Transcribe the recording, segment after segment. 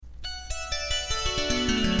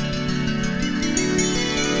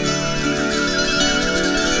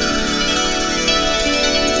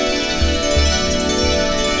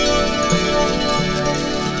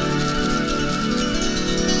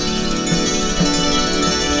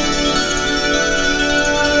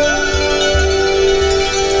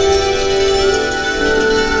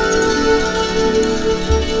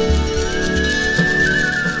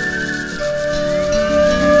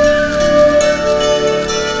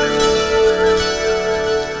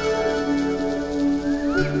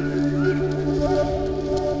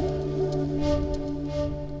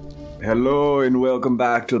Hello and welcome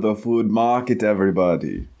back to the Food Market,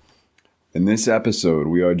 everybody. In this episode,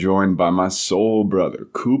 we are joined by my soul brother,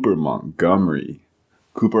 Cooper Montgomery.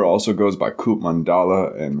 Cooper also goes by Coop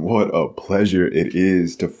Mandala, and what a pleasure it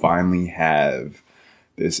is to finally have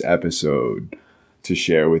this episode to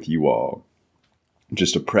share with you all.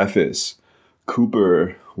 Just a preface,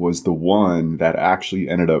 Cooper was the one that actually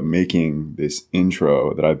ended up making this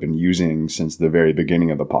intro that I've been using since the very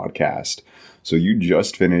beginning of the podcast. So you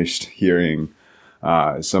just finished hearing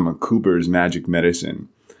some of Cooper's magic medicine.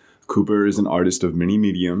 Cooper is an artist of many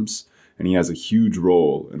mediums, and he has a huge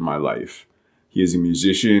role in my life. He is a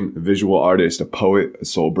musician, a visual artist, a poet, a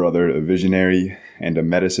soul brother, a visionary, and a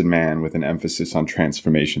medicine man with an emphasis on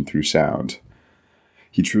transformation through sound.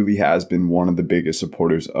 He truly has been one of the biggest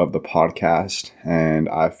supporters of the podcast, and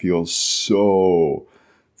I feel so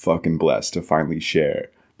fucking blessed to finally share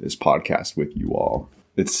this podcast with you all.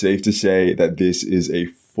 It's safe to say that this is a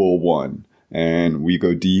full one, and we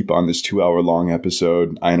go deep on this 2-hour-long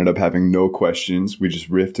episode. I ended up having no questions. We just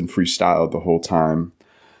riffed and freestyled the whole time.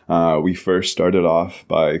 We first started off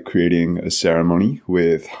by creating a ceremony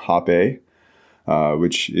with hape,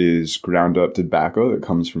 which is ground up tobacco that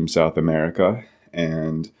comes from South America,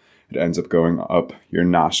 and it ends up going up your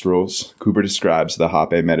nostrils. Cooper describes the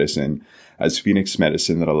hape medicine as Phoenix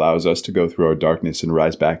medicine that allows us to go through our darkness and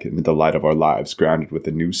rise back into the light of our lives, grounded with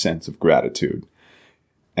a new sense of gratitude.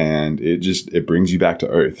 And it brings you back to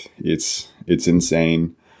earth. It's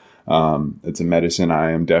insane. It's a medicine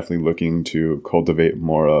I am definitely looking to cultivate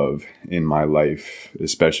more of in my life,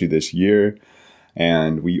 especially this year.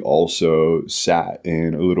 And we also sat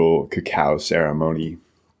in a little cacao ceremony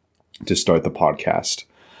to start the podcast.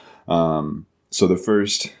 So the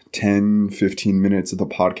first 10-15 minutes of the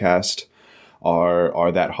podcast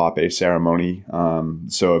are that hape ceremony.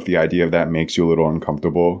 So if the idea of that makes you a little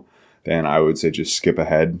uncomfortable, then I would say just skip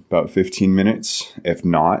ahead about 15 minutes. If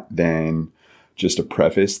not, then just a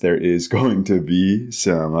preface, there is going to be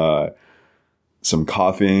some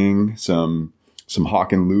coughing, some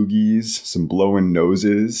hawking loogies, some blowing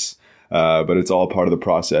noses, but it's all part of the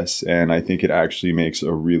process. And I think it actually makes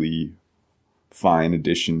a really fine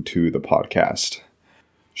addition to the podcast.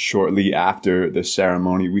 Shortly after the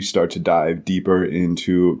ceremony, we start to dive deeper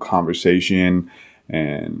into conversation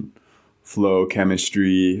and flow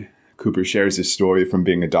chemistry. Cooper shares his story from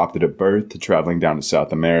being adopted at birth to traveling down to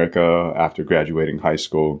South America after graduating high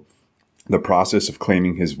school, the process of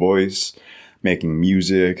claiming his voice, making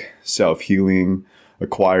music, self-healing,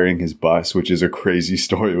 acquiring his bus, which is a crazy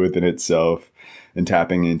story within itself, and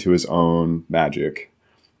tapping into his own magic.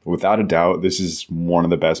 Without a doubt, this is one of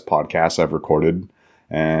the best podcasts I've recorded,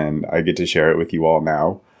 and I get to share it with you all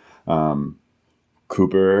now.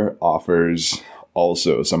 Cooper offers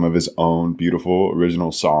also some of his own beautiful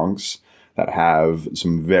original songs that have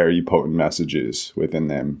some very potent messages within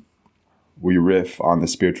them. We riff on the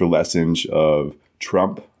spiritual lessons of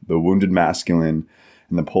Trump, the wounded masculine,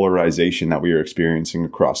 and the polarization that we are experiencing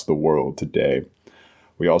across the world today.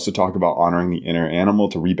 We also talk about honoring the inner animal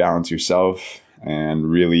to rebalance yourself,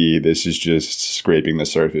 and really this is just scraping the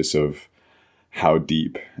surface of how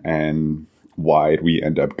deep and wide we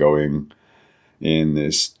end up going in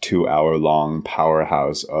this 2-hour-long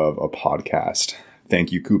powerhouse of a podcast.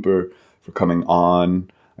 Thank you, Cooper, for coming on.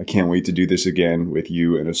 I can't wait to do this again with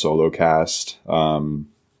you in a solo cast.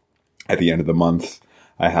 At the end of the month,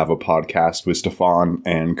 I have a podcast with Stefan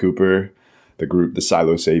and Cooper, the group, the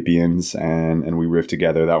Silo Sapiens, and we riff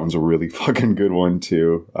together. That one's a really fucking good one,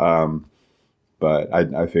 too. But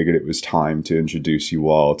I figured it was time to introduce you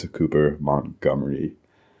all to Cooper Montgomery.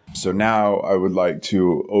 So now I would like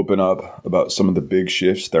to open up about some of the big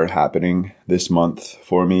shifts that are happening this month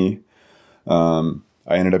for me. I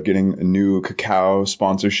ended up getting a new cacao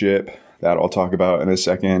sponsorship that I'll talk about in a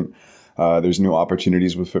second. There's new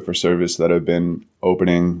opportunities with Fit for Service that have been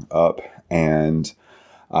opening up, and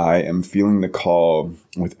I am feeling the call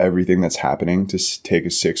with everything that's happening to take a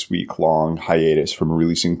 6-week-long hiatus from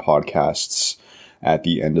releasing podcasts at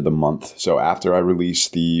the end of the month. So after I release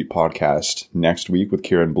the podcast next week with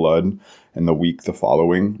Kieran Blood and the week the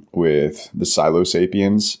following with the Silo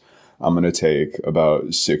Sapiens, I'm going to take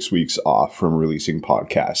about 6 weeks off from releasing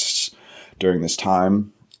podcasts. During this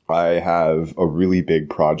time, I have a really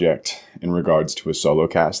big project in regards to a solo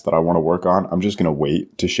cast that I want to work on. I'm just going to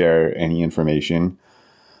wait to share any information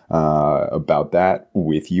about that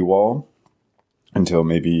with you all until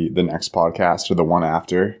maybe the next podcast or the one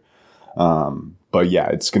after. But yeah,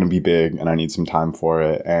 it's going to be big and I need some time for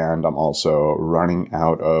it. And I'm also running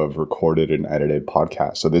out of recorded and edited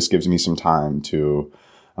podcasts. So this gives me some time to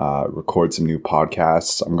record some new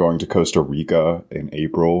podcasts. I'm going to Costa Rica in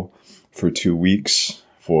April for 2 weeks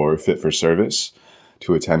for Fit for Service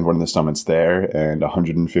to attend one of the summits there, and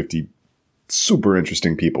 150 super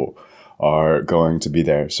interesting people are going to be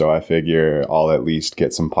there. So I figure I'll at least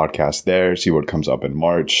get some podcasts there, see what comes up in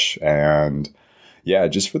March. And yeah,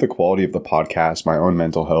 just for the quality of the podcast, my own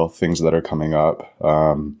mental health, things that are coming up,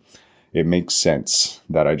 it makes sense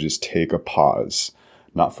that I just take a pause,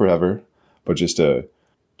 not forever, but just a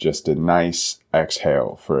nice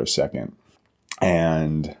exhale for a second.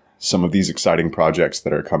 And some of these exciting projects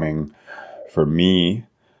that are coming for me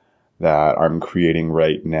that I'm creating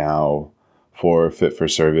right now for Fit for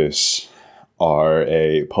Service are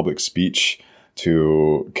a public speech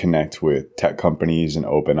to connect with tech companies and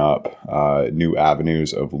open up new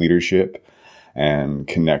avenues of leadership and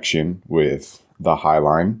connection with the High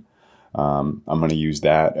Line. I'm going to use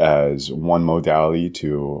that as one modality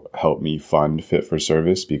to help me fund Fit for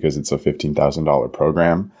Service because it's a $15,000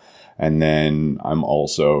 program. And then I'm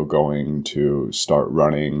also going to start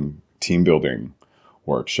running team building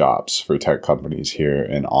workshops for tech companies here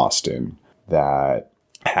in Austin that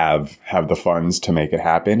have the funds to make it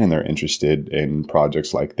happen, and they're interested in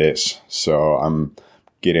projects like this. So I'm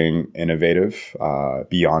getting innovative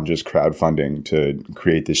beyond just crowdfunding to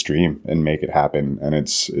create this dream and make it happen. And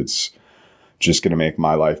it's just going to make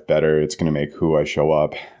my life better. It's going to make who I show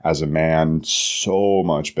up as a man so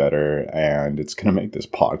much better. And it's going to make this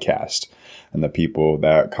podcast and the people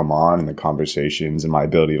that come on and the conversations and my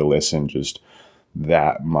ability to listen just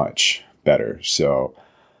that much better. So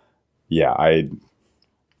yeah,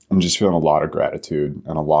 I'm just feeling a lot of gratitude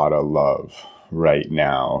and a lot of love right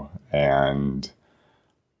now. And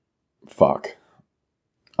fuck,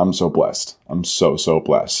 I'm so blessed. I'm so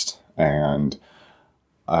blessed. And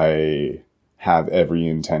I have every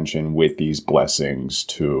intention with these blessings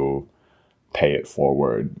to pay it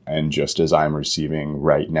forward. And just as I'm receiving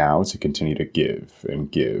right now, to continue to give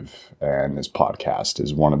and give. And this podcast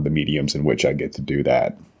is one of the mediums in which I get to do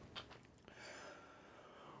that.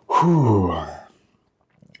 Whew.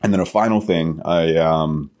 And then a final thing,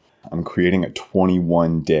 I'm creating a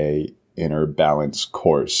 21-day inner balance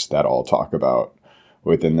course that I'll talk about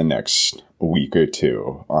within the next week or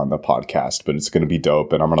two on the podcast, but it's going to be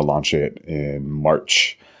dope, and I'm going to launch it in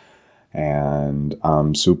March. And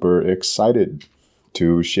I'm super excited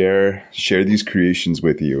to share these creations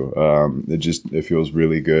with you. It feels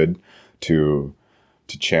really good to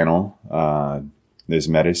channel this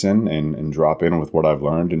medicine and drop in with what I've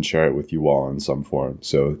learned and share it with you all in some form.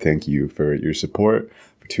 So thank you for your support,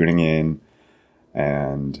 for tuning in.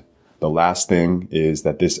 And the last thing is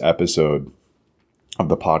that this episode of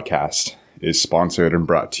the podcast is sponsored and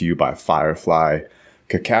brought to you by Firefly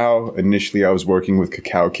Cacao. Initially, I was working with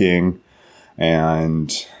Cacao King,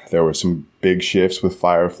 and there were some big shifts with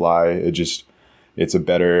Firefly. It's a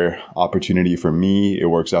better opportunity for me. It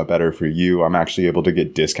works out better for you. I'm actually able to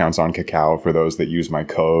get discounts on cacao for those that use my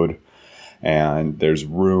code. And there's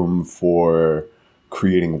room for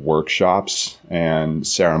creating workshops and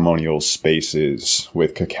ceremonial spaces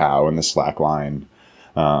with cacao in the Slack line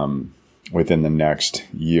within the next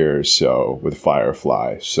year or so with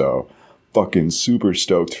Firefly. So fucking super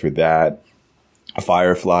stoked for that.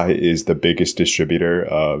 Firefly is the biggest distributor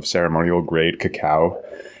of ceremonial grade cacao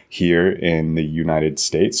here in the United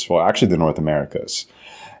States. Well, actually the North Americas.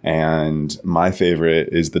 And my favorite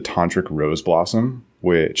is the Tantric Rose Blossom,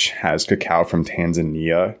 which has cacao from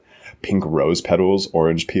Tanzania, pink rose petals,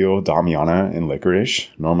 orange peel, damiana, and licorice.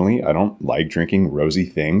 Normally, I don't like drinking rosy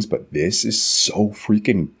things, but this is so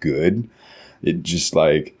freaking good. It just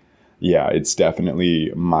it's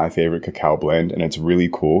definitely my favorite cacao blend. And it's really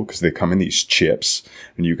cool because they come in these chips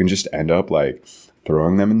and you can just end up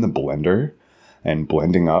throwing them in the blender and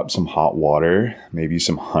blending up some hot water, maybe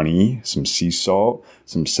some honey, some sea salt,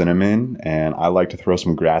 some cinnamon, and I like to throw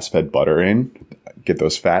some grass-fed butter in, get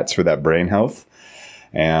those fats for that brain health.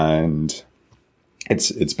 And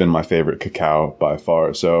it's been my favorite cacao by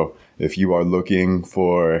far. So if you are looking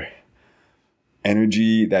for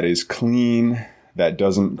energy that is clean, that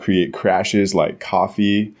doesn't create crashes like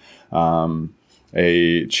coffee,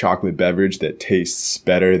 a chocolate beverage that tastes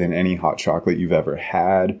better than any hot chocolate you've ever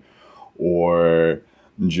had, or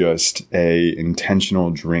just a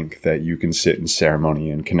intentional drink that you can sit in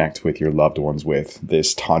ceremony and connect with your loved ones with,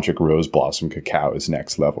 this Tantric Rose Blossom Cacao is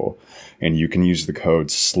next level. And you can use the code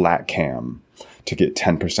SLACKCAM to get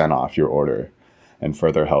 10% off your order and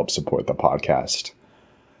further help support the podcast.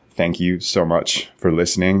 Thank you so much for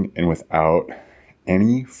listening. And without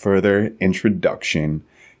any further introduction,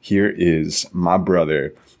 here is my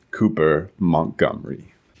brother, Cooper Montgomery.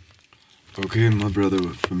 Okay, my brother,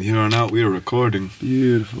 from here on out, we are recording.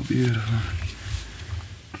 Beautiful, beautiful.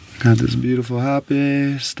 Got this beautiful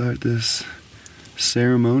happy. Start this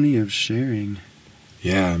ceremony of sharing.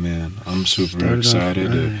 Yeah, man. I'm super Started excited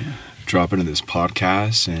off to right. drop into this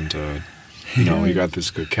podcast. And, we got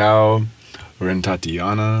this cacao. We're in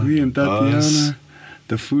Tatiana. We in Tatiana.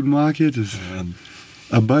 The food market is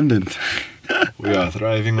abundant. We are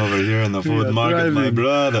thriving over here in the food market, my thriving.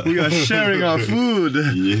 brother. We are sharing our food.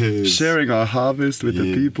 Yes. Sharing our harvest with the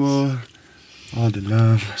Yes. people. All the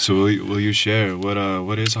love. So will you share what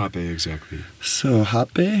is hape exactly? So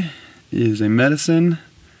hape is a medicine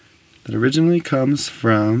that originally comes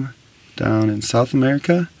from down in South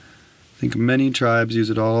America. I think many tribes use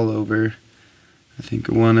it all over. I think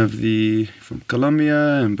from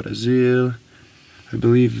Colombia and Brazil. I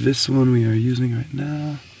believe this one we are using right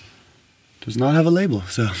now does not have a label,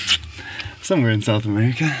 so somewhere in South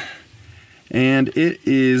America. And it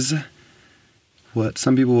is what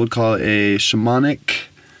some people would call a shamanic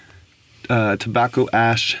tobacco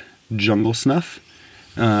ash jungle snuff.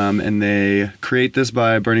 And they create this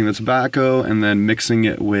by burning the tobacco and then mixing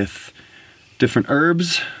it with different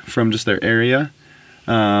herbs from just their area.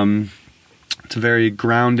 It's a very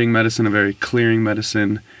grounding medicine, a very clearing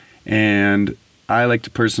medicine, and I like to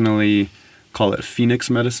personally call it Phoenix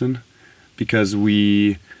medicine because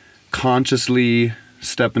we consciously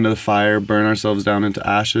step into the fire, burn ourselves down into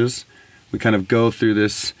ashes. We kind of go through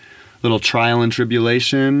this little trial and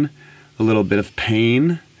tribulation, a little bit of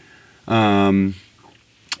pain, a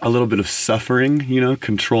little bit of suffering,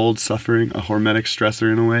 controlled suffering, a hormetic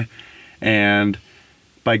stressor in a way. And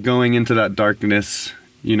by going into that darkness,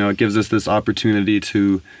 it gives us this opportunity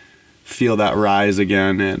to feel that rise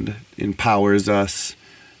again and empowers us.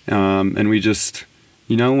 And we just,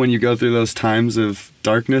 when you go through those times of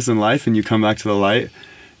darkness in life and you come back to the light,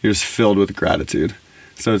 you're just filled with gratitude.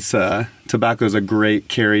 So tobacco is a great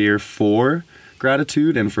carrier for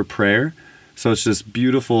gratitude and for prayer. So it's just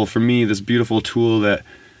beautiful for me, this beautiful tool that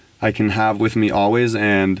I can have with me always.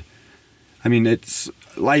 And I mean,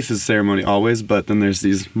 life is ceremony always, but then there's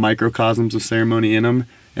these microcosms of ceremony in them.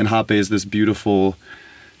 And hape is this beautiful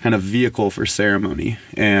kind of vehicle for ceremony.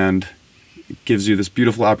 And it gives you this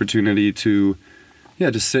beautiful opportunity to,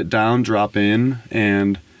 just sit down, drop in,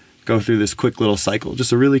 and go through this quick little cycle.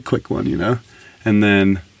 Just a really quick one, and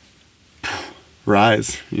then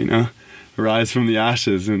rise, rise from the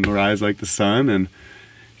ashes and rise like the sun and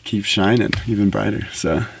keep shining even brighter.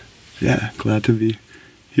 So, glad to be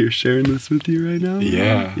here sharing this with you right now.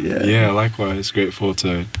 Yeah, likewise. Grateful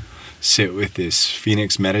to sit with this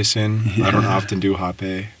Phoenix medicine. Yeah. I don't often do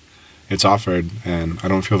hape. It's offered, and I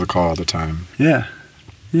don't feel the call all the time. Yeah.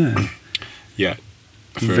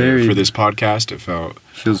 For this podcast, it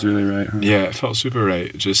feels really right, huh? Yeah, it felt super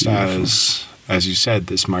right. Just as you said,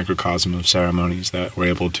 this microcosm of ceremonies that we're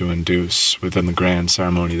able to induce within the grand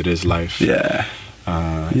ceremony that is life. Yeah.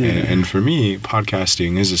 And for me,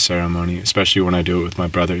 podcasting is a ceremony, especially when I do it with my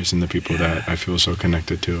brothers and the people that I feel so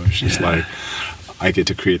connected to. It's just like I get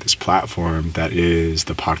to create this platform that is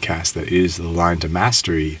the podcast, that is the line to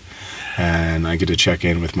mastery. And I get to check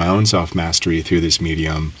in with my own self-mastery through this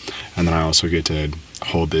medium. And then I also get to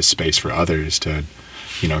hold this space for others to,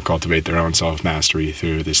 cultivate their own self-mastery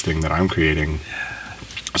through this thing that I'm creating.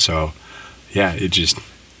 So,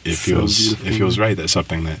 it feels right. That's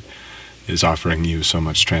something that is offering you so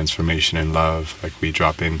much transformation and love. Like we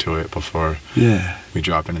drop into it before we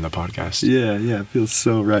drop into the podcast. Yeah. It feels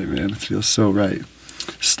so right, man. It feels so right.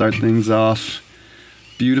 Start things off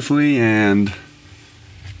beautifully and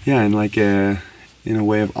in a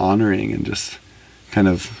way of honoring and just kind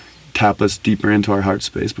of tap us deeper into our heart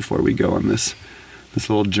space before we go on this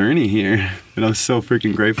little journey here. And I'm so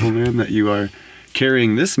freaking grateful, man, that you are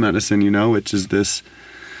carrying this medicine, which is this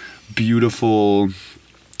beautiful.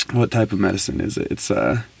 What type of medicine is it? It's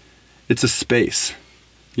a space.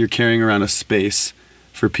 You're carrying around a space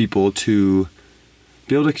for people to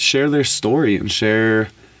be able to share their story and share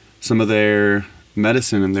some of their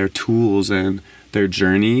medicine and their tools and their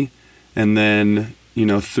journey. And then,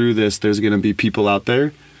 through this, there's going to be people out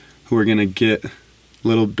there who are going to get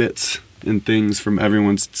little bits and things from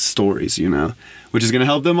everyone's stories, which is going to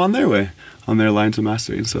help them on their way, on their line to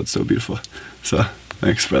mastery. And so it's so beautiful. So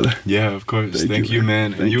thanks, brother. Yeah, of course. Thank you,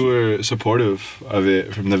 man. And you were supportive of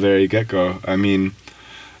it from the very get-go. I mean,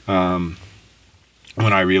 when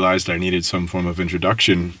I realized I needed some form of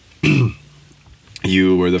introduction,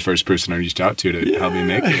 you were the first person I reached out to help me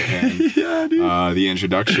make it. And the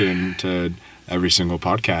introduction to every single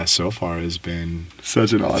podcast so far has been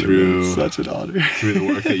such an honor. Through the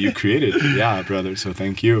work that you created. Yeah, brother. So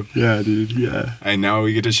thank you. Yeah, dude. Yeah. And now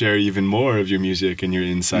we get to share even more of your music and your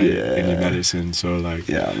insight and your medicine. So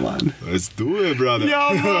man. Let's do it, brother.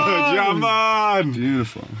 Yeah, man. Yeah, man.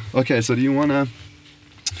 Beautiful. Okay, so do you want to...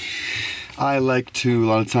 I like to, a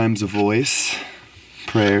lot of times, voice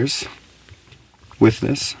prayers with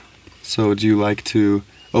this. So do you like to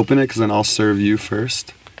open it? Because then I'll serve you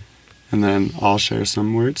first. And then I'll share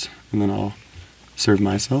some words. And then I'll serve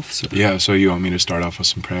myself. So. Yeah, so you want me to start off with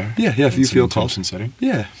some prayer? Yeah, if you feel called. Setting?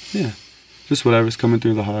 Yeah. Just whatever's coming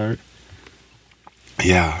through the heart.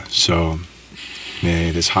 Yeah, so may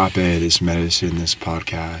this hotbed, this medicine, this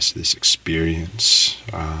podcast, this experience,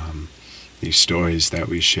 these stories that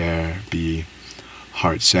we share be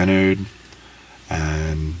heart-centered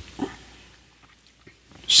and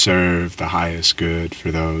serve the highest good for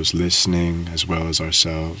those listening as well as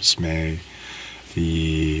ourselves. May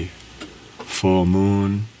the full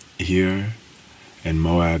moon here in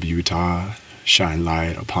Moab, Utah, shine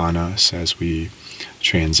light upon us as we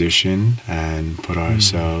transition and put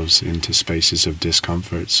ourselves into spaces of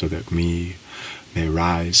discomfort so that we may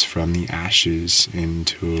rise from the ashes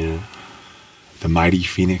into the mighty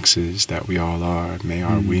phoenixes that we all are. May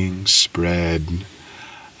our wings spread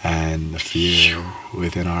and the fear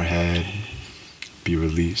within our head be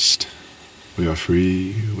released. We are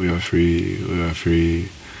free, we are free, we are free.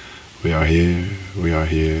 We are here, we are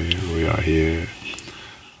here, we are here.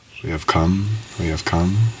 We have come, we have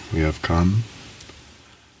come, we have come.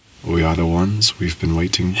 We are the ones we've been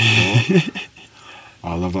waiting for.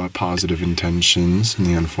 All of our positive intentions and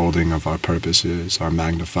the unfolding of our purposes are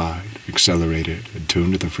magnified, accelerated,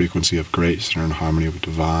 attuned to the frequency of grace and are in harmony with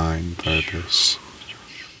divine purpose.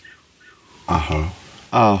 Aho.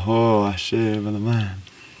 Aho, Ashe, brother man.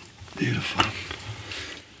 Beautiful.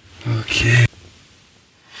 Okay.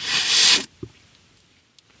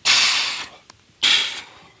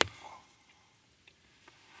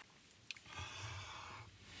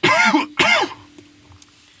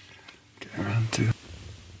 Get around to.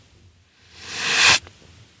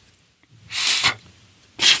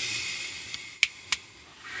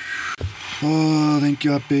 Oh, thank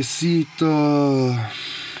you, Apecito.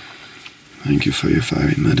 Thank you for your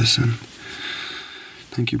fiery medicine.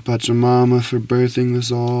 Thank you, Pachamama, for birthing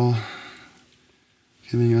this all,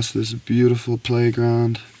 giving us this beautiful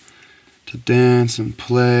playground to dance and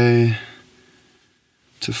play,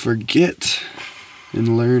 to forget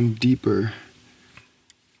and learn deeper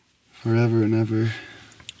forever and ever.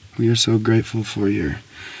 We are so grateful for your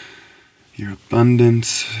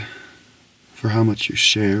abundance, for how much you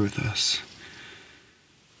share with us,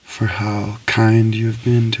 for how kind you have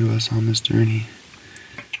been to us on this journey,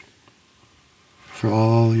 for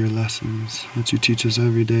all your lessons that you teach us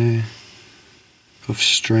every day, of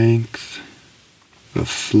strength, of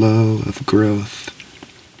flow, of growth,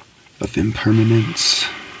 of impermanence,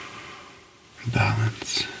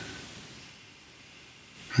 balance.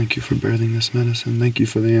 Thank you for birthing this medicine. Thank you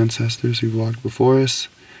for the ancestors who've walked before us,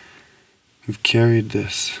 who've carried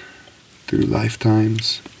this through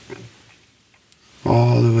lifetimes,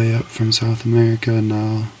 all the way up from South America, and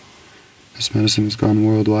now this medicine has gone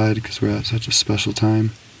worldwide because we're at such a special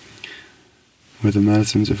time where the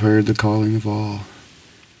medicines have heard the calling of all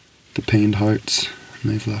the pained hearts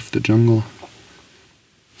and they've left the jungle.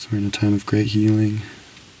 So we're in a time of great healing,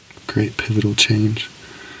 great pivotal change.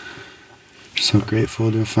 So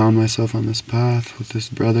grateful to have found myself on this path with this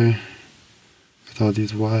brother, with all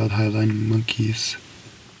these wild highlining monkeys.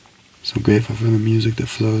 So grateful for the music that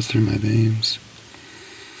flows through my veins.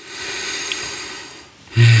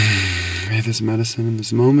 May this medicine in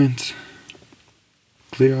this moment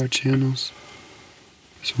clear our channels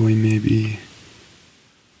so we may be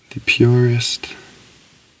the purest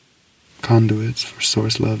conduits for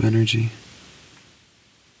source love energy.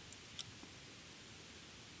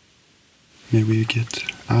 May we get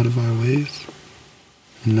out of our ways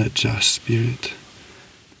and let just spirit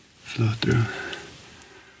flow through.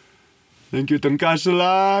 Thank you,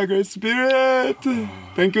 Tankashala, Great Spirit.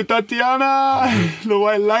 Thank you, Tatiana. The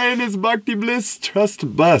White Lioness, Bhakti Bliss,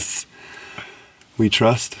 Trust Bus. We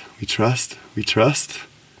trust, we trust, we trust.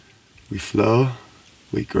 We flow,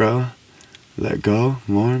 we grow, let go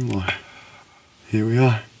more and more. Here we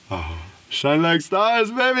are. Aho. Shine like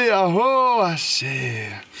stars, baby. Aho,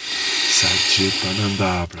 Ashe.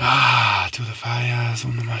 Satchitananda. To the fire,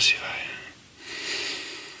 Om Namah Shivaya.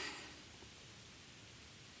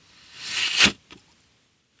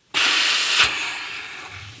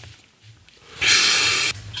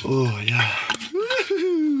 Oh, yeah.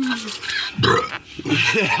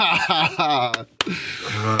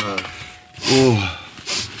 Oh.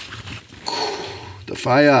 The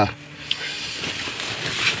fire.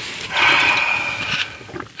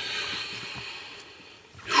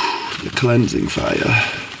 The cleansing fire.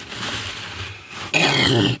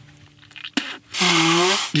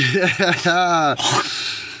 Yeah.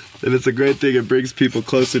 And it's a great thing. It brings people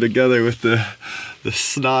closer together with the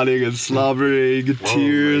snotting and slobbering,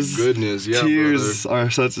 tears. My goodness, yeah, tears brother. are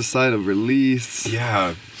such a sign of release.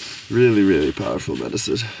 Yeah. Really, really powerful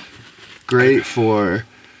medicine. Great for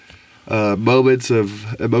moments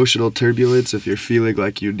of emotional turbulence. If you're feeling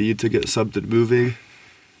like you need to get something moving,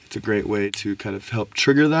 it's a great way to kind of help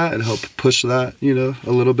trigger that and help push that,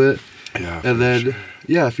 a little bit. Yeah. And then,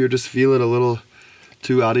 sure. if you're just feeling a little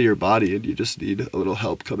too out of your body and you just need a little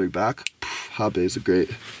help coming back, Habe is a great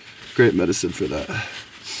medicine for that.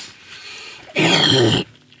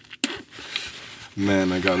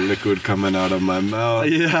 Man, I got liquid coming out of my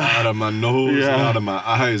mouth, out of my nose, and out of my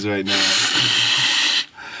eyes right now.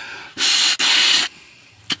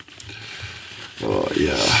 Oh,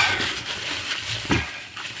 yeah.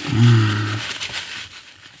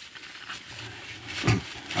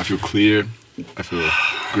 I feel clear, I feel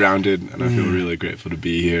grounded, and I feel really grateful to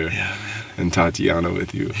be here and Tatiana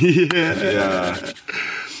with you. Yeah.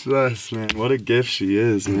 Bless, man. What a gift she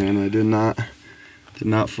is, man. I did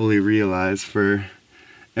not fully realize. For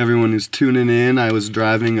everyone who's tuning in, I was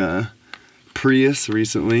driving a Prius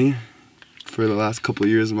recently for the last couple of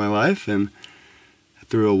years of my life, and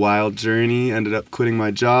through a wild journey, ended up quitting my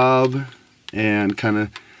job and kind of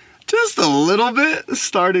just a little bit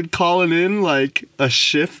started calling in like a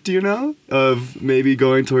shift, of maybe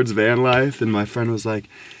going towards van life. And my friend was like,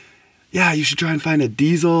 yeah, you should try and find a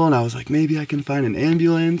diesel. And I was like, maybe I can find an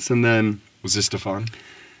ambulance. And then... Was this Stefan?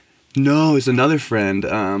 No, it's another friend.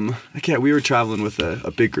 We were traveling with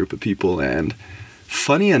a big group of people, and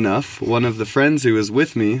funny enough, one of the friends who was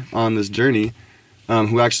with me on this journey,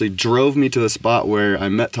 who actually drove me to the spot where I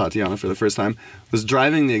met Tatiana for the first time, was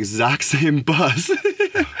driving the exact same bus.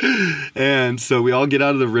 And so we all get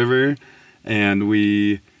out of the river, and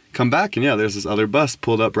we come back, and there's this other bus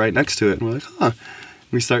pulled up right next to it. And we're like, huh.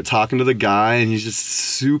 We start talking to the guy, and he's just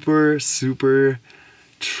super, super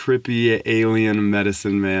trippy alien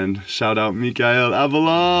medicine man. Shout out Mikael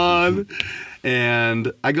Avalon.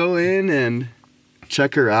 And I go in and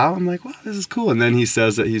check her out. I'm like, wow, this is cool. And then he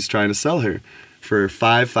says that he's trying to sell her for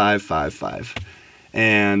 $5,555.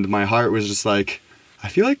 And my heart was just like, I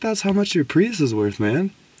feel like that's how much your Prius is worth,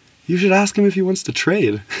 man. You should ask him if he wants to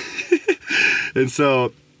trade. And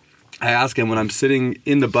so I asked him when I'm sitting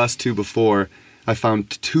in the bus too before, I found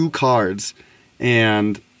 2 cards,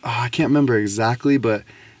 and I can't remember exactly, but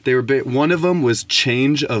they were one of them was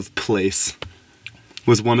change of place.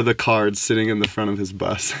 Was one of the cards sitting in the front of his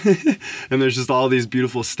bus. And there's just all these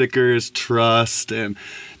beautiful stickers, trust, and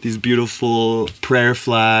these beautiful prayer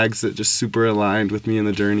flags that just super aligned with me in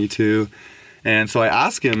the journey too. And so I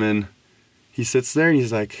ask him, and he sits there and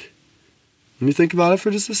he's like, let me think about it for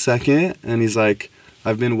just a second. And he's like,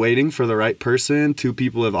 I've been waiting for the right person. 2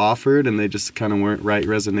 people have offered, and they just kind of weren't right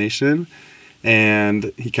resonation.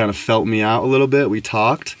 And he kind of felt me out a little bit. We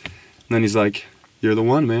talked. And then he's like, you're the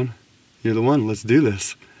one, man. You're the one. Let's do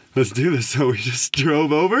this. Let's do this. So we just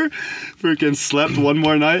drove over, freaking slept one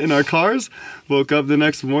more night in our cars, woke up the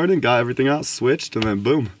next morning, got everything out, switched, and then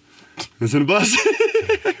boom, I was in a bus.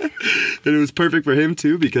 And it was perfect for him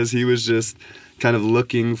too, because he was just kind of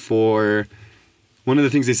looking for... One of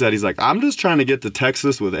the things he said, he's like, I'm just trying to get to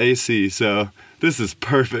Texas with AC, so this is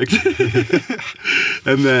perfect.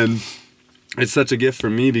 And then it's such a gift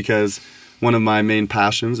for me because one of my main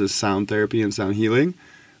passions is sound therapy and sound healing,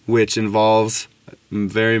 which involves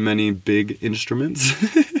very many big instruments.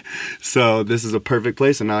 So this is a perfect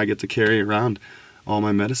place, and now I get to carry around all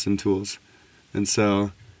my medicine tools. And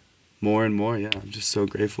so more and more, I'm just so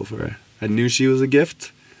grateful for her. I knew she was a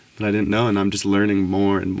gift, but I didn't know, and I'm just learning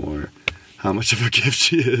more and more how much of a gift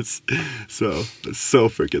she is. So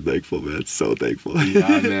freaking thankful, man. So thankful.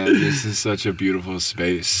 Yeah, man, this is such a beautiful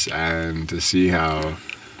space, and to see how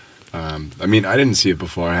I didn't see it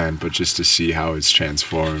beforehand, but just to see how it's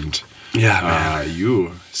transformed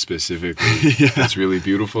you specifically. It's really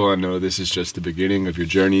beautiful. I know this is just the beginning of your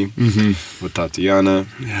journey with Tatiana.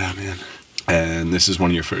 Yeah, man. And this is one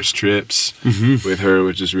of your first trips with her,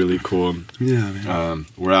 which is really cool. Yeah, man.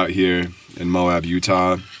 We're out here in Moab,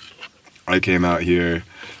 Utah. I came out here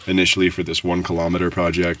initially for this 1 kilometer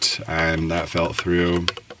project, and that fell through.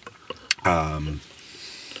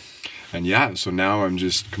 So now I'm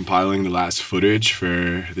just compiling the last footage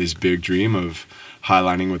for this big dream of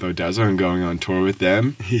highlining with Odessa and going on tour with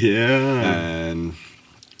them. Yeah. And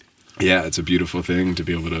it's a beautiful thing to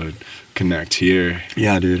be able to connect here.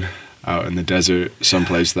 Yeah, dude. Out in the desert,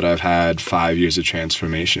 someplace that I've had 5 years of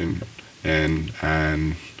transformation, and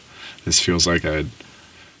this feels like a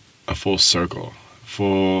full circle,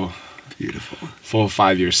 beautiful, full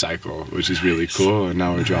 5-year cycle, which is really cool. And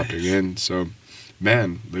now we're dropping in. So,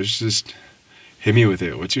 man, there's just Hit me with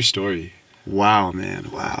it. What's your story? Wow, man.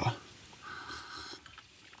 Wow.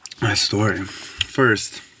 My story.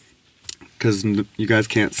 First, because you guys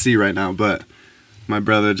can't see right now, but my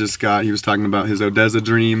brother he was talking about his Odessa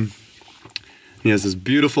dream. He has this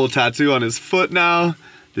beautiful tattoo on his foot now,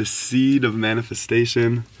 this seed of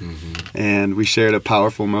manifestation. Mm-hmm. And we shared a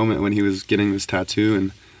powerful moment when he was getting this tattoo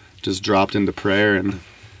and just dropped into prayer. And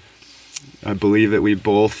I believe that we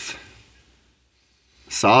both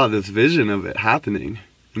saw this vision of it happening.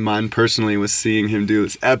 Mine personally was seeing him do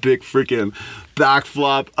this epic freaking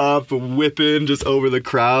backflop up, whipping just over the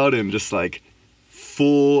crowd, and just like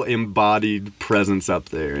full embodied presence up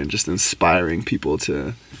there, and just inspiring people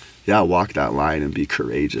to, walk that line and be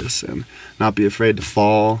courageous and not be afraid to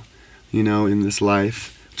fall, in this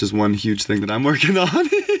life, which is one huge thing that I'm working on,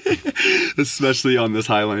 especially on this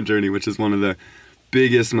Highline journey, which is one of the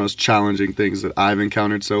biggest, most challenging things that I've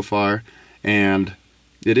encountered so far. And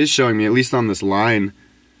it is showing me, at least on this line,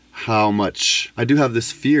 how much I do have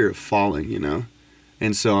this fear of falling,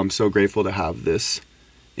 And so I'm so grateful to have this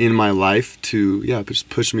in my life to, just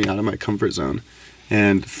push me out of my comfort zone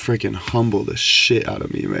and freaking humble the shit out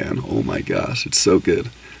of me, man. Oh my gosh, it's so good.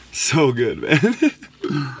 So good, man.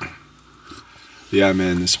 Yeah,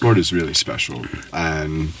 man, the sport is really special.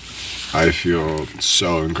 And I feel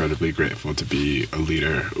so incredibly grateful to be a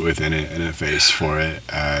leader within it and a face for it.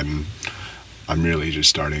 And I'm really just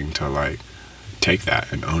starting to take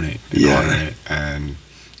that and own it and honor it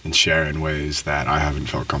and share in ways that I haven't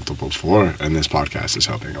felt comfortable before. And this podcast is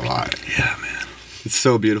helping a lot. Yeah, man. It's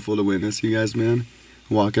so beautiful to witness you guys, man.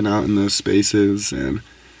 Walking out in those spaces and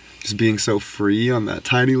just being so free on that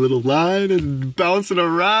tiny little line and bouncing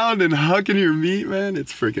around and hugging your meat, man.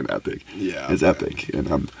 It's freaking epic. Yeah. It's epic.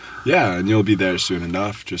 And and you'll be there soon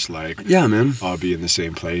enough, just man. I'll be in the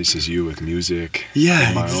same place as you with music. Yeah,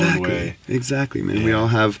 in my own way. Exactly, man. Yeah. We all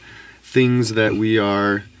have things that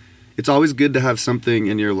it's always good to have something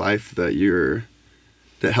in your life that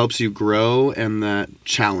helps you grow and that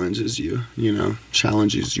challenges you,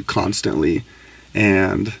 challenges you constantly.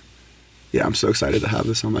 And I'm so excited to have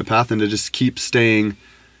this on my path and to just keep staying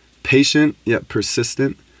patient yet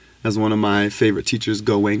persistent. As one of my favorite teachers,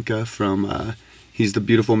 Goenka he's the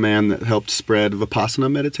beautiful man that helped spread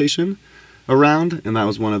Vipassana meditation around. And that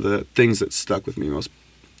was one of the things that stuck with me most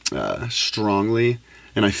strongly.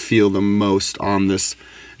 And I feel the most on this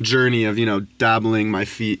journey of, dabbling my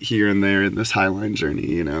feet here and there in this Highline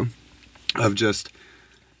journey, of just,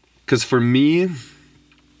 because for me,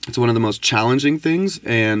 it's one of the most challenging things.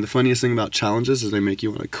 And the funniest thing about challenges is they make you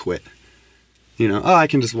want to quit. I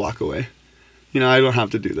can just walk away. I don't have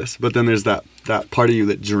to do this. But then there's that part of you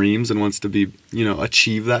that dreams and wants to be,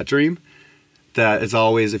 achieve that dream. That is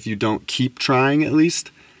always, if you don't keep trying at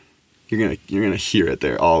least, you're gonna hear it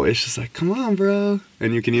there always. Just like, come on, bro.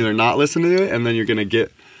 And you can either not listen to it, and then you're gonna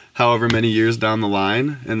get however many years down the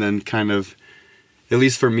line, and then kind of, at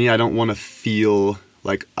least for me, I don't want to feel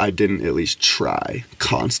like I didn't at least try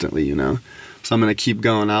constantly, So I'm gonna keep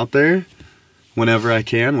going out there whenever I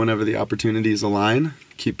can, whenever the opportunities align.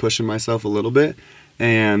 Keep pushing myself a little bit,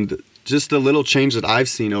 and just a little change that I've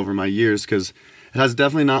seen over my years, because it has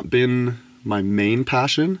definitely not been my main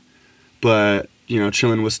passion, but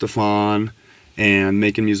chilling with Stefan and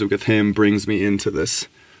making music with him brings me into this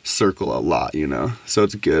circle a lot, So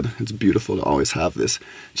it's good. It's beautiful to always have this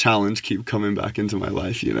challenge keep coming back into my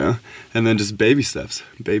life, And then just baby steps.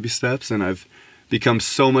 And I've become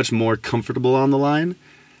so much more comfortable on the line.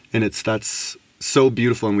 And that's so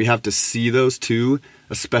beautiful. And we have to see those too,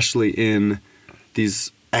 especially in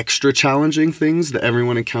these extra challenging things that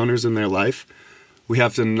everyone encounters in their life. We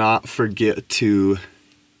have to not forget to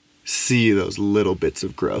see those little bits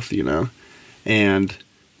of growth, and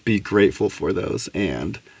be grateful for those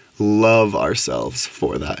and love ourselves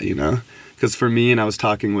for that, because for me, and I was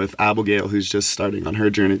talking with Abigail, who's just starting on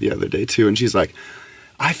her journey the other day too, and she's like,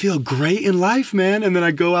 I feel great in life, man. And then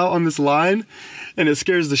I go out on this line and it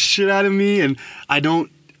scares the shit out of me, and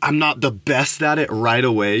I'm not the best at it right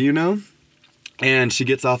away, and she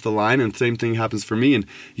gets off the line and the same thing happens for me, and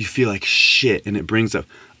you feel like shit, and it brings up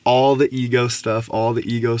all the ego stuff, all the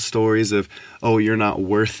ego stories of, oh, you're not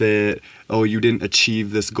worth it. Oh, you didn't achieve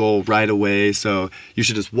this goal right away, so you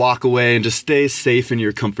should just walk away and just stay safe in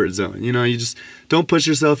your comfort zone. You just don't push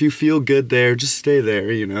yourself. You feel good there. Just stay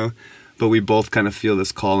there, But we both kind of feel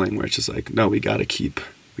this calling where it's just like, no, we got to keep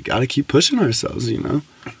pushing ourselves,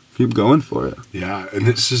 Keep going for it. Yeah, and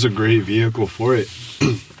this is a great vehicle for it.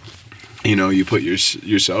 You put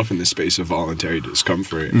yourself in the space of voluntary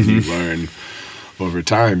discomfort, and you learn over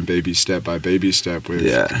time, baby step by baby step, with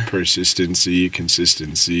persistency,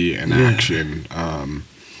 consistency, and action,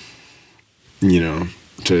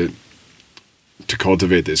 to to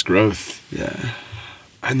cultivate this growth. Yeah.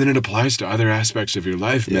 And then it applies to other aspects of your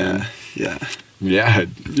life, man. Yeah. Yeah.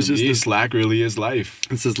 It's just me, Slack really is life.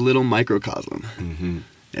 It's this little microcosm.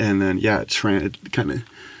 And then, it kind of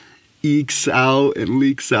ekes out and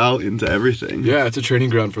leaks out into everything. Yeah, it's a training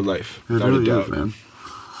ground for life. It really is, man.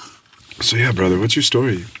 So yeah, brother, what's your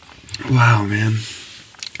story? Wow, man.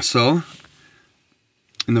 So,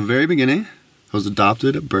 in the very beginning, I was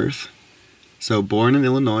adopted at birth. So, born in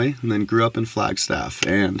Illinois and then grew up in Flagstaff.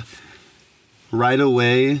 And right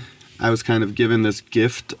away, I was kind of given this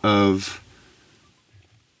gift of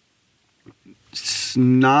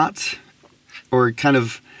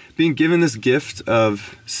being given this gift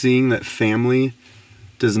of seeing that family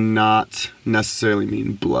does not necessarily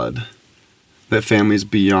mean blood. That family is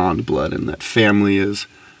beyond blood, and that family is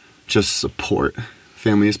just support.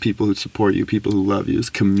 Family is people who support you, people who love you, is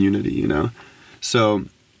community, you know? So,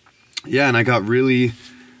 yeah, and I got really,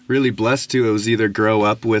 really blessed to. It was either grow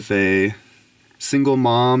up with a single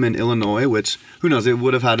mom in Illinois, which, who knows, it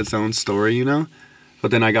would have had its own story, you know?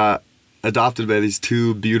 But then I got adopted by these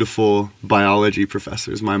two beautiful biology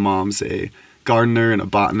professors. My mom's a gardener and a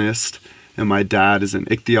botanist, and my dad is an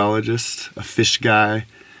ichthyologist, a fish guy,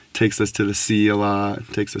 takes us to the sea a lot,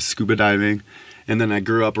 takes us scuba diving. And then I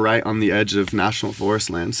grew up right on the edge of national forest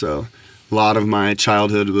land, so a lot of my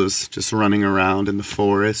childhood was just running around in the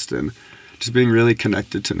forest and just being really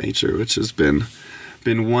connected to nature, which has been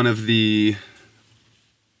one of the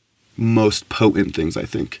most potent things, I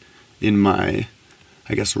think, in my,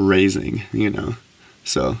 I guess, raising, you know.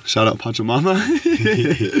 So shout out Pachamama.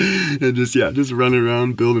 And just running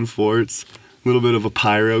around building forts. A little bit of a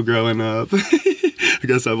pyro growing up. I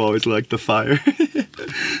guess I've always liked the fire.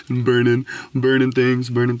 And burning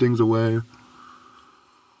things away.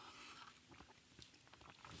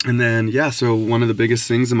 And then, so one of the biggest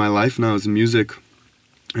things in my life now is music.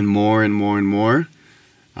 And more and more and more,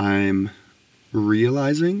 I'm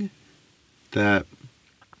realizing that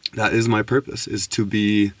is my purpose, is to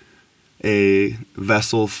be a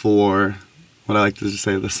vessel for what I like to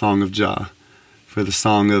say, the song of Jah, for the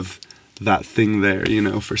song of that thing there, you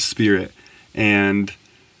know, for spirit. And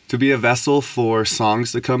to be a vessel for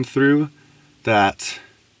songs to come through that,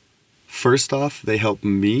 first off, they help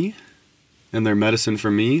me and they're medicine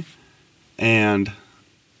for me, and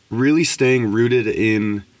really staying rooted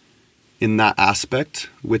in that aspect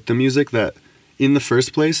with the music, that in the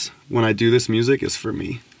first place, when I do this music, is for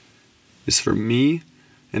me. It's for me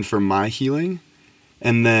and for my healing.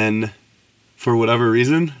 And then, for whatever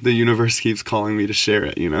reason, the universe keeps calling me to share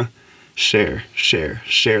it, you know? Share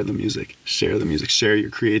the music, share your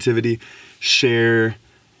creativity, share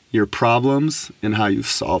your problems and how you've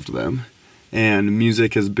solved them. And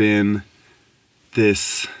music has been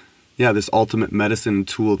this ultimate medicine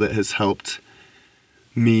tool that has helped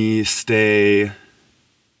me stay,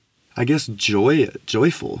 I guess,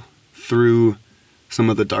 joyful through some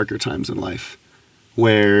of the darker times in life,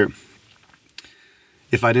 where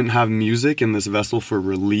if I didn't have music and this vessel for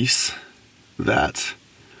release, that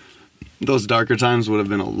those darker times would have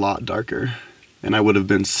been a lot darker, and I would have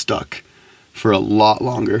been stuck for a lot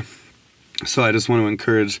longer. So I just want to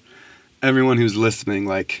encourage everyone who's listening,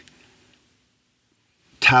 like,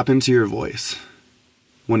 tap into your voice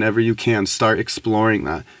whenever you can. Start exploring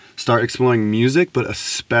that. Start exploring music, but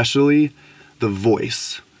especially the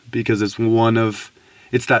voice, because it's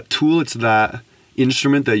that tool, it's that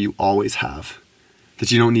instrument that you always have,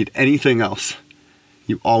 that you don't need anything else.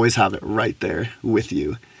 You always have it right there with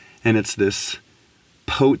you. And it's this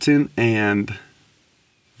potent and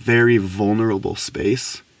very vulnerable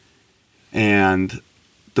space. And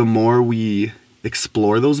the more we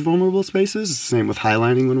explore those vulnerable spaces, same with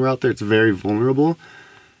highlining when we're out there, it's very vulnerable.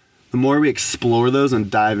 The more we explore those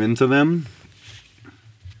and dive into them,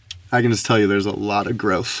 I can just tell you there's a lot of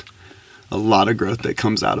growth that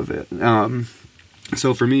comes out of it.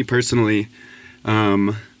 So for me personally,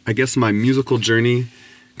 I guess my musical journey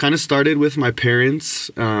kind of started with my parents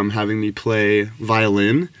having me play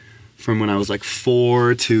violin from when I was like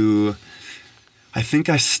 4 to, I think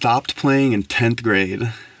I stopped playing in 10th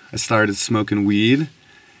grade. I started smoking weed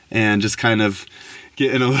and just kind of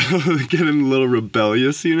getting a little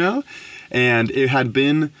rebellious, you know? And it had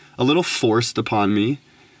been a little forced upon me,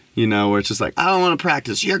 you know, where it's just like, I don't want to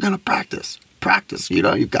practice. You're going to practice, you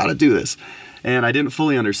know, you've got to do this. And I didn't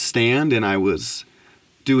fully understand, and I was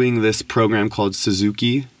doing this program called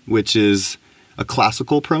Suzuki, which is a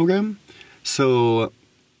classical program. So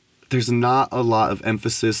there's not a lot of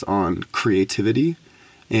emphasis on creativity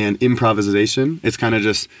and improvisation. It's kind of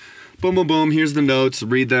just boom, boom, boom, here's the notes,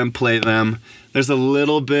 read them, play them. There's a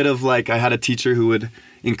little bit of, like, I had a teacher who would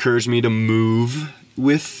encourage me to move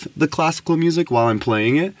with the classical music while I'm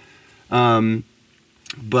playing it.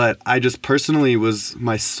 But I just personally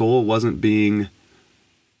my soul wasn't being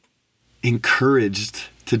encouraged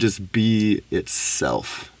to just be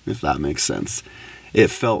itself, if that makes sense. I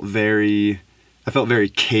felt very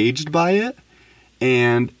caged by it,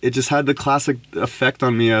 and it just had the classic effect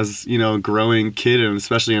on me as, a growing kid, and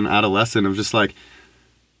especially an adolescent, of just like,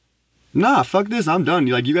 nah, fuck this, I'm done.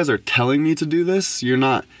 Like, you guys are telling me to do this, you're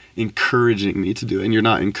not encouraging me to do it, and you're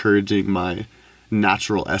not encouraging my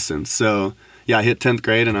natural essence. So yeah, I hit 10th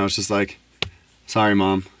grade and I was just like, sorry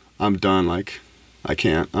mom, I'm done. Like,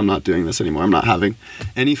 I'm not doing this anymore. I'm not having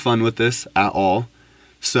any fun with this at all.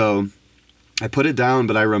 So I put it down,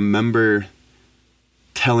 but I remember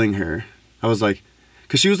telling her, I was like,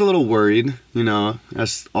 because she was a little worried,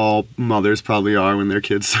 as all mothers probably are when their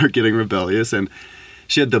kids start getting rebellious, and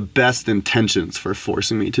she had the best intentions for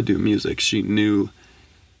forcing me to do music. She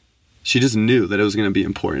just knew that it was going to be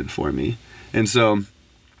important for me. And so,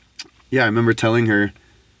 yeah, I remember telling her,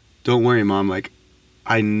 don't worry, mom, like,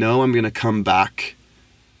 I know I'm going to come back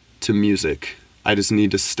to music. I just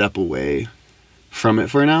need to step away from it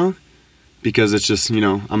for now, because it's just,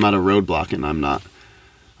 I'm at a roadblock and I'm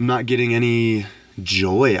not getting any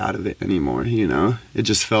joy out of it anymore, It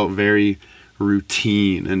just felt very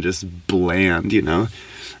routine and just bland,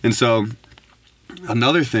 And so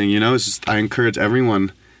another thing, is just, I encourage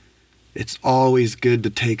everyone, it's always good to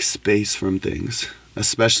take space from things,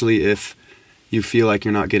 especially if you feel like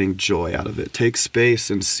you're not getting joy out of it. Take space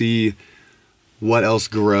and see what else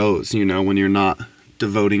grows, when you're not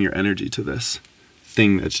devoting your energy to this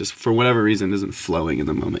thing that's just, for whatever reason, isn't flowing in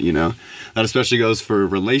the moment, That especially goes for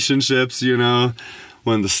relationships,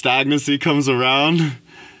 when the stagnancy comes around.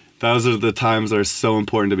 Those are the times that are so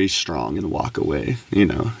important to be strong and walk away,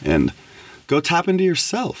 and go tap into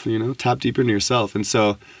yourself, tap deeper into yourself. And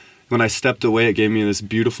so when I stepped away, it gave me this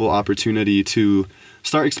beautiful opportunity to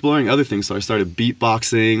start exploring other things. So I started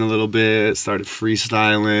beatboxing a little bit, started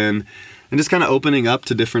freestyling, and just kind of opening up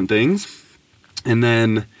to different things. And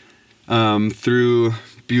then through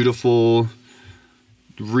beautiful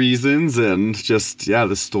reasons and just,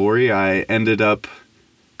 the story, I ended up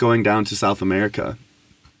going down to South America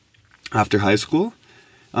after high school,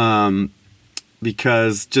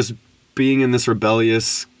 because just being in this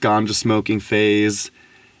rebellious ganja smoking phase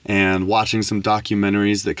and watching some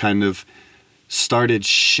documentaries that kind of started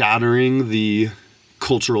shattering the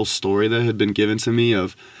cultural story that had been given to me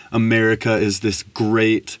of America is this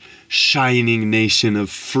great shining nation of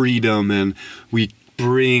freedom, and we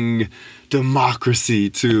bring democracy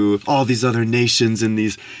to all these other nations and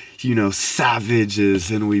these,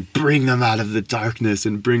 savages, and we bring them out of the darkness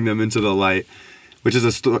and bring them into the light, which is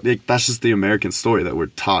that's just the American story that we're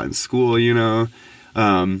taught in school,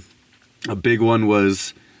 A big one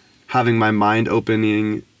was having my mind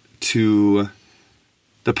opening to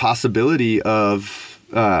the possibility of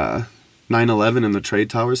 9/11 and the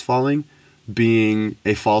trade towers falling being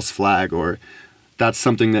a false flag, or that's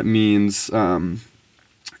something that means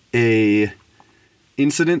a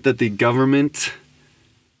incident that the government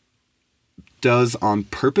does on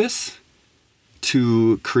purpose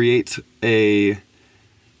to create a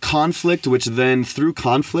conflict, which then through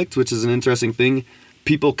conflict, which is an interesting thing,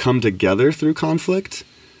 people come together through conflict,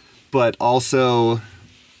 but also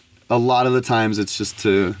a lot of the times it's just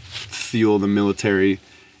to fuel the military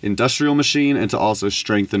industrial machine and to also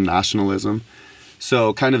strengthen nationalism.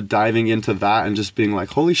 So kind of diving into that and just being like,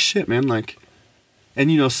 holy shit, man, like,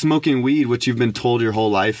 and smoking weed, which you've been told your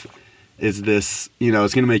whole life is this,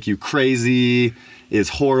 it's going to make you crazy, is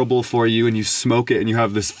horrible for you, and you smoke it and you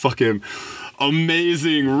have this fucking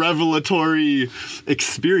amazing revelatory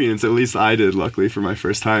experience. At least I did, luckily, for my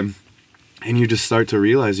first time. And you just start to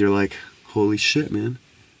realize, you're like, holy shit, man.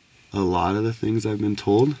 A lot of the things I've been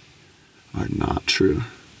told are not true.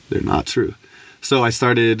 They're not true. So I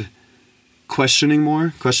started questioning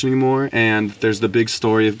more, and there's the big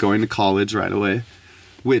story of going to college right away,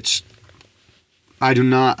 which I do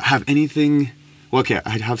not have anything. Well, okay,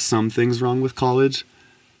 I have some things wrong with college.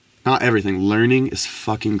 Not everything. Learning is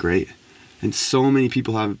fucking great. And so many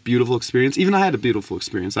people have beautiful experience. Even I had a beautiful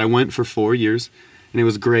experience. I went for 4 years, and it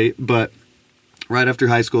was great. But right after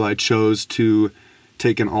high school, I chose to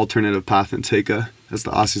take an alternative path and take as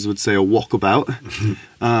the Aussies would say, a walkabout.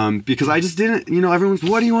 Because I just didn't, everyone's,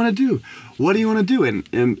 what do you want to do? What do you want to do?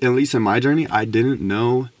 And at least in my journey, I didn't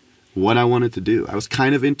know what I wanted to do. I was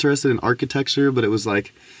kind of interested in architecture, but it was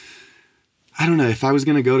like, I don't know, if I was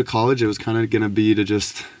going to go to college, it was kind of going to be to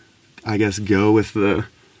just, I guess, go with the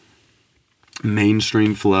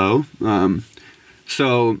mainstream flow.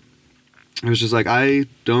 So it was just like, I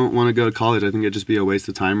don't want to go to college. I think it'd just be a waste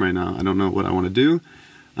of time right now. I don't know what I want to do.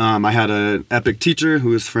 I had an epic teacher who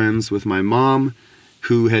was friends with my mom,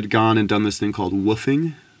 who had gone and done this thing called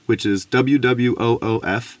WWOOFing, which is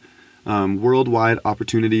WWOOF, Worldwide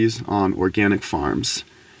Opportunities on Organic Farms.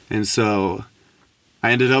 And so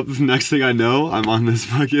I ended up, next thing I know, I'm on this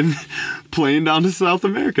fucking plane down to South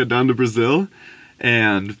America, down to Brazil.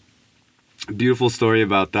 And beautiful story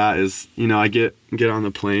about that is, you know, I get on the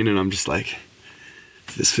plane and I'm just like,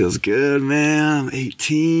 this feels good, man. I'm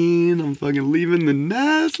 18. I'm fucking leaving the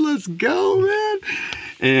nest. Let's go, man.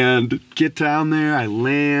 And get down there. I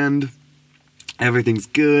land. Everything's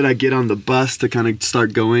good. I get on the bus to kind of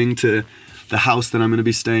start going to the house that I'm going to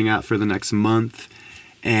be staying at for the next month.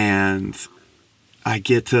 And I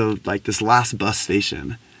get to like this last bus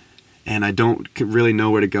station and I don't really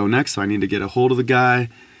know where to go next. So I need to get a hold of the guy,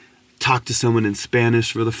 talk to someone in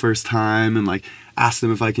Spanish for the first time, and like ask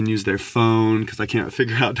them if I can use their phone because I can't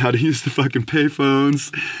figure out how to use the fucking pay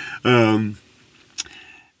phones. End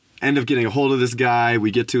up getting a hold of this guy.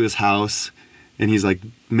 We get to his house and he's like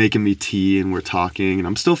making me tea and we're talking and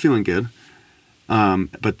I'm still feeling good.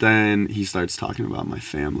 But then he starts talking about my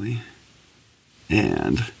family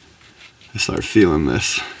and I start feeling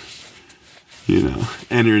this, you know,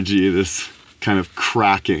 energy, this kind of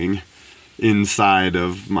cracking inside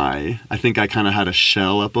of I think I kind of had a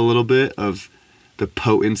shell up a little bit of the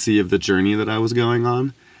potency of the journey that I was going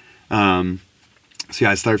on. So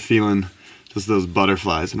yeah, I start feeling just those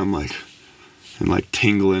butterflies and I'm like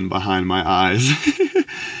tingling behind my eyes.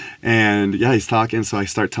 And yeah, he's talking. So I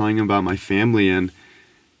start telling him about my family and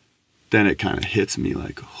then it kind of hits me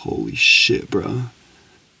like, holy shit, bro.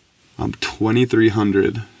 I'm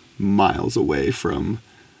 2,300 miles away from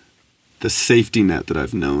the safety net that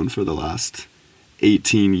I've known for the last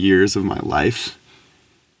 18 years of my life.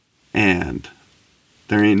 And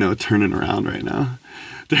there ain't no turning around right now.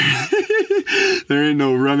 There ain't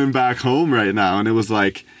no running back home right now. And it was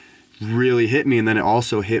like really hit me. And then it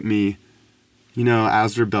also hit me, you know,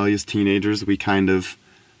 as rebellious teenagers, we kind of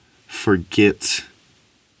forget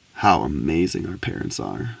how amazing our parents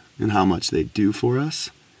are and how much they do for us.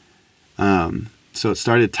 So it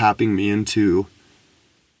started tapping me into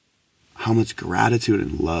how much gratitude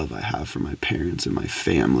and love I have for my parents and my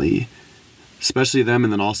family, especially them,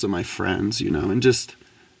 and then also my friends, you know, and just,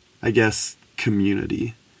 I guess,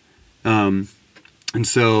 community. And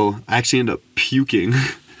so I actually end up puking,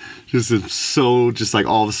 just like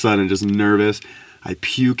all of a sudden, just nervous. I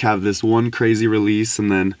puke, have this one crazy release,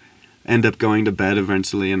 and then end up going to bed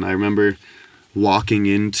eventually. And I remember walking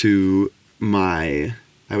into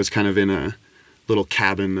I was kind of in a little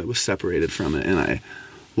cabin that was separated from it, and I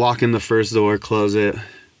walk in the first door, close it,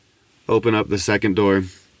 open up the second door,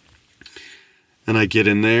 and I get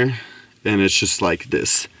in there, and it's just like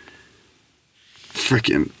this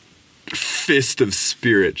freaking fist of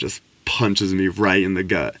spirit just punches me right in the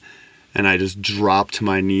gut, and I just drop to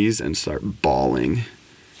my knees and start bawling.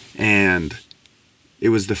 And it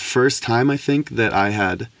was the first time, I think, that I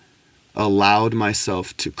had allowed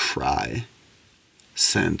myself to cry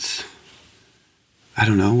since, I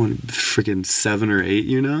don't know, when freaking 7 or 8,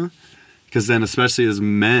 you know? Because then, especially as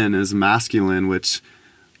men, as masculine, which,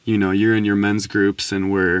 you know, you're in your men's groups and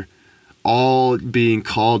we're all being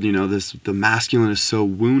called, you know, the masculine is so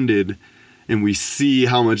wounded and we see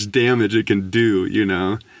how much damage it can do, you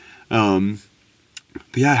know?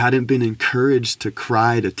 But yeah, I hadn't been encouraged to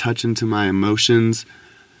cry, to touch into my emotions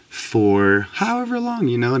for however long,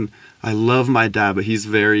 you know? And I love my dad, but he's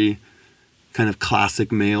very kind of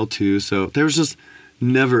classic male too. So there was just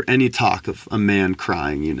never any talk of a man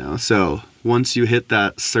crying, you know? So once you hit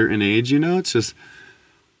that certain age, you know, it's just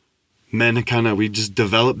men we just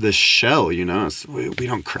develop this shell, you know? We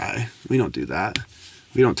don't cry. We don't do that.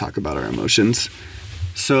 We don't talk about our emotions.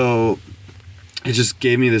 So it just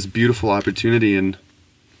gave me this beautiful opportunity and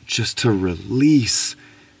just to release.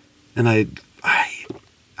 And I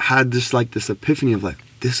had this epiphany of like,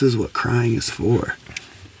 this is what crying is for,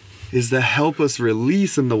 is to help us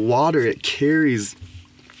release. In the water, it carries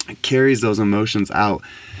those emotions out,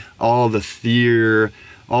 all the fear,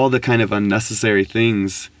 all the kind of unnecessary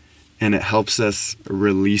things, and it helps us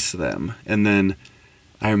release them. And then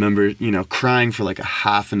I remember, you know, crying for like a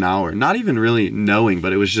half an hour, not even really knowing,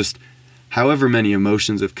 but it was just however many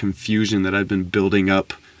emotions of confusion that I'd been building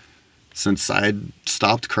up since I'd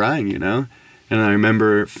stopped crying, you know? And I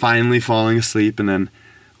remember finally falling asleep and then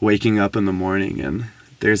waking up in the morning and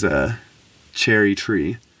there's a cherry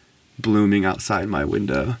tree blooming outside my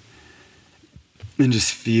window and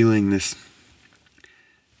just feeling this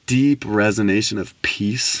deep resonation of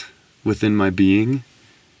peace within my being,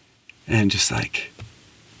 and just like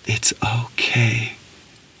it's okay.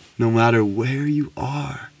 No matter where you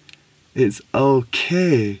are, it's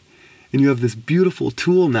okay. And you have this beautiful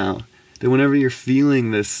tool now that whenever you're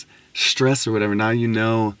feeling this stress or whatever, now you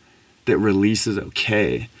know that release is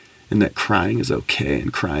okay and that crying is okay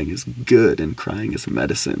and crying is good and crying is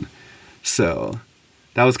medicine. So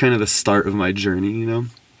that was kind of the start of my journey, you know?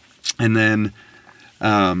 And then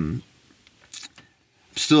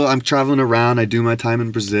still I'm traveling around. I do my time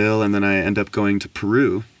in Brazil, and then I end up going to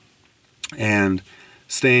Peru and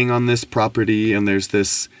staying on this property. And there's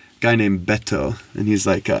this guy named Beto, and he's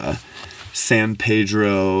like a San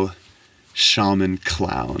Pedro shaman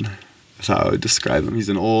clown. That's how I would describe him. He's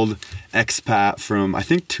an old expat from, I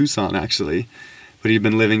think, Tucson, actually. But he'd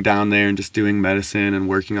been living down there and just doing medicine and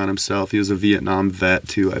working on himself. He was a Vietnam vet,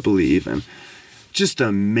 too, I believe. And just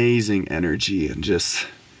amazing energy and just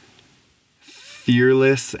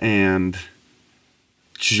fearless and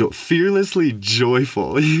fearlessly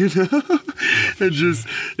joyful, you know? And just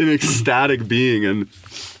an ecstatic being. And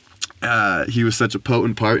he was such a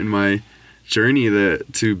potent part in my journey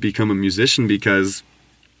to become a musician, because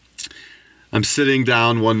I'm sitting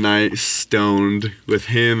down one night stoned with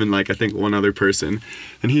him and like I think one other person,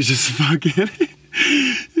 and he's just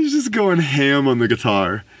he's just going ham on the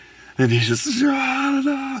guitar, and he's just,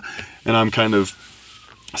 and I'm kind of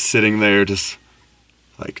sitting there just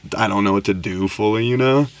like I don't know what to do fully, you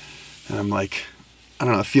know, and I'm like, I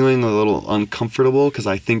don't know, feeling a little uncomfortable, because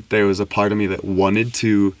I think there was a part of me that wanted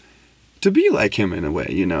to be like him in a way,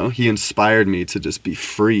 you know. He inspired me to just be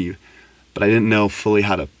free, but I didn't know fully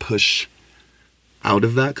how to push out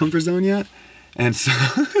of that comfort zone yet. And so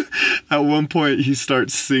at one point he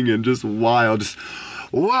starts singing just wild, just,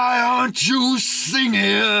 why aren't you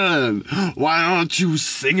singing? Why aren't you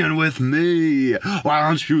singing with me? Why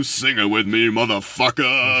aren't you singing with me,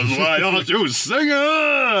 motherfuckers? Why aren't you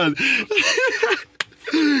singing?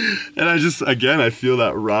 And I just, again, I feel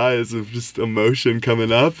that rise of just emotion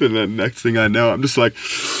coming up, and then next thing I know, I'm just like,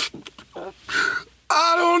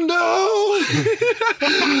 I don't know.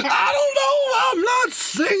 I don't know. I'm not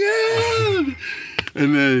singing.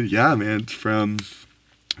 And then, yeah, man, from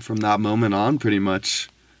that moment on, pretty much,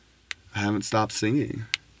 I haven't stopped singing.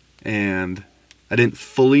 And I didn't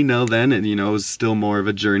fully know then, and, you know, it was still more of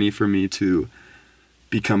a journey for me to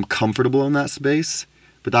become comfortable in that space.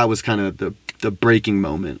 But that was kind of the breaking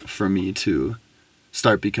moment for me to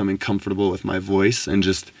start becoming comfortable with my voice and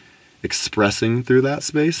just expressing through that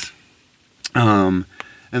space. And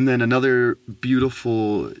then another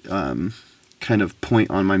beautiful kind of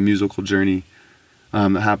point on my musical journey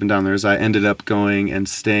that happened down there is I ended up going and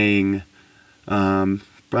staying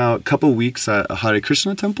about a couple weeks at a Hare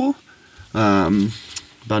Krishna temple, about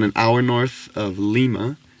an hour north of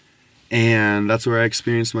Lima, and that's where I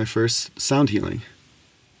experienced my first sound healing.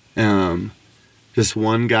 Just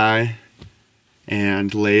one guy,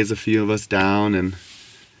 and lays a few of us down, and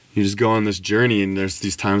you just go on this journey, and there's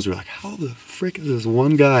these times where you're like, how the frick is this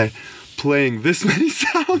one guy playing this many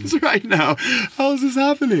sounds right now? How is this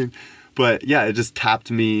happening? But yeah, it just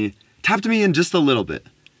tapped me in just a little bit.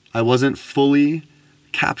 I wasn't fully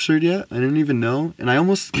captured yet. I didn't even know. And I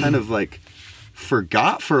almost kind of like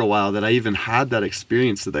forgot for a while that I even had that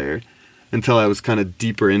experience there until I was kind of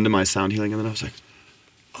deeper into my sound healing. And then I was like,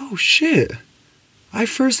 oh shit, I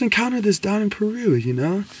first encountered this down in Peru, you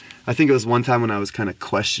know? I think it was one time when I was kind of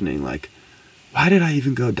questioning, like, why did I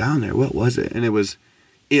even go down there? What was it? And it was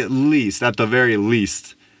at the very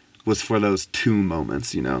least, was for those 2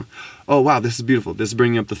 moments, you know? Oh, wow, this is beautiful. This is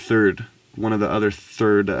bringing up the third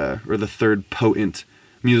potent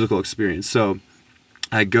musical experience. So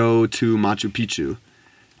I go to Machu Picchu,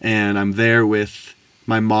 and I'm there with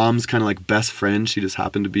my mom's kind of like best friend. She just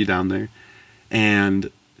happened to be down there. And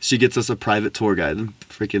she gets us a private tour guide,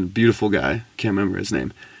 freaking beautiful guy. Can't remember his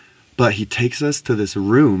name. But he takes us to this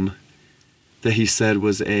room that he said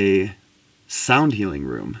was a sound healing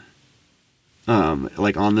room.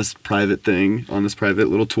 Like on this private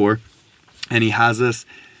little tour. And he has us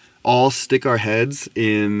all stick our heads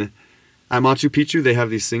in. At Machu Picchu, they have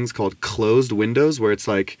these things called closed windows, where it's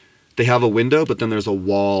like they have a window, but then there's a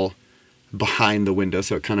wall behind the window.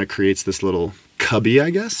 So it kind of creates this little cubby, I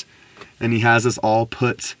guess. And he has us all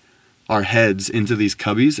put our heads into these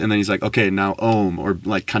cubbies, and then he's like, okay, now Om, or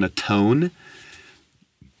like kind of tone.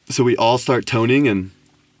 So we all start toning, and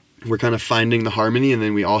we're kind of finding the harmony, and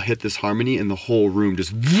then we all hit this harmony, and the whole room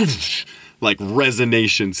just whoosh, like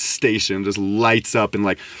resonation station just lights up, and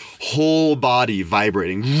like whole body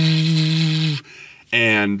vibrating,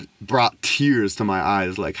 and brought tears to my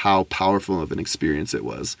eyes, like how powerful of an experience it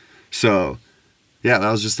was. So yeah,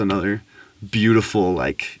 that was just another beautiful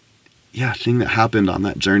thing that happened on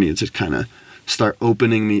that journey. It just kind of start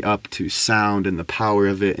opening me up to sound and the power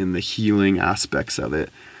of it and the healing aspects of it.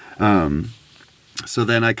 So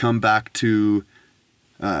then I come back to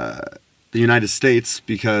the United States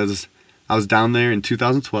because I was down there in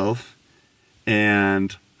 2012,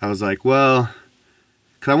 and I was like, well,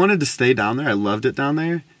 because I wanted to stay down there. I loved it down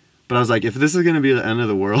there. But I was like, if this is going to be the end of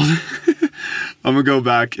the world, I'm going to go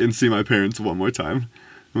back and see my parents one more time.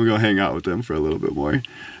 I'm going to go hang out with them for a little bit more.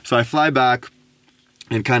 So I fly back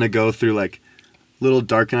and kind of go through like little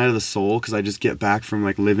dark night of the soul, because I just get back from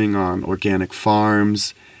like living on organic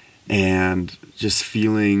farms and just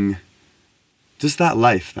feeling just that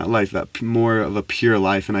more of a pure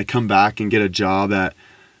life. And I come back and get a job at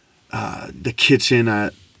the kitchen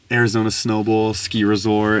at Arizona Snowball Ski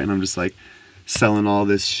Resort, and I'm just like selling all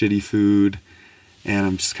this shitty food, and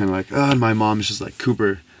I'm just kind of like, oh, and my mom's just like,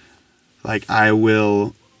 Cooper, like I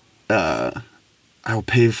will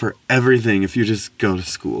pay for everything if you just go to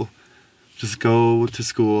school. Just go to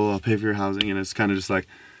school, I'll pay for your housing. And it's kind of just like,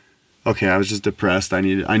 okay, I was just depressed. I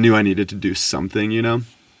knew I needed to do something, you know?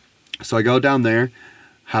 So I go down there,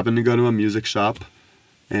 happen to go to a music shop,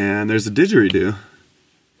 and there's a didgeridoo.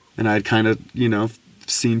 And I'd kind of, you know,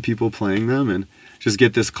 seen people playing them, and just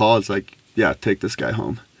get this call. It's like, yeah, take this guy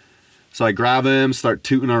home. So I grab him, start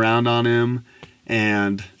tooting around on him,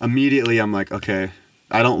 and immediately I'm like, okay,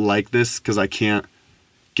 I don't like this because I can't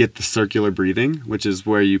get the circular breathing, which is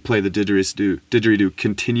where you play the didgeridoo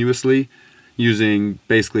continuously, using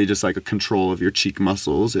basically just like a control of your cheek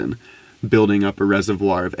muscles and building up a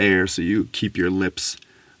reservoir of air so you keep your lips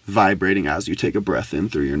vibrating as you take a breath in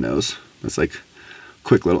through your nose. That's like a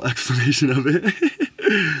quick little explanation of it.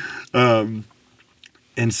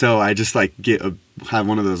 And so I just like have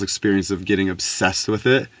one of those experiences of getting obsessed with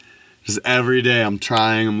it. Just every day I'm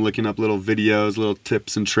looking up little videos, little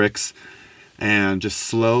tips and tricks, and just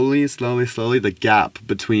slowly, the gap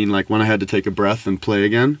between like when I had to take a breath and play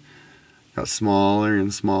again got smaller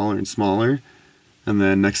and smaller and smaller. And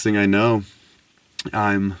then next thing I know,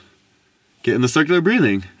 I'm getting the circular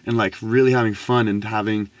breathing and like really having fun and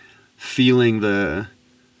feeling the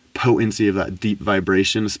potency of that deep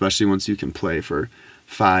vibration, especially once you can play for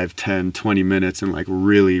 5, 10, 20 minutes and like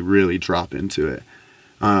really, really drop into it.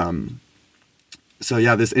 So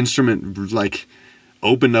yeah, this instrument like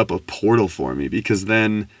opened up a portal for me, because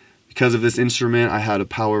of this instrument, I had a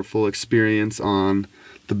powerful experience on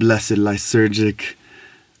the blessed lysergic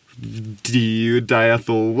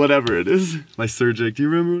diethyl, whatever it is. Lysergic, do you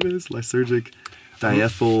remember what it is? Lysergic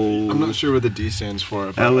diethyl. I'm not sure what the D stands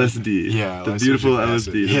for. LSD. Yeah. The beautiful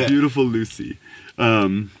LSD. The beautiful Lucy.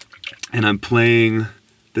 And I'm playing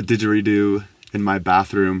the didgeridoo in my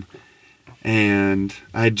bathroom. And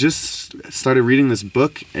I just started reading this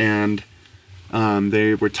book, and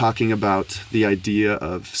they were talking about the idea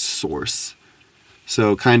of source.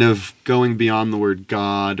 So kind of going beyond the word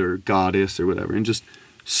God or goddess or whatever, and just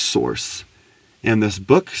source. And this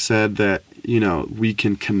book said that, you know, we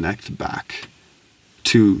can connect back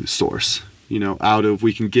to source. You know,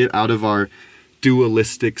 we can get out of our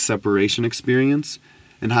dualistic separation experience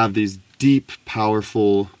and have these deep,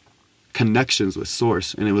 powerful connections with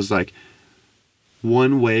source. And it was like,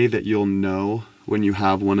 one way that you'll know when you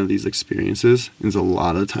have one of these experiences is a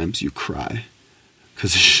lot of times you cry,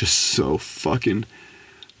 because it's just so fucking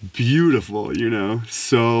beautiful, you know,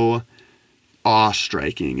 so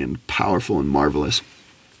awe-striking and powerful and marvelous.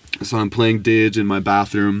 So I'm playing Didge in my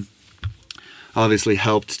bathroom, obviously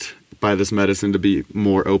helped by this medicine to be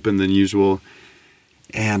more open than usual,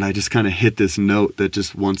 and I just kind of hit this note that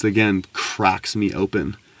just once again cracks me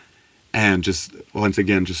open, and just once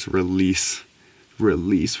again just release,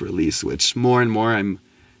 which more and more I'm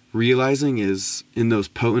realizing is in those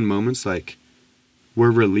potent moments, like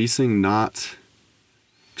we're releasing not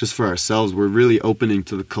just for ourselves, we're really opening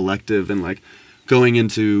to the collective and like going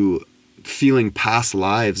into feeling past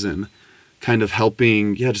lives and kind of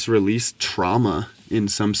helping, just release trauma in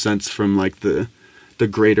some sense from like the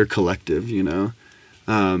greater collective, you know?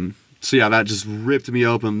 So yeah, that just ripped me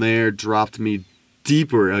open there, dropped me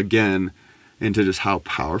deeper again into just how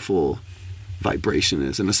powerful vibration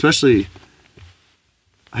is, and especially,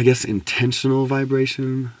 I guess, intentional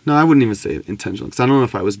vibration. No, I wouldn't even say intentional, because I don't know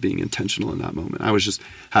if I was being intentional in that moment. I was just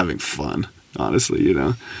having fun, honestly, you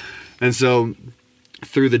know? And so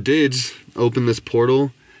through the Didge, open this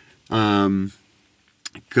portal, go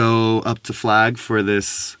up to Flag for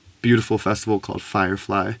this beautiful festival called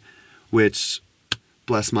Firefly, which,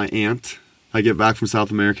 bless my aunt, I get back from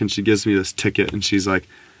South America and she gives me this ticket and she's like,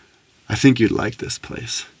 I think you'd like this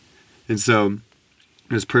place. And so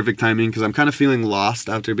it was perfect timing, because I'm kind of feeling lost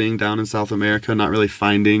after being down in South America, not really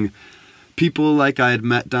finding people like I had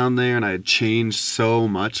met down there, and I had changed so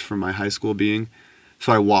much from my high school being.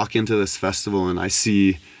 So I walk into this festival and I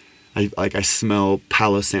smell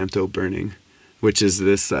Palo Santo burning, which is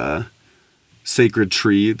this sacred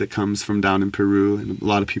tree that comes from down in Peru, and a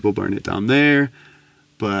lot of people burn it down there.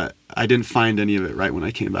 But I didn't find any of it right when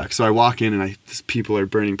I came back. So I walk in and people are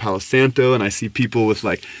burning Palo Santo, and I see people with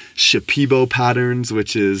like Shipibo patterns,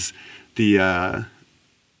 which is the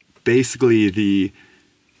basically the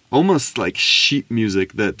almost like sheet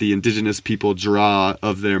music that the indigenous people draw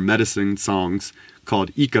of their medicine songs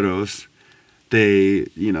called Icaros. They,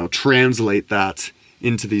 translate that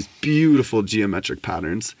into these beautiful geometric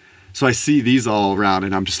patterns. So I see these all around,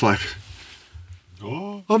 and I'm just like,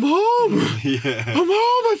 oh, I'm home. Yeah. I'm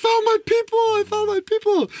home. I found my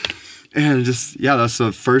people. And that's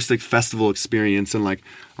the first like festival experience. And like,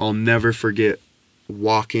 I'll never forget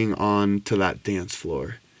walking on to that dance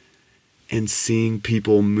floor and seeing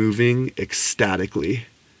people moving ecstatically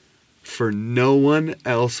for no one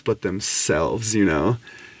else but themselves,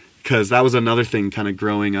 because that was another thing kind of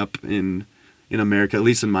growing up in America, at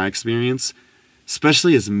least in my experience.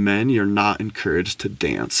 Especially as men, you're not encouraged to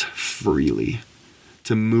dance freely,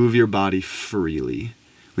 to move your body freely,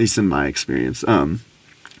 at least in my experience.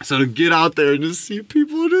 So to get out there and just see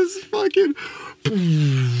people just fucking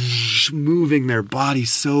moving their body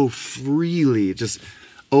so freely just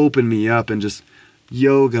opened me up, and just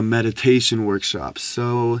yoga meditation workshops.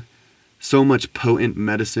 So much potent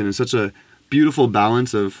medicine, and such a beautiful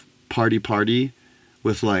balance of party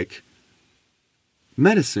with like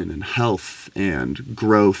medicine and health and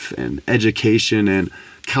growth and education, and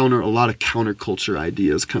a lot of counterculture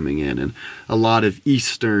ideas coming in, and a lot of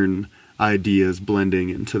Eastern ideas blending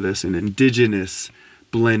into this, and indigenous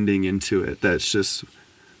blending into it.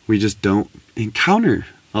 We just don't encounter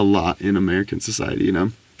a lot in American society,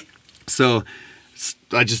 So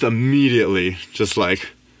I just immediately just like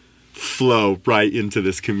flow right into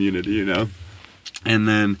this community, And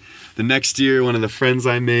then the next year, one of the friends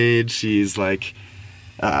I made, she's like,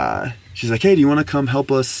 hey, do you want to come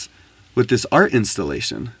help us with this art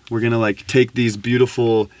installation? We're going to like take these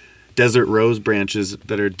beautiful desert rose branches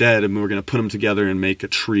that are dead, and we're going to put them together and make a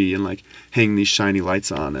tree and like hang these shiny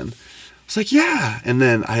lights on. And I was like, yeah. And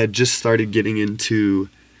then I had just started getting into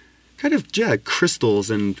kind of, crystals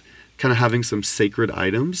and kind of having some sacred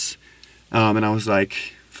items. And I was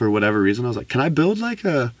like, for whatever reason, I was like, can I build like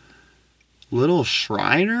a little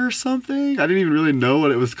shrine or something? I didn't even really know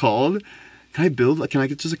what it was called. Can I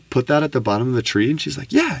just like put that at the bottom of the tree? And she's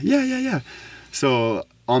like, yeah. So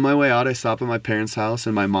on my way out, I stop at my parents' house,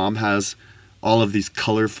 and my mom has all of these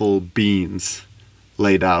colorful beans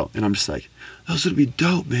laid out. And I'm just like, those would be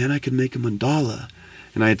dope, man. I could make a mandala.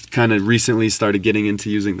 And I kind of recently started getting into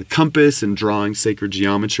using the compass and drawing sacred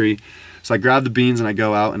geometry. So I grab the beans and I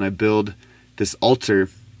go out and I build this altar,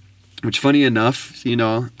 which funny enough,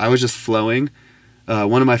 I was just flowing.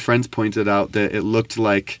 One of my friends pointed out that it looked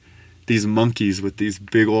like these monkeys with these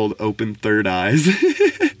big old open third eyes.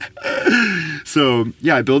 So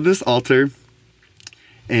I build this altar,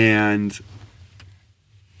 and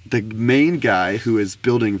the main guy who is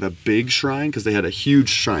building the big shrine, because they had a huge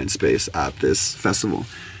shrine space at this festival,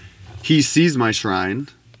 he sees my shrine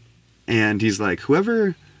and he's like,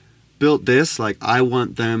 whoever built this, like, I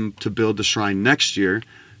want them to build the shrine next year,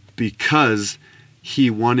 because he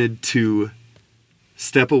wanted to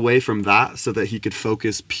step away from that so that he could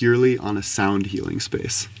focus purely on a sound healing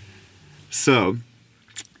space. So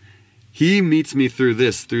he meets me through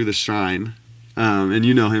the shrine, and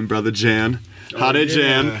you know him, Brother Jan. Hare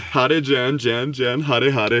Jan, hare.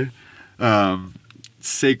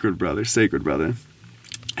 Sacred brother.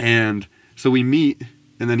 And so we meet,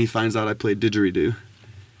 and then he finds out I play didgeridoo.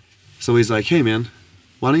 So he's like, hey man,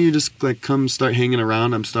 why don't you just like come start hanging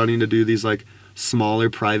around? I'm starting to do these like smaller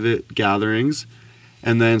private gatherings.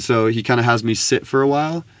 And then so he kind of has me sit for a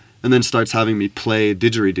while, and then starts having me play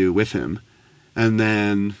didgeridoo with him. And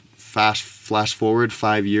then flash forward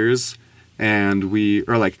 5 years, and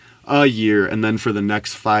a year, and then for the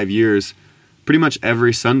next 5 years, pretty much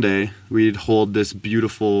every Sunday, we'd hold this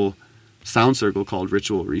beautiful sound circle called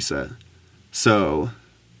Ritual Reset. So,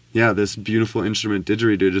 this beautiful instrument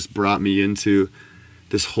didgeridoo just brought me into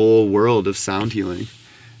this whole world of sound healing.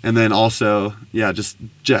 And then also, just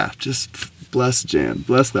bless Jan.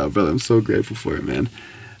 Bless that, brother. I'm so grateful for it, man.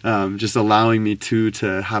 Just allowing me to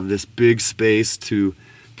have this big space to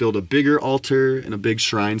build a bigger altar and a big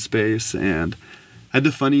shrine space. And I had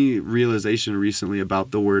the funny realization recently about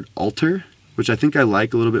the word altar, which I think I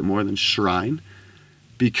like a little bit more than shrine,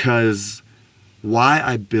 because why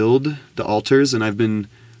I build the altars, and I've been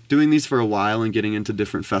doing these for a while and getting into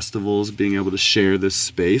different festivals, being able to share this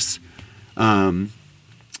space. I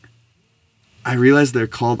realized they're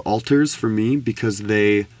called altars for me because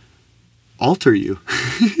they alter you.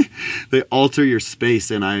 They alter your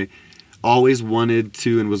space, and I always wanted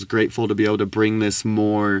to and was grateful to be able to bring this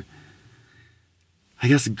more, I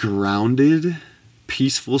guess, grounded,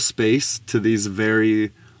 peaceful space to these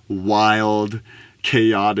very wild,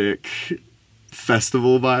 chaotic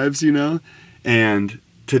festival vibes, you know? And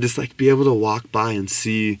to just like be able to walk by and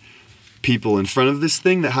see people in front of this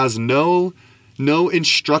thing that has no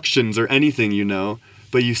instructions or anything, you know,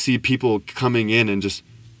 but you see people coming in and just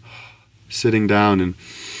sitting down and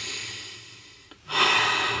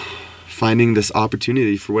finding this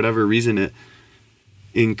opportunity. For whatever reason, it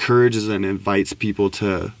encourages and invites people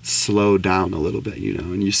to slow down a little bit, you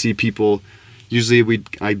know. And you see people, usually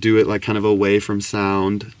I do it like kind of away from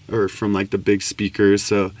sound or from like the big speakers,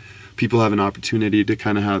 so people have an opportunity to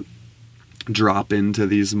kind of drop into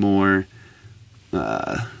these more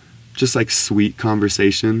just like sweet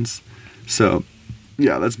conversations. So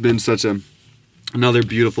yeah, that's been such another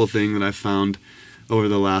beautiful thing that I've found over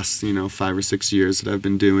the last 5 or 6 years that I've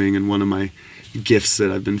been doing, and one of my gifts that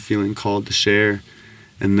I've been feeling called to share.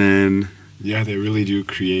 And then yeah, they really do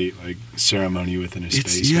create like ceremony within a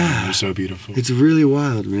space. Man. They're so beautiful. It's really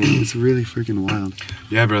wild, man. It's really freaking wild.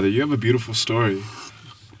 Yeah, brother, you have a beautiful story.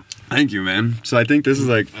 Thank you, man. So I think this is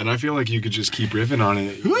like... And I feel like you could just keep riffing on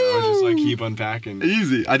it. Just like keep unpacking.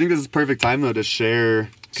 Easy. I think this is perfect time, though, to share.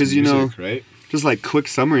 Because, right? Just like quick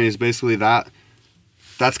summary is basically that.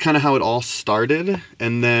 That's kind of how it all started.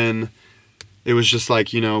 And then it was just like,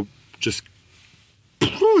 just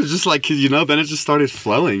like, then it just started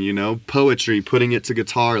flowing, poetry, putting it to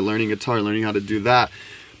guitar, learning how to do that,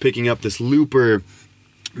 picking up this looper,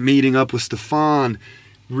 meeting up with Stefan,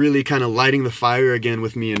 really kind of lighting the fire again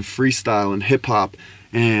with me in freestyle and hip hop.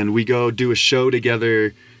 And we go do a show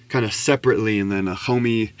together kind of separately, and then a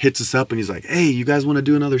homie hits us up and he's like, hey, you guys want to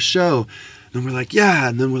do another show? And we're like, yeah.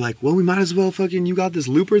 And then we're like, well, we might as well you got this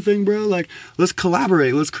looper thing, bro, like let's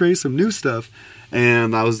collaborate, let's create some new stuff.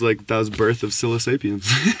 And that was birth of Psilosapiens.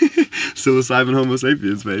 Psilocybin Homo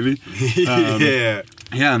sapiens, baby. Yeah,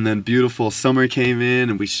 and then beautiful summer came in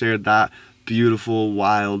and we shared that beautiful,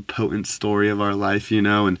 wild, potent story of our life,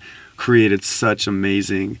 and created such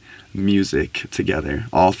amazing music together,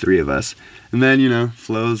 all three of us. And then,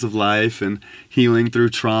 flows of life and healing through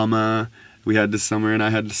trauma. We had this summer and I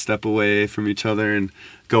had to step away from each other and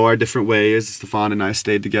go our different ways. Stefan and I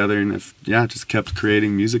stayed together and just kept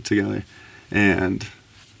creating music together. And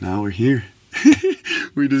now we're here.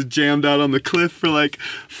 We just jammed out on the cliff for like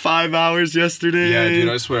 5 hours yesterday. Yeah, dude,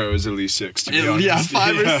 I swear it was at least 6, to be honest. Yeah,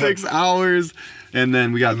 5 or 6 hours. And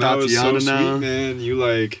then we got Tatiana now. That was so sweet, man.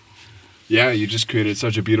 You just created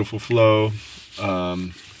such a beautiful flow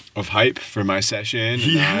of hype for my session.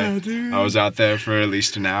 Yeah, dude. I was out there for at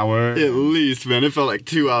least an hour. At least, man. It felt like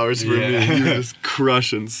 2 hours for me. You were just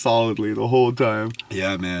crushing solidly the whole time.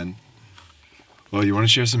 Yeah, man. Well, you want to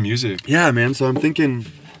share some music? Yeah, man. So I'm thinking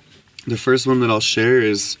the first one that I'll share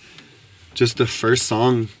is just the first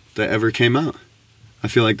song that ever came out. I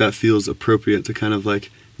feel like that feels appropriate to kind of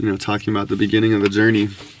like, talking about the beginning of the journey.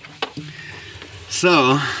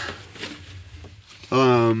 So,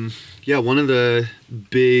 one of the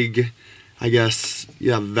big,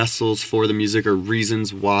 vessels for the music or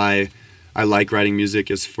reasons why I like writing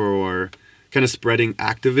music is for kind of spreading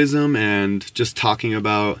activism and just talking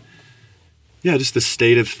about just the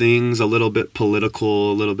state of things, a little bit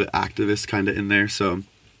political, a little bit activist kind of in there. So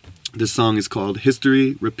this song is called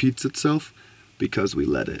History Repeats Itself Because We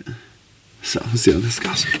Let It. So let's see how this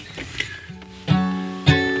goes.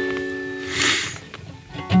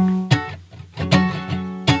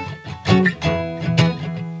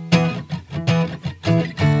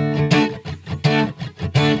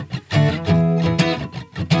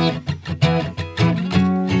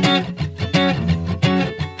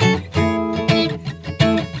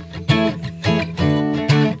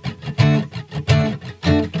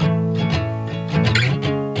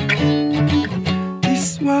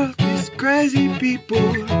 Crazy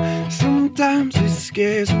people, sometimes it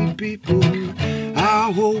scares me, people.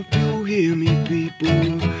 I hope you hear me,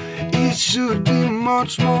 people. It should be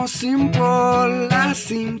much more simple. I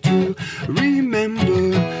seem to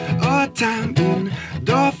remember a time in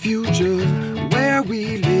the future where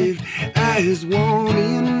we live as one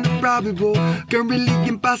in the probable, currently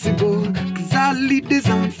impossible, cause our leaders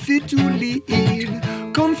unfit to lead.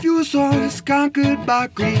 Confused souls conquered by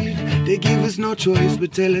greed. They give us no choice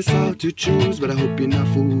but tell us how to choose. But I hope you're not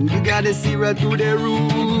fooled. You gotta see right through their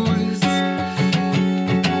rules.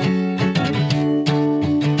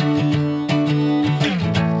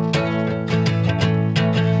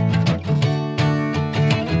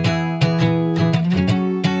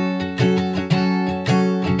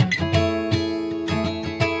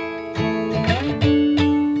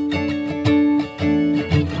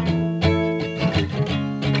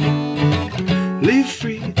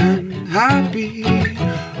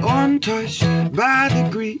 untouched by the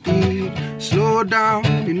greed. Slow down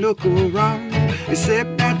and look around,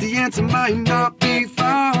 except that the answer might not be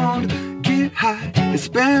found. Get high and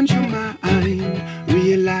spend your mind,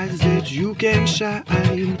 realize that you can shine.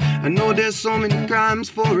 I know there's so many crimes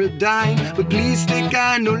for a dime, but please stay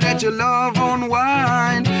kind, don't let your love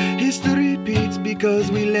unwind. History repeats because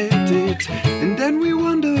we let it, and then we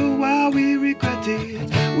wonder why we regret it.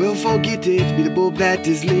 Well, forget it, be the bulb that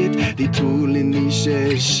is lit, the tool in the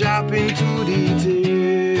shed, sharp into detail.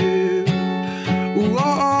 Ooh,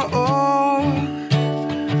 oh, oh, oh.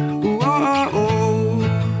 Ooh, oh, oh, oh.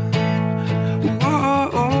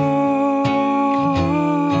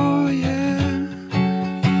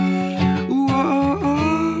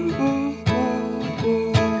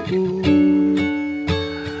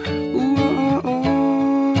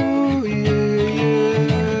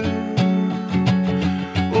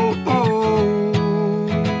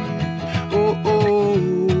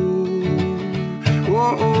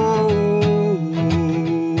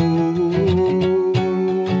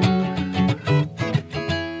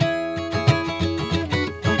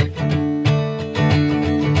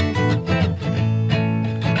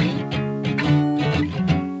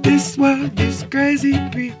 This world is crazy,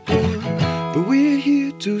 people, but we're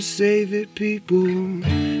here to save it, people.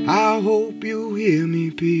 I hope you hear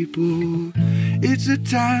me, people. It's a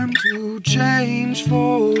time to change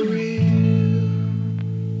for real.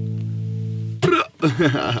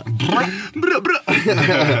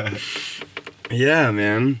 Yeah,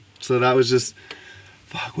 man. So that was just,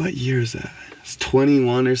 fuck, what year is that? It's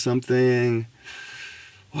 21 or something.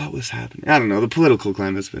 What was happening? I don't know. The political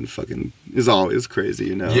climate's been is always crazy,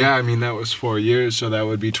 you know? Yeah, I mean, that was 4 years, so that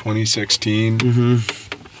would be 2016. Can't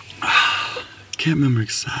remember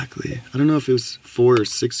exactly. I don't know if it was 4 or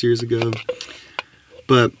 6 years ago.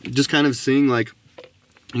 But just kind of seeing, like,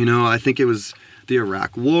 you know, I think it was the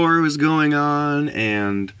Iraq War was going on,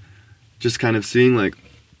 and just kind of seeing, like,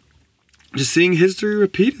 just seeing history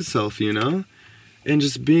repeat itself, you know? And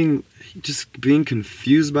just being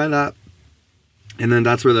confused by that. And then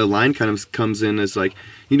that's where the line kind of comes in, as like,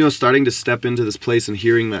 you know, starting to step into this place and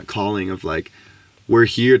hearing that calling of like, we're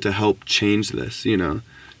here to help change this, you know,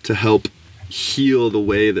 to help heal the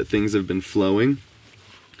way that things have been flowing.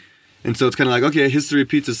 And so it's kind of like, okay, history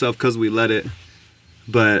repeats itself because we let it,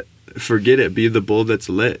 but forget it, be the bulb that's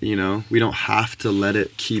lit, you know, we don't have to let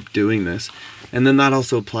it keep doing this. And then that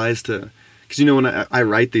also applies to, because, you know, when I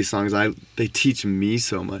write these songs, they teach me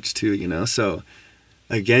so much too, you know, so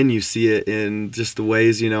again, you see it in just the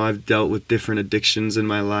ways, you know, I've dealt with different addictions in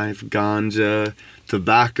my life, ganja,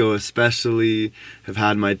 tobacco especially, have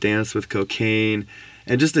had my dance with cocaine,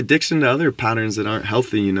 and just addiction to other patterns that aren't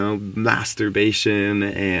healthy, you know, masturbation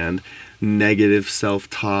and negative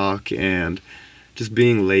self-talk and just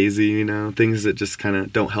being lazy, you know, things that just kind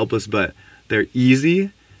of don't help us, but they're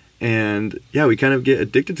easy. And yeah, we kind of get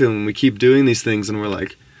addicted to them and we keep doing these things and we're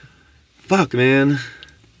like, fuck, man,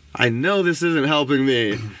 I know this isn't helping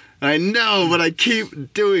me. I know, but I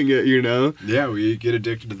keep doing it, you know? Yeah, we get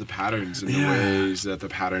addicted to the patterns and the ways that the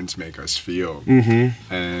patterns make us feel.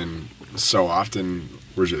 And so often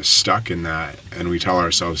we're just stuck in that, and we tell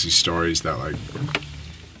ourselves these stories that, like,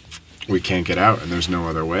 we can't get out and there's no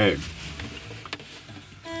other way.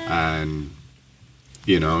 And,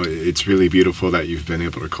 you know, it's really beautiful that you've been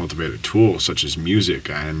able to cultivate a tool such as music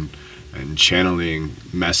and channeling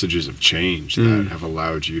messages of change that have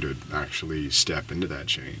allowed you to actually step into that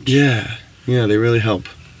change. Yeah, they really help.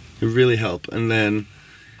 They really help. And then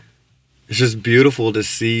it's just beautiful to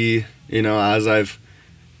see, you know, as I've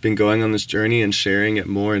been going on this journey and sharing it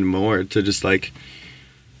more and more, to just like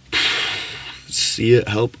see it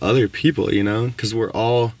help other people, you know, because we're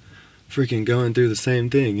all freaking going through the same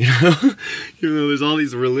thing, you know. Even though there's all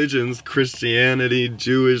these religions, Christianity,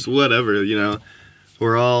 Jewish, whatever, you know,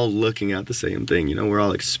 we're all looking at the same thing, you know, we're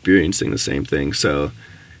all experiencing the same thing. So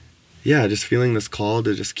yeah, just feeling this call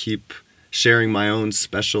to just keep sharing my own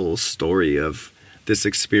special story of this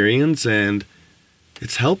experience, and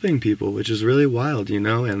it's helping people, which is really wild, you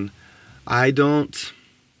know. And I don't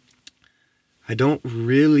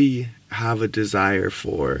really have a desire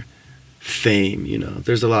for fame, you know.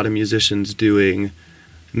 There's a lot of musicians doing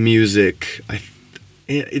music,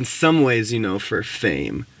 in some ways, you know, for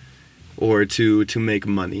fame or to make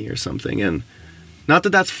money or something. And not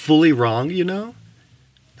that that's fully wrong, you know.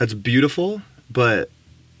 That's beautiful, but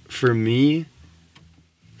for me,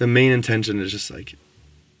 the main intention is just like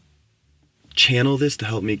channel this to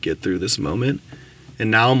help me get through this moment.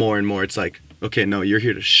 And now more and more it's like, okay, no, you're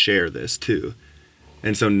here to share this too.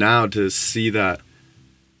 And so now to see that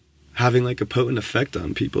having like a potent effect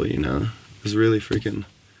on people, you know, is really freaking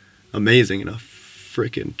amazing, you know.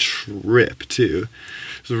 freaking trip too.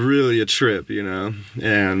 It was really a trip, you know.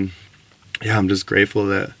 And yeah, I'm just grateful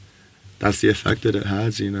that that's the effect that it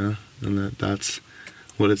has, you know, and that's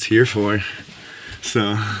what it's here for.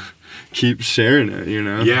 So keep sharing it, you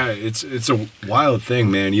know. Yeah, it's a wild thing,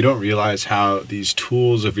 man. You don't realize how these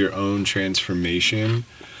tools of your own transformation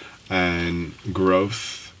and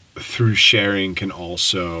growth through sharing can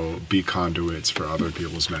also be conduits for other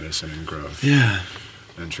people's medicine and growth. Yeah.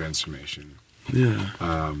 And transformation. Yeah.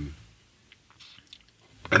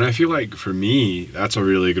 And I feel like for me, that's a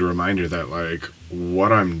really good reminder that like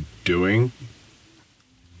what I'm doing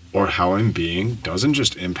or how I'm being doesn't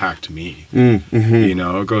just impact me. Mm-hmm. You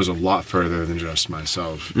know, it goes a lot further than just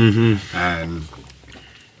myself. Mm-hmm. And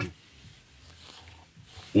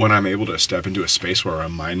when I'm able to step into a space where I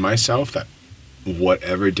remind myself that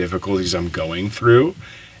whatever difficulties I'm going through,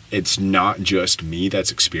 it's not just me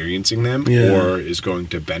that's experiencing them or is going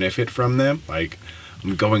to benefit from them. Like,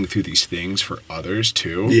 I'm going through these things for others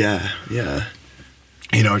too. Yeah, yeah.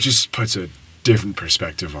 You know, it just puts a different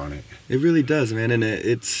perspective on it. It really does, man. And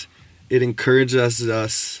it encourages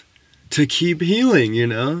us to keep healing, you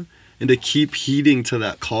know, and to keep heeding to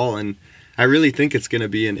that call. And I really think it's going to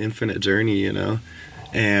be an infinite journey, you know.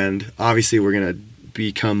 And obviously we're going to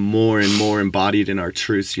become more and more embodied in our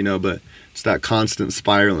truths, you know, but it's that constant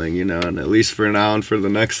spiraling, you know, and at least for now and for the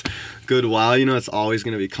next good while, you know, it's always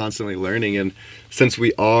going to be constantly learning. And since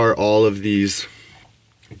we are all of these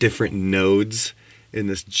different nodes in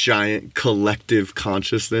this giant collective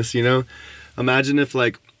consciousness, you know, imagine if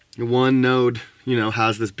like one node, you know,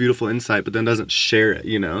 has this beautiful insight, but then doesn't share it,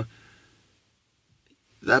 you know.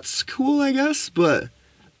 That's cool, I guess, but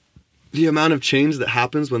the amount of change that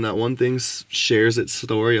happens when that one thing shares its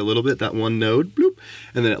story a little bit, that one node, bloop,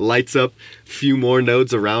 and then it lights up a few more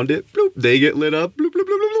nodes around it, bloop, they get lit up, bloop, bloop,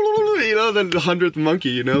 bloop, bloop, bloop, you know, then the 100th monkey,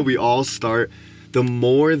 you know, we all start, the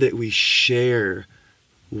more that we share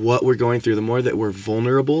what we're going through, the more that we're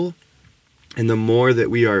vulnerable, and the more that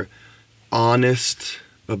we are honest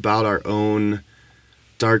about our own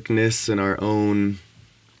darkness and our own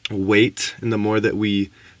weight, and the more that we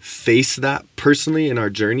face that personally in our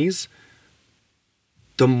journeys,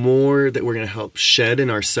 the more that we're going to help shed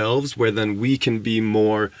in ourselves, where then we can be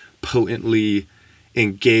more potently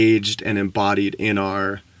engaged and embodied in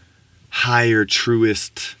our higher,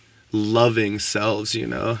 truest, loving selves, you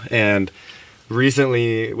know. And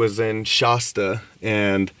recently it was in Shasta,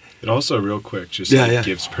 and it also, real quick, just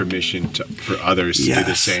gives permission for others to do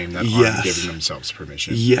the same that aren't giving themselves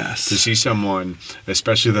permission. Yes. To see someone,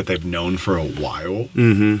 especially that they've known for a while,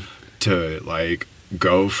 to like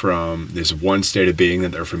go from this one state of being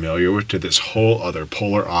that they're familiar with to this whole other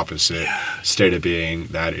polar opposite state of being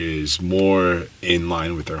that is more in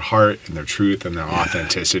line with their heart and their truth and their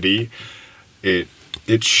authenticity. It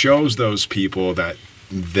shows those people that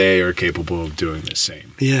they are capable of doing the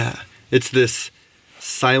same. Yeah. It's this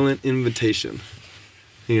silent invitation,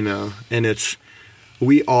 you know, and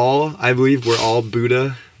I believe we're all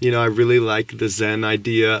Buddha. You know, I really like the Zen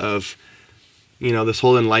idea of, you know, this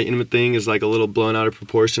whole enlightenment thing is like a little blown out of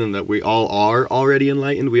proportion, and that we all are already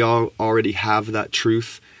enlightened. We all already have that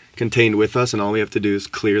truth contained with us, and all we have to do is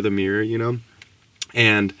clear the mirror, you know.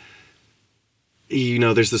 And, you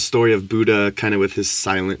know, there's the story of Buddha kind of with his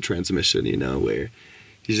silent transmission, you know, where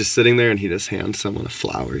he's just sitting there and he just hands someone a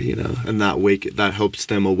flower, you know, and that helps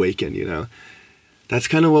them awaken, you know. That's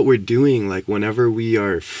kind of what we're doing, like whenever we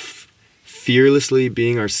are fearlessly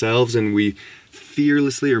being ourselves, and we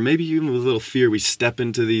fearlessly, or maybe even with a little fear, we step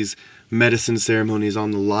into these medicine ceremonies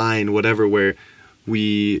on the line, whatever, where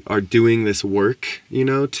we are doing this work, you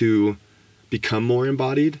know, to become more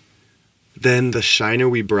embodied, then the shiner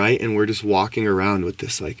we bright, and we're just walking around with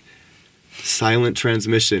this like silent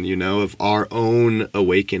transmission, you know, of our own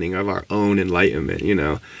awakening, of our own enlightenment, you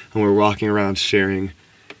know, and we're walking around sharing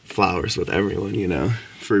flowers with everyone, you know,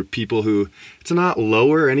 for people who, it's not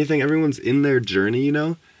lower or anything, everyone's in their journey, you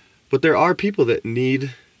know, but there are people that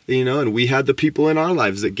need, you know, and we had the people in our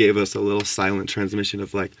lives that gave us a little silent transmission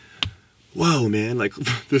of like, whoa, man, like,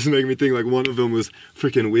 this made me think, like, one of them was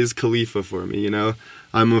freaking Wiz Khalifa for me, you know,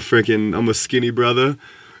 I'm a skinny brother,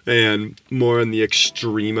 and more in the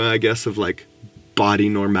extrema, I guess, of like body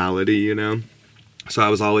normality, you know. So I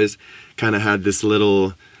was always kind of had this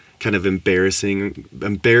little kind of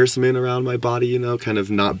embarrassment around my body, you know, kind of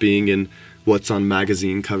not being in what's on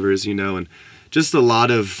magazine covers, you know, and just a lot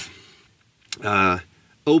of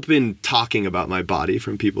open talking about my body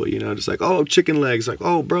from people, you know, just like, oh, chicken legs, like,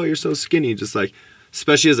 oh, bro, you're so skinny. Just like,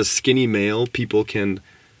 especially as a skinny male, people can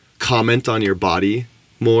comment on your body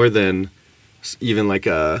more than even like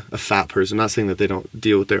a fat person. Not saying that they don't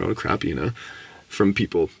deal with their own crap, you know, from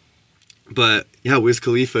people. But yeah, Wiz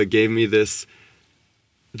Khalifa gave me this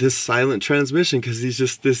silent transmission because he's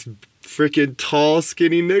just this freaking tall,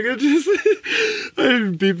 skinny nigga. Just I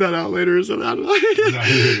beep that out later or something. I don't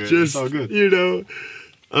know. Just, all good.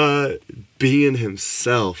 Being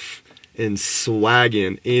himself and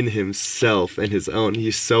swagging in himself and his own.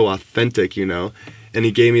 He's so authentic, and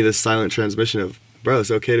he gave me this silent transmission of, bro,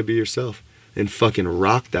 it's okay to be yourself and fucking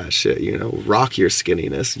rock that shit, rock your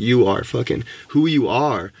skinniness. You are fucking who you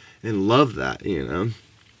are and love that,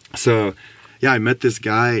 So yeah, I met this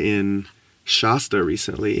guy in Shasta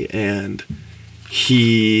recently, and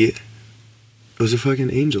he was a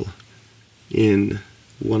fucking angel in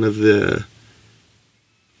one of the,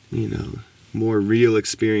 more real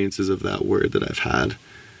experiences of that word that I've had.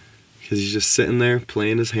 Because he's just sitting there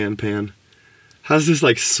playing his handpan, has this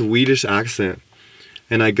like Swedish accent,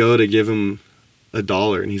 and I go to give him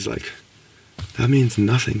 $1, and he's like, that means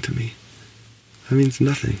nothing to me. That means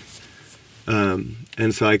nothing.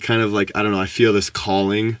 And so I kind of like, I don't know, I feel this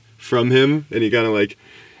calling from him, and he kind of like,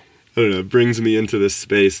 I don't know, brings me into this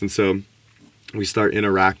space. And so we start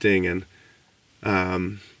interacting, and,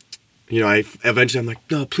 eventually I'm like,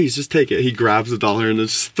 no, please just take it. He grabs $1 and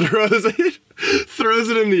just throws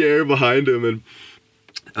it in the air behind him.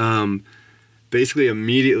 And, basically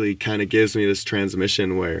immediately kind of gives me this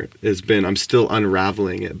transmission where I'm still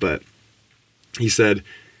unraveling it, but he said,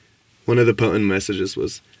 one of the potent messages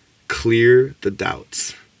was, clear the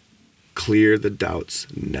doubts. Clear the doubts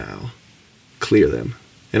now. Clear them.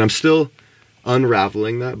 And I'm still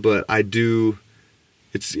unraveling that, but I do,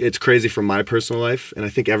 it's crazy from my personal life, and I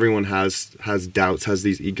think everyone has doubts, has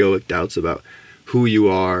these egoic doubts about who you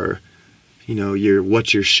are,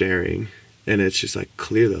 what you're sharing, and it's just like,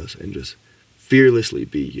 clear those and just fearlessly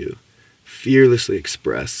be you. Fearlessly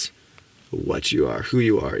express what you are, who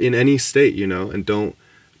you are, in any state, and don't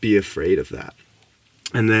be afraid of that.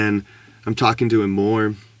 And then I'm talking to him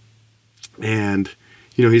more, and,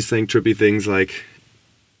 he's saying trippy things like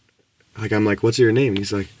I'm like, what's your name? And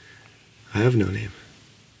he's like, I have no name.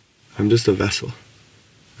 I'm just a vessel.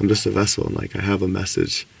 I'm just a vessel, and like, I have a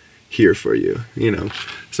message here for you,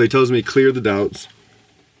 So he tells me, clear the doubts.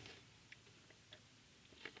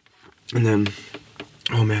 And then,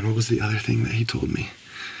 oh man, what was the other thing that he told me?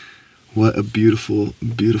 What a beautiful,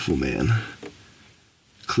 beautiful man.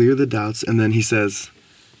 Clear the doubts. And then he says,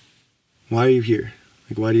 why are you here?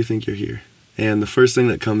 Like, why do you think you're here? And the first thing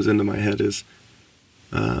that comes into my head is,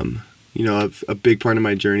 a big part of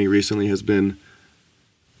my journey recently has been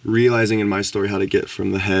realizing in my story how to get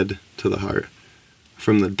from the head to the heart,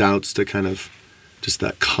 from the doubts to kind of just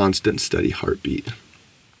that constant, steady heartbeat.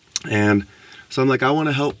 And so I'm like, I want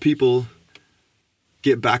to help people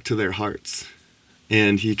get back to their hearts.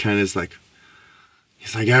 And he kind of is like,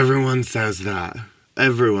 he's like, everyone says that.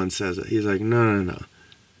 Everyone says it. He's like, no.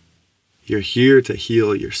 You're here to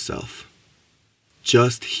heal yourself.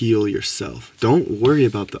 Just heal yourself. Don't worry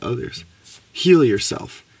about the others. Heal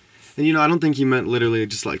yourself. And, I don't think he meant literally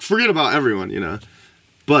just like, forget about everyone,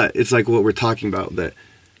 But it's like what we're talking about, that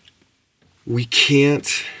we can't,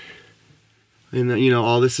 and,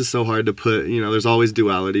 all this is so hard to put, there's always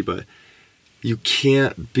duality, but you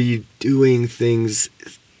can't be doing things,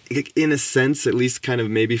 in a sense, at least kind of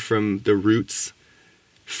maybe from the roots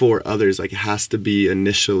for others. Like, it has to be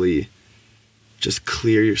initially just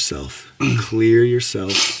clear yourself. Clear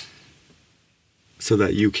yourself so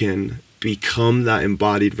that you can become that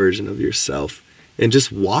embodied version of yourself and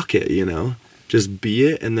just walk it, just be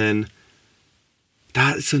it. And then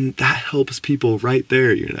that helps people right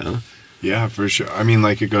there, Yeah, for sure. I mean,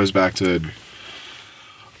 like, it goes back to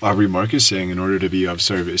Aubrey Marcus saying, in order to be of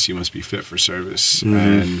service, you must be fit for service. Mm-hmm.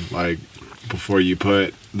 And, like, before you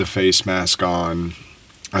put the face mask on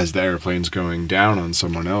as the airplane's going down on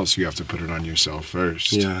someone else, you have to put it on yourself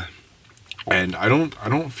first. Yeah. And I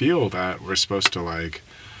don't feel that we're supposed to, like,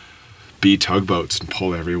 be tugboats and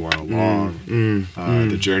pull everyone along.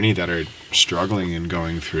 The journey that are struggling and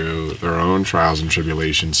going through their own trials and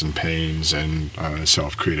tribulations and pains and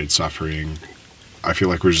self-created suffering, I feel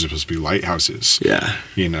like we're just supposed to be lighthouses. Yeah.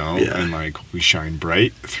 And like, we shine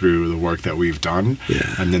bright through the work that we've done.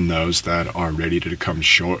 Yeah. And then those that are ready to come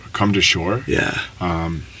to shore. Yeah.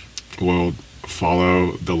 Will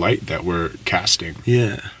follow the light that we're casting.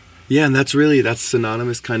 Yeah. Yeah, and that's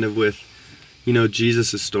synonymous kind of with,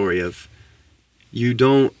 Jesus' story of, you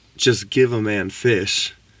don't just give a man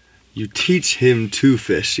fish, you teach him to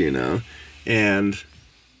fish, And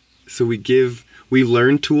so we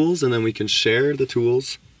learn tools, and then we can share the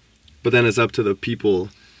tools, but then it's up to the people,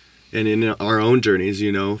 and in our own journeys,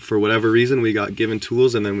 for whatever reason, we got given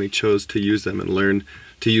tools, and then we chose to use them and learn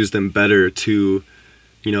to use them better to,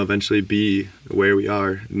 eventually be where we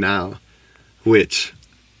are now. which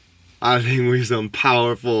I think we're some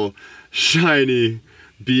powerful, shiny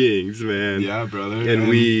beings, man. Yeah, brother. And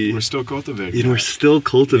we're still cultivating. And we're still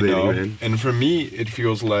cultivating, man. And for me, it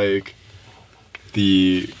feels like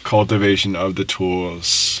the cultivation of the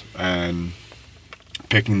tools and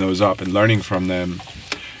picking those up and learning from them,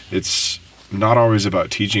 it's not always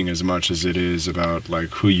about teaching as much as it is about like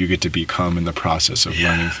who you get to become in the process of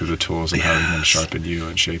learning through the tools and having them sharpen you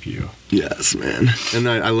and shape you. Yes, man. And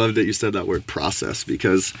I love that you said that word process,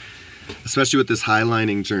 because especially with this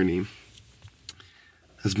highlining journey,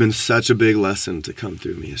 has been such a big lesson to come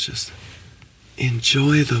through me. It's just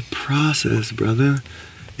enjoy the process, brother.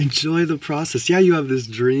 Enjoy the process. Yeah, you have this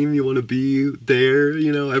dream, you want to be there,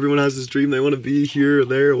 you know, everyone has this dream, they want to be here or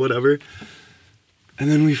there or whatever. And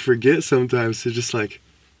then we forget sometimes to just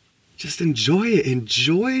enjoy it.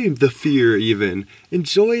 Enjoy the fear even.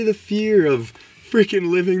 Enjoy the fear of freaking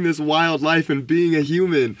living this wild life and being a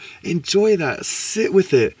human. Enjoy that. Sit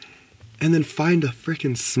with it. And then find a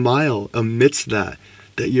freaking smile amidst that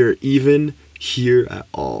you're even here at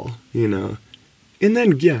all, you know. And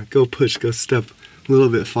then, yeah, go step a little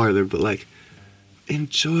bit farther. But, like,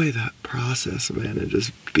 enjoy that process, man, and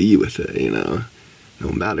just be with it, you know.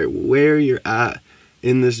 No matter where you're at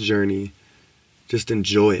in this journey, just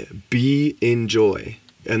enjoy it. Be in joy.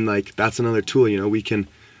 And like that's another tool, you know, we can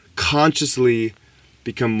consciously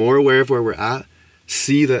become more aware of where we're at,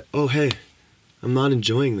 see that, oh hey, I'm not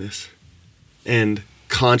enjoying this, and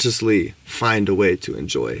consciously find a way to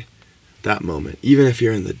enjoy that moment, even if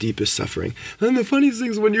you're in the deepest suffering. And the funniest thing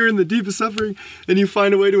is when you're in the deepest suffering and you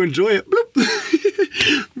find a way to enjoy it,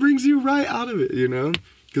 bloop, brings you right out of it, you know?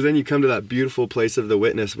 Because then you come to that beautiful place of the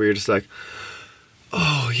witness where you're just like,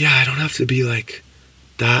 oh yeah, I don't have to be like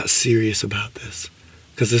that serious about this,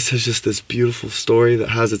 because this is just this beautiful story that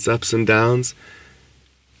has its ups and downs,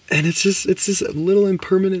 and it's just a little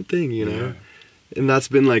impermanent thing, you know. Yeah. And that's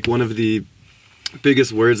been like one of the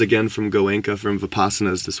biggest words again from Goenka, from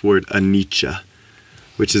Vipassana, is this word anicca,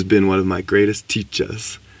 which has been one of my greatest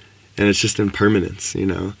teachers. And it's just impermanence, you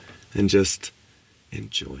know, and just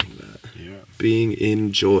enjoying that. Yeah. Being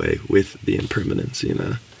in joy with the impermanence, you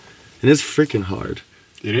know. And it's freaking hard.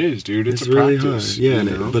 It is, dude. It's a really practice. Hard.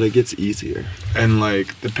 Yeah, but it gets easier. And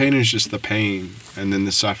like the pain is just the pain, and then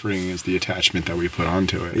the suffering is the attachment that we put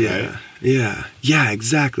onto it, right? Yeah,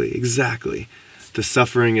 exactly. The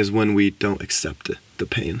suffering is when we don't accept the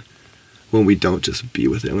pain, when we don't just be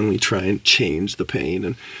with it, when we try and change the pain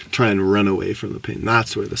and try and run away from the pain.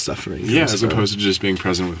 That's where the suffering comes as opposed to just being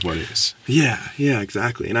present with what is. Yeah,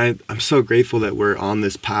 exactly. And I'm so grateful that we're on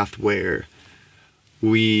this path where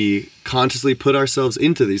we consciously put ourselves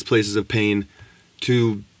into these places of pain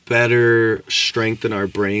to better strengthen our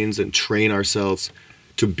brains and train ourselves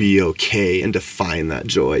to be okay and to find that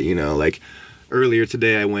joy, you know. Like earlier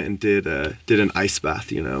today I went and did an ice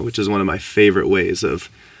bath, you know, which is one of my favorite ways of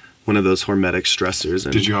one of those hormetic stressors.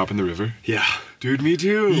 And did you hop in the river? Yeah. Dude, me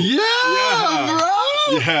too. Yeah,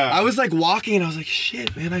 bro! Yeah. I was like walking and I was like,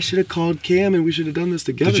 shit, man, I should have called Cam and we should have done this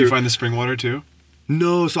together. Did you find the spring water too?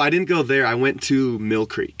 No, so I didn't go there. I went to Mill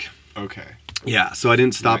Creek. Okay. Yeah, so I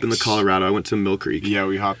didn't stop in the Colorado. I went to Mill Creek. Yeah,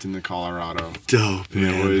 we hopped in the Colorado. Dope,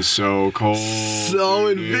 man. It was so cold. So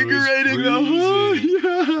invigorating.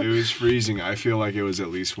 Yeah. It was freezing. I feel like it was at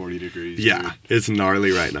least 40 degrees. Yeah, dude. It's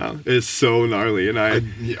gnarly right now. It's so gnarly. And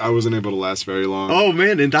I wasn't able to last very long. Oh,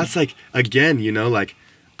 man. And that's like, again, you know, like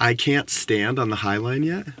I can't stand on the High Line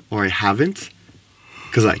yet. Or I haven't.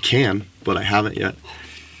 Because I can, but I haven't yet.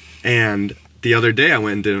 And the other day I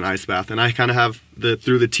went and did an ice bath, and I kind of have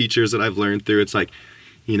through the teachers that I've learned through, it's like,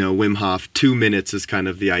 you know, Wim Hof, 2 minutes is kind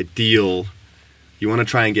of the ideal. You want to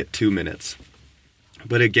try and get 2 minutes.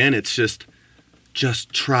 But again, it's just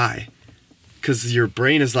try. Because your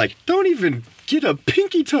brain is like, don't even get a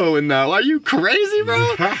pinky toe in that. Are you crazy,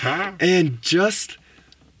 bro? And just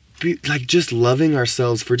loving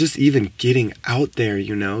ourselves for just even getting out there,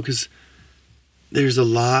 you know, because there's a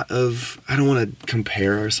lot of, I don't want to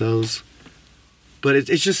compare ourselves, but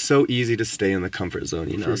it's just so easy to stay in the comfort zone,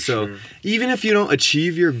 you know? For so sure. Even if you don't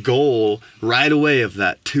achieve your goal right away of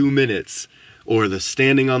that 2 minutes, or the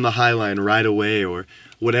standing on the High Line right away, or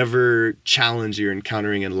whatever challenge you're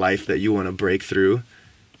encountering in life that you want to break through,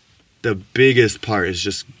 the biggest part is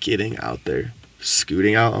just getting out there,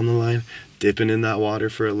 scooting out on the line, dipping in that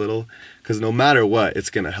water for a little, because no matter what,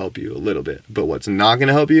 it's going to help you a little bit. But what's not going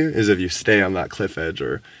to help you is if you stay on that cliff edge,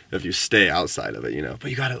 or if you stay outside of it, you know.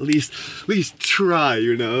 But you got to at least try,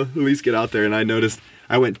 you know, at least get out there. And I noticed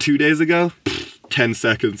I went 2 days ago, 10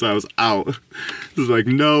 seconds, I was out. It was like,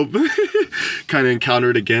 nope. Kind of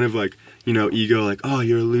encountered again of like, you know, ego, like, oh,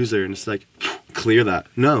 you're a loser. And it's like, clear that.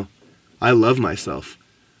 No, I love myself.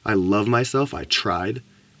 I love myself, I tried,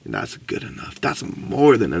 and that's good enough. That's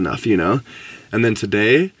more than enough, you know? And then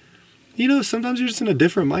today, you know, sometimes you're just in a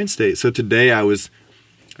different mind state. So today I was,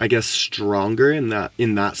 I guess, stronger in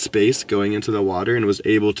that space going into the water and was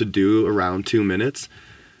able to do around 2 minutes.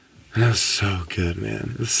 And that was so good,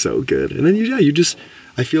 man. It was so good. And then you just,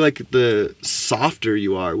 I feel like the softer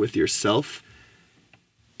you are with yourself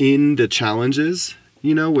in the challenges,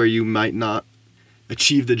 you know, where you might not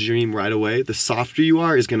achieve the dream right away, the softer you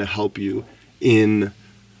are is going to help you in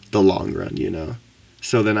the long run, you know?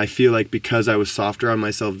 So then I feel like because I was softer on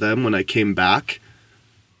myself then, when I came back,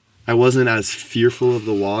 I wasn't as fearful of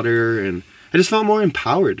the water, and I just felt more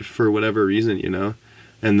empowered for whatever reason, you know?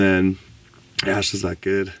 And then Ash is that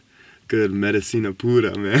good medicina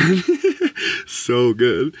pura, man. So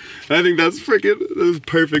good. I think that's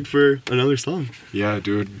perfect for another song. Yeah,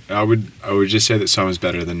 dude. I would just say that some is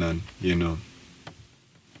better than none, you know.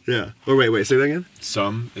 Yeah. Or wait, say that again?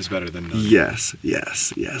 Some is better than none. Yes,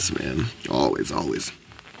 man. Always.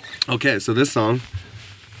 Okay, so this song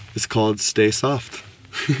is called Stay Soft.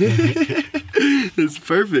 It's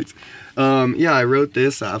perfect. I wrote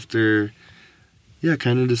this after,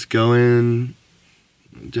 kind of just going,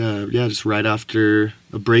 just right after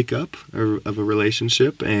a breakup of a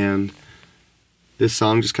relationship, and this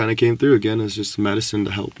song just kind of came through again as just medicine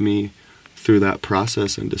to help me through that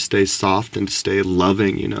process and to stay soft and to stay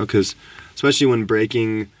loving, you know, because especially when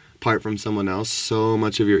breaking apart from someone else, so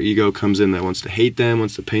much of your ego comes in that wants to hate them,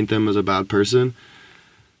 wants to paint them as a bad person,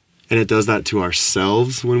 and it does that to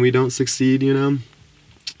ourselves when we don't succeed, you know.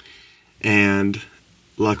 And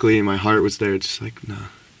luckily my heart was there, just like, no,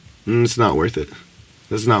 it's not worth it.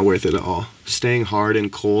 It's not worth it at all. Staying hard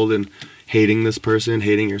and cold and hating this person,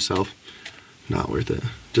 hating yourself, not worth it.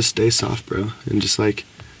 Just stay soft, bro, and just like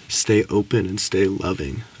stay open and stay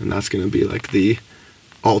loving, and that's gonna be like the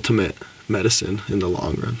ultimate medicine in the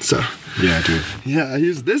long run. So yeah, dude. Yeah,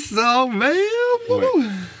 here's this song, man.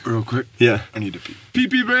 Wait, real quick. Yeah, I need to pee.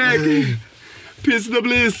 Pee break. Piss the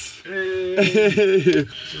bliss. Hey,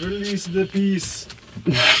 release the peace.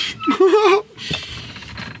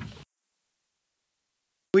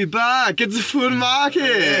 We back. It's the food market.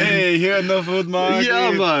 Hey, here in the food market.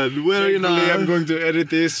 Yeah, man. Where are you now? I'm going to edit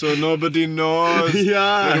this so nobody knows.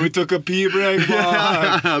 Yeah. When we took a pee break,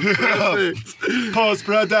 man. Yeah, perfect.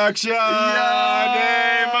 Post-production. Yeah.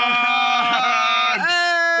 Hey, man.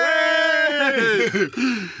 Hey.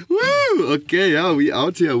 Woo. Okay, yeah, we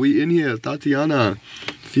out here. We in here. Tatiana.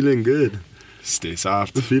 Feeling good. Stay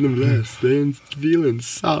soft. Feeling blessed. Feeling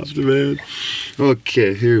soft, man.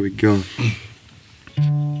 Okay, here we go.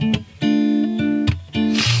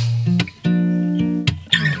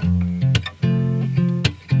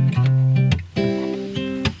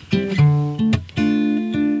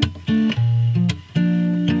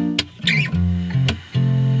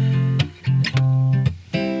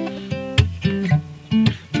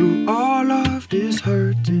 Through all of this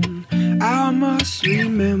hurting, I must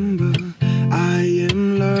remember I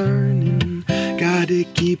am learning. Gotta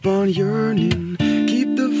keep on yearning,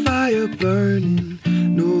 keep the fire burning.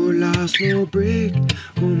 No loss, no break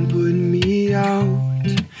won't put me out.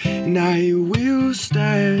 And I will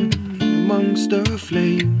stand amongst the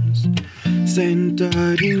flames,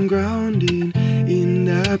 centered and grounded in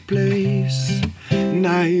that place. And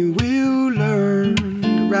I will learn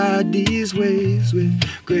to ride these waves with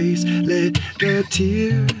grace. Let the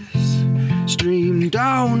tears stream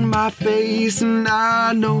down my face, and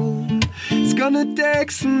I know it's gonna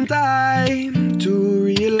take some time to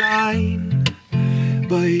realign.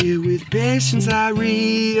 But with patience I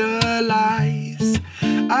realize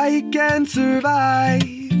I can survive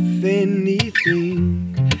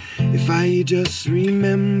anything if I just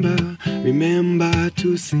remember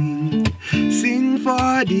to sing. Sing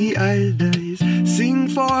for the elders, sing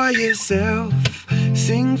for yourself,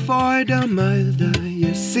 sing for the mother,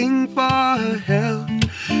 yes, sing for her health,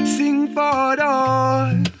 sing for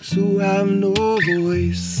those who have no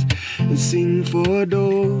voice, and sing for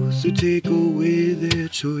those who take away their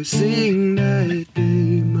choice. Sing that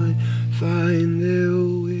they might find their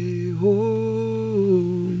way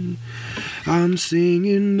home. I'm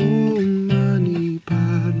singing Om Mani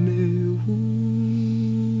Padme Hum.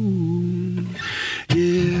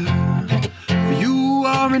 Yeah, for you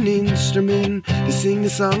are an instrument to sing the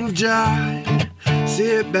song of joy.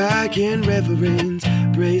 Sit back in reverence,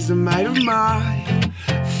 praise the might of might.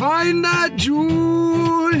 Find that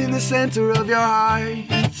jewel in the center of your heart.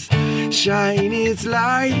 Shine its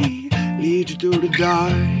light, lead you through the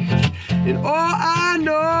dark. And oh, I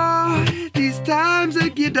know these times I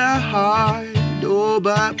get hard. Oh,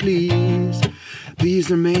 but please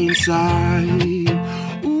remain silent.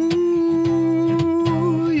 Ooh,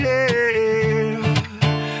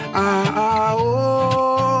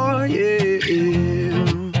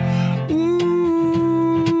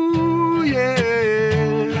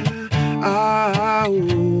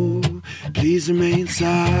 Please remain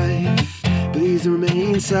safe. Please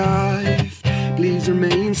remain safe. Please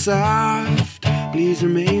remain safe. Please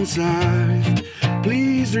remain safe.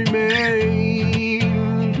 Please remain.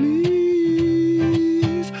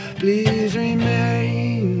 Please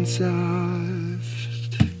remain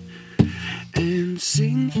soft. And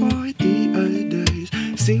sing for the other days.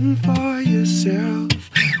 Sing for yourself.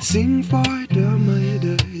 Sing for the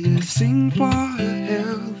mother. Sing for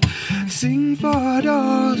health. Sing for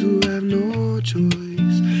those who have no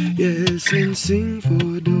choice. Yes, and sing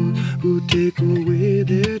for those who take away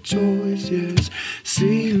their choice. Yes,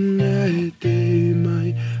 sing that they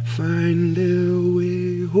might find their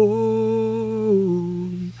way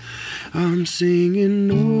home. I'm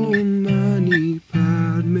singing Om Mani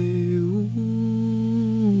Padme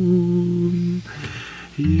Hum.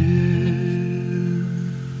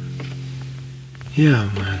 Yeah,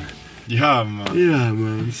 man. Yeah, man. Yeah,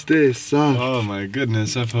 man. Stay soft. Oh my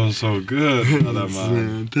goodness, that feels so good. Thanks,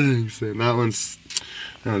 man. Thanks, man. That one's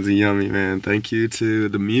yummy, man. Thank you to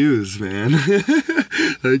the muse, man.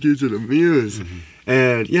 Thank you to the muse. Mm-hmm.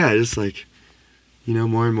 And yeah, just like,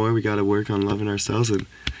 more and more we gotta work on loving ourselves and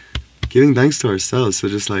giving thanks to ourselves. So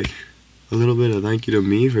just like a little bit of thank you to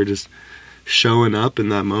me for just showing up in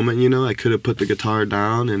that moment. I could have put the guitar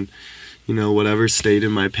down and whatever, stayed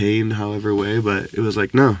in my pain however way, but it was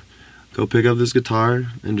like, no, go pick up this guitar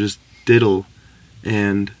and just diddle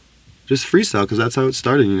and just freestyle, because that's how it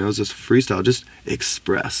started. It's just freestyle. Just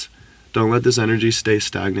express. Don't let this energy stay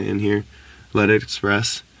stagnant in here. Let it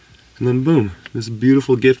express. And then boom, this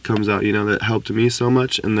beautiful gift comes out, that helped me so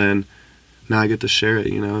much. And then now I get to share it,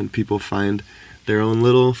 and people find their own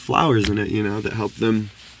little flowers in it, that help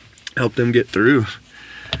them get through.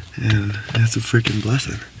 And that's a freaking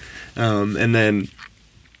blessing. And then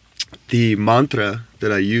the mantra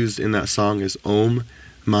that I used in that song is Om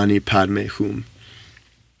Mani Padme Hum.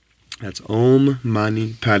 That's Om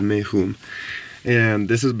Mani Padme Hum. And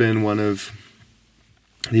this has been one of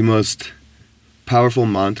the most powerful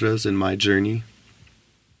mantras in my journey.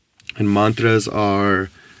 And mantras are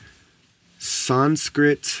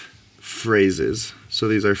Sanskrit phrases. So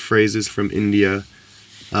these are phrases from India.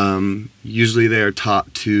 Usually they are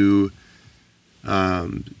taught to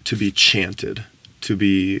be chanted, to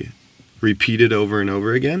be repeated over and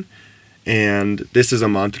over again. And this is a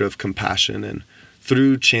mantra of compassion. And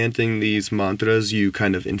through chanting these mantras, you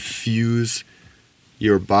kind of infuse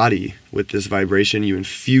your body with this vibration. You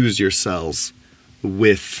infuse your cells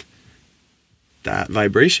with that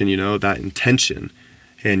vibration, that intention.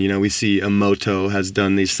 And, we see Emoto has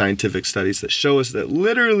done these scientific studies that show us that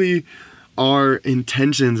literally our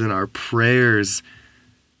intentions and our prayers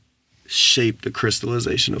shape the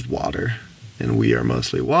crystallization of water. And we are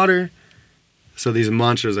mostly water. So these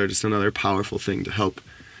mantras are just another powerful thing to help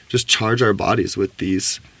just charge our bodies with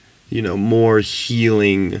these, more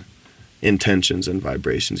healing intentions and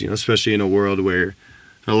vibrations, especially in a world where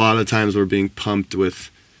a lot of times we're being pumped with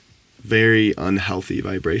very unhealthy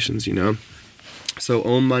vibrations, So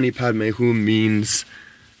Om Mani Padme Hum means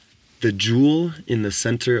the jewel in the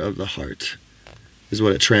center of the heart is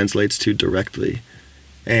what it translates to directly.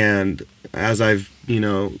 And as I've,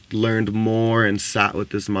 learned more and sat with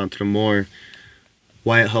this mantra more,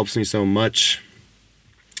 why it helps me so much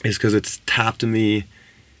is because it's tapped me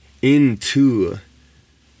into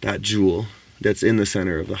that jewel that's in the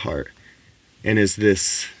center of the heart, and is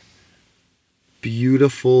this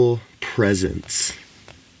beautiful presence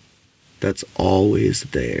that's always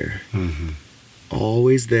there. Mm-hmm.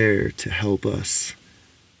 Always there to help us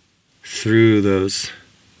through those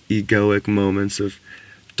egoic moments of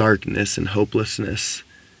darkness and hopelessness.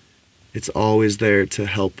 It's always there to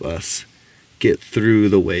help us get through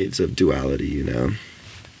the waves of duality,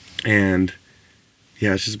 And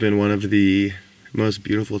yeah, it's just been one of the most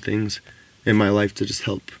beautiful things in my life to just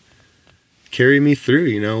help carry me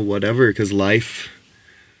through, whatever, because life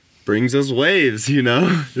brings us waves,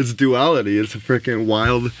 It's duality. It's a freaking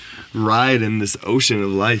wild ride in this ocean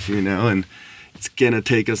of life, and it's gonna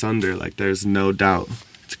take us under, like there's no doubt.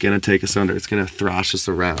 It's gonna take us under. It's gonna thrash us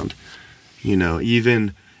around,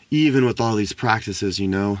 even with all these practices,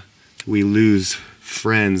 we lose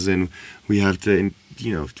friends and we have to,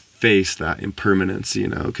 face that impermanence,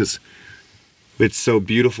 because it's so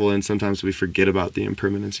beautiful, and sometimes we forget about the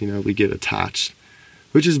impermanence, we get attached,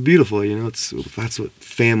 which is beautiful, that's what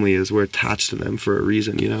family is. We're attached to them for a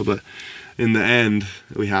reason, but in the end,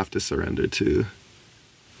 we have to surrender to,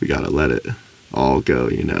 we gotta let it all go,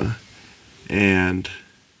 and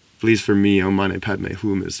at least for me, Om Mani Padme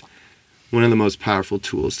Hum is one of the most powerful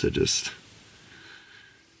tools to just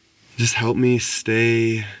help me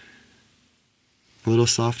stay a little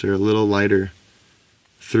softer, a little lighter,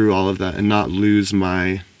 through all of that and not lose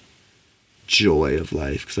my joy of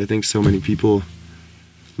life. Because I think so many people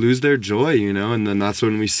lose their joy, you know, and then that's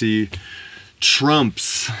when we see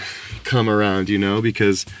Trumps come around, you know,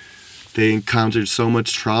 because they encountered so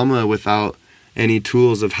much trauma without any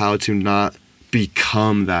tools of how to not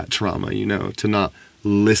become that trauma, you know, to not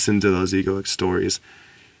listen to those egoic stories.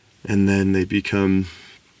 And then they become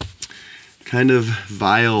kind of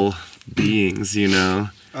vile beings, you know.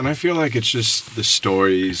 And I feel like it's just the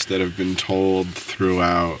stories that have been told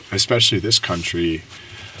throughout, especially this country,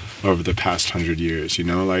 over the past 100 years, you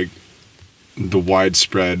know, like the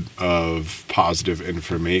widespread of positive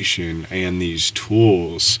information and these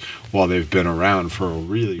tools, while they've been around for a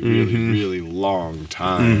really, really, really long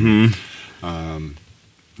time,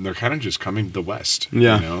 they're kind of just coming to the West, you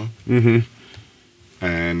know?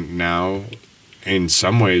 And now, in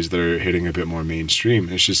some ways, they're hitting a bit more mainstream.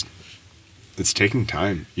 It's taking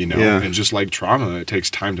time, you know? And just like trauma, it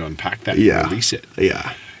takes time to unpack that and release it.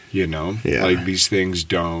 You know? Like, these things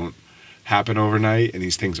don't happen overnight, and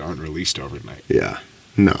these things aren't released overnight.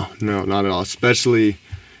 No, not at all. Especially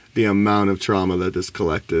the amount of trauma that this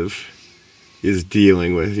collective is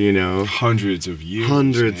dealing with, you know? Hundreds,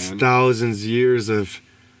 thousands years of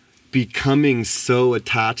becoming so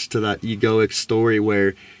attached to that egoic story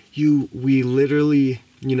where we literally,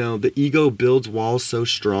 you know, the ego builds walls so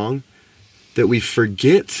strong that we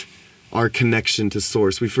forget our connection to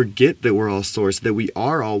source. We forget that we're all source, that we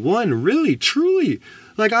are all one, really, truly.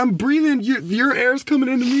 Like, I'm breathing, your air's coming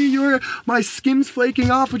into me, my skin's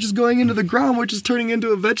flaking off, which is going into the ground, which is turning into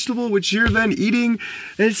a vegetable, which you're then eating.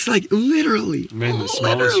 And it's like, literally. Man, the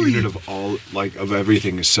smallest unit of all, like, of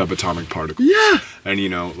everything is subatomic particles. And, you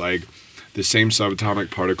know, like, the same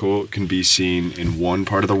subatomic particle can be seen in one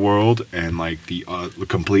part of the world and, like, the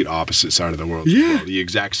complete opposite side of the world. Well, the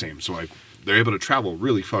exact same. So, like, they're able to travel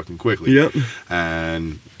really fucking quickly.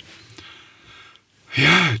 And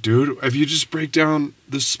yeah, dude, if you just break down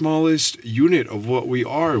the smallest unit of what we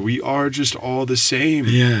are just all the same.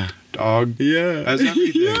 Dog. As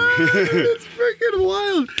everything. It's freaking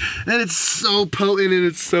wild. And it's so potent and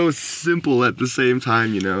it's so simple at the same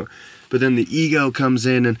time, you know. But then the ego comes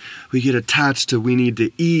in and we get attached to we need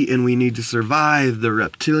to eat and we need to survive. The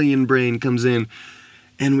reptilian brain comes in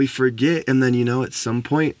and we forget. And then, you know, at some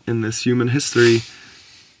point in this human history,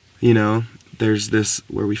 you know, there's this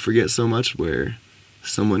where we forget so much where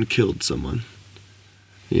someone killed someone.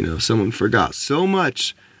 You know, someone forgot so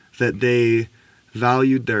much that they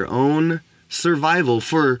valued their own survival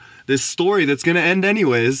for this story that's going to end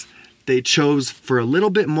anyways. They chose, for a little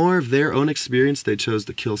bit more of their own experience, they chose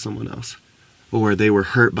to kill someone else. Or they were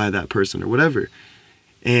hurt by that person or whatever.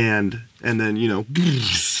 And then, you know,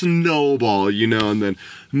 snowball, you know, and then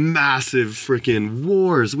massive freaking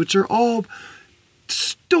wars, which are all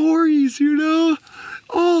stories, you know?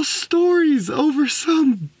 All stories over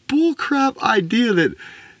some bullcrap idea that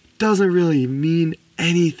doesn't really mean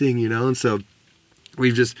anything, you know? And so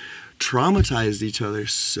we've just traumatized each other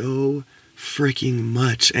so freaking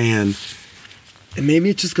much. And maybe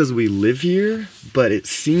it's just because we live here, but it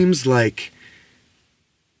seems like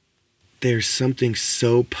there's something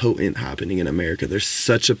so potent happening in America. There's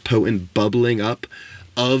such a potent bubbling up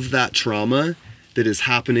of that trauma that is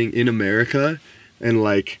happening in America. And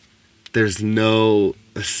like, there's no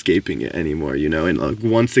escaping it anymore, you know? And like,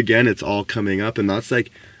 once again, it's all coming up. And that's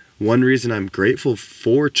like one reason I'm grateful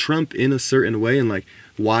for Trump in a certain way. And like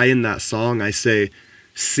why in that song I say,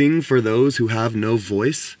 sing for those who have no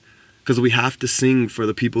voice, because we have to sing for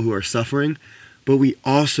the people who are suffering. But we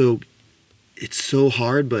also, it's so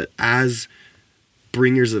hard, but as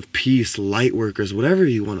bringers of peace, light workers, whatever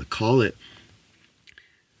you want to call it,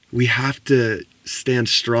 we have to stand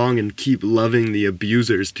strong and keep loving the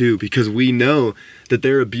abusers too, because we know that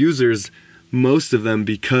they're abusers, most of them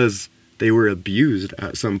because they were abused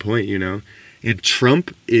at some point, you know. And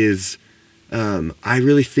Trump is, I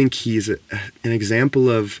really think he's an example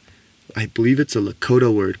of, I believe it's a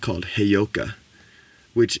Lakota word called heyoka,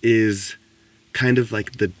 which is kind of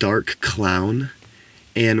like the dark clown.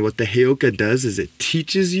 And what the heyoka does is it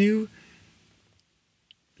teaches you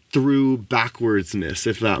through backwardsness,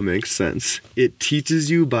 if that makes sense. It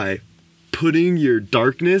teaches you by putting your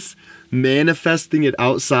darkness, manifesting it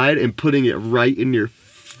outside and putting it right in your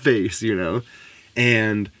face, you know?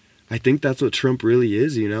 And I think that's what Trump really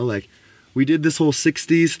is, you know? Like, we did this whole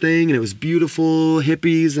 60s thing and it was beautiful,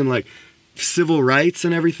 hippies and like civil rights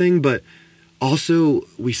and everything, but also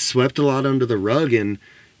we swept a lot under the rug. And,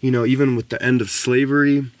 you know, even with the end of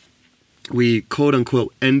slavery, we quote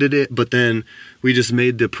unquote ended it, but then we just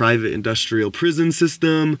made the private industrial prison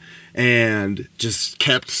system and just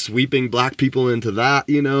kept sweeping black people into that,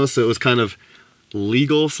 you know? So it was kind of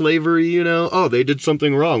legal slavery, you know? Oh, they did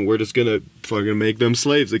something wrong. We're just gonna fucking make them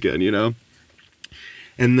slaves again, you know?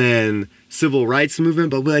 And then civil rights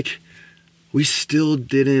movement, but like, we still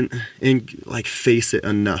didn't face it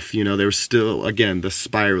enough, you know? There was still, again, the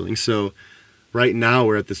spiraling. So right now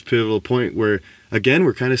we're at this pivotal point where, again,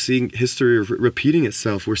 we're kind of seeing history repeating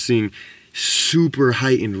itself. We're seeing super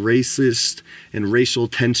heightened racist and racial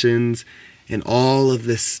tensions and all of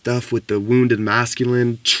this stuff with the wounded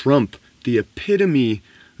masculine. Trump, the epitome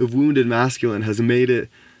of wounded masculine, has made it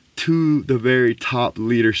to the very top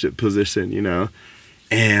leadership position, you know?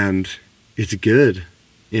 And it's good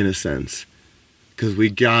in a sense, because we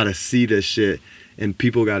gotta see this shit and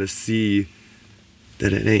people gotta see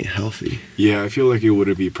that it ain't healthy. Yeah, I feel like it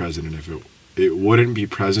wouldn't be present if it wouldn't be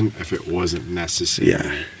present if it wasn't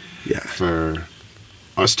necessary for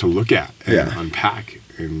us to look at and unpack.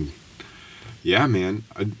 And yeah, man,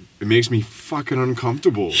 it makes me fucking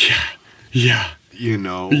uncomfortable. Yeah. You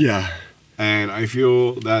know? Yeah. And I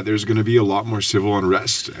feel that there's going to be a lot more civil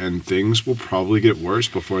unrest, and things will probably get worse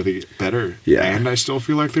before they get better. Yeah. And I still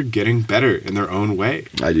feel like they're getting better in their own way.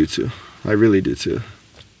 I do too. I really do too.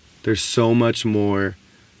 There's so much more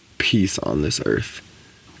peace on this earth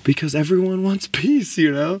because everyone wants peace,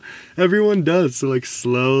 you know? Everyone does. So like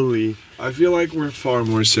slowly. I feel like we're far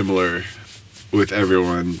more similar with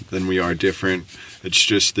everyone than we are different. It's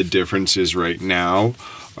just the differences right now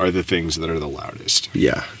are the things that are the loudest.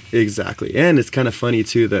 Yeah, exactly. And it's kind of funny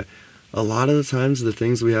too that a lot of the times the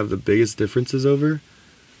things we have the biggest differences over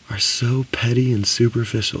are so petty and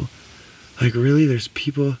superficial. Like really, there's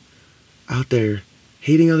people out there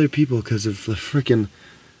hating other people because of the freaking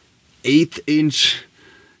 1/8-inch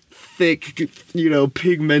thick, you know,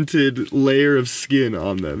 pigmented layer of skin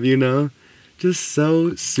on them, you know? Just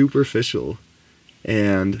so superficial.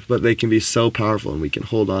 But they can be so powerful and we can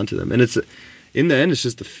hold on to them. And it's, in the end, it's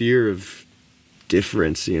just the fear of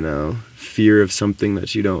difference, you know? Fear of something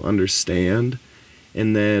that you don't understand.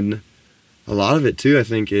 And then a lot of it too, I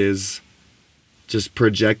think, is just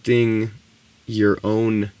projecting your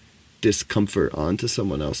own discomfort onto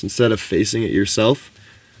someone else. Instead of facing it yourself,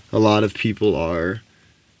 a lot of people are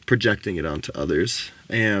projecting it onto others.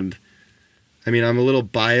 And I mean, I'm a little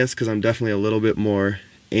biased because I'm definitely a little bit more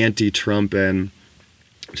anti-Trump, and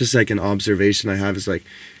just like an observation I have is like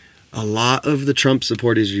a lot of the Trump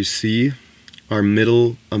supporters you see are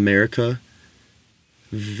middle America,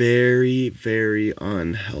 very, very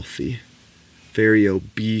unhealthy, very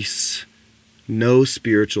obese, no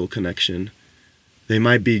spiritual connection. They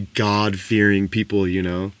might be God-fearing people, you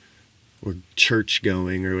know, or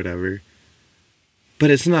church-going or whatever.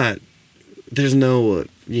 But it's not, there's no,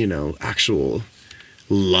 you know, actual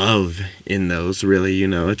love in those, really, you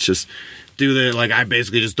know. It's just, I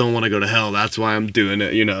basically just don't want to go to hell. That's why I'm doing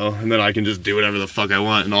it, you know. And then I can just do whatever the fuck I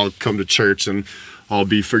want and I'll come to church and I'll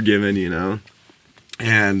be forgiven, you know.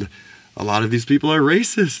 And a lot of these people are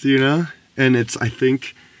racist, you know. And it's, I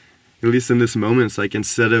think, at least in this moment, it's like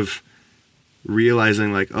instead of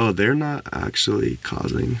realizing like, oh, they're not actually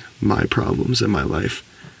causing my problems in my life.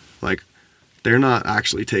 Like, they're not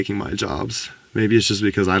actually taking my jobs. Maybe it's just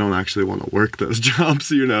because I don't actually want to work those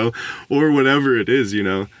jobs, you know, or whatever it is, you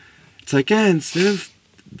know. It's like, yeah, instead of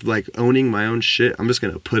like owning my own shit, I'm just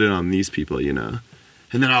going to put it on these people, you know.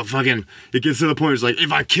 And then it gets to the point where it's like,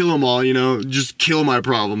 if I kill them all, you know, just kill my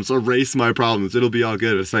problems, erase my problems, it'll be all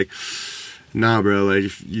good. It's like, nah, bro, like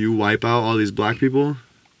if you wipe out all these black people,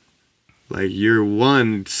 like you're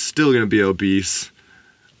still going to be obese,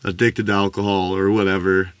 addicted to alcohol or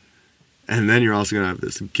whatever. And then you're also going to have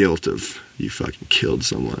this guilt of you fucking killed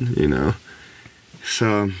someone, you know?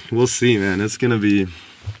 So we'll see, man. It's going to be,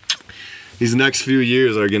 these next few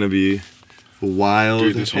years are going to be wild.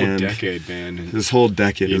 Dude, this whole decade, man. This whole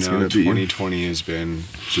decade is going to be. 2020 has been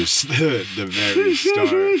just the very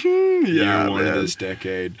start. Yeah, year one man. of this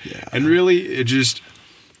decade. Yeah. And really, it just,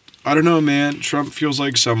 I don't know, man. Trump feels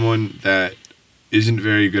like someone that isn't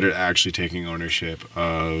very good at actually taking ownership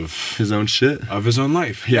of his own shit. Of his own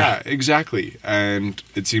life. Yeah. Exactly. And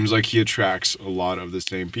it seems like he attracts a lot of the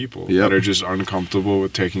same people Yep. that are just uncomfortable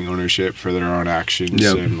with taking ownership for their own actions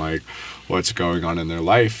Yep. and like what's going on in their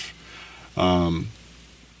life. And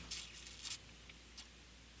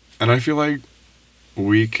I feel like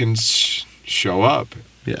we can show up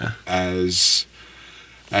Yeah. as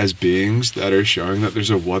beings that are showing that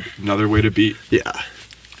there's another way to be. Yeah.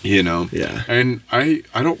 You know? Yeah. And I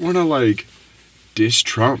don't want to like diss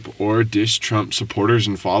Trump or diss Trump supporters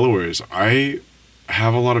and followers. I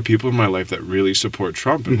have a lot of people in my life that really support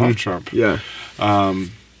Trump and love Trump. Yeah.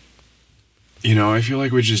 You know, I feel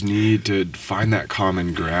like we just need to find that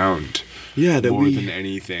common ground. Yeah, that more than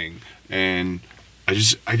anything. And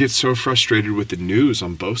I get so frustrated with the news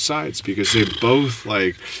on both sides because they both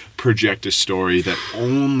like project a story that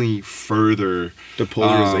only further The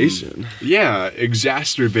polarization.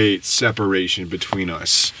 exacerbates separation between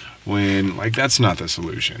us when like that's not the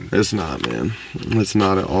solution. It's not, man. It's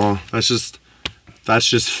not at all. That's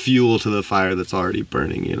just fuel to the fire that's already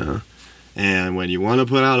burning, you know. And when you want to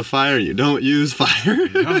put out a fire, you don't use fire.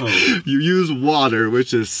 No. You use water,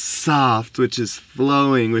 which is soft, which is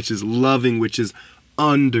flowing, which is loving, which is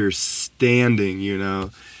understanding, you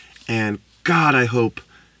know. And God, I hope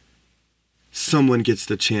someone gets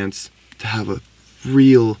the chance to have a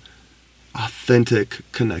real, authentic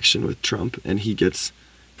connection with Trump, and he gets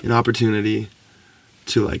an opportunity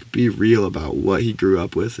to like be real about what he grew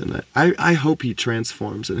up with. And I hope he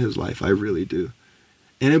transforms in his life. I really do.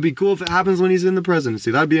 And it'd be cool if it happens when he's in the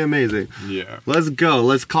presidency. That'd be amazing. Yeah. Let's go.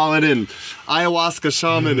 Let's call it in. Ayahuasca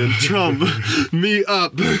shaman and Trump meet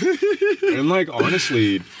up. And like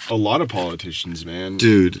honestly, a lot of politicians, man.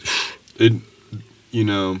 Dude. You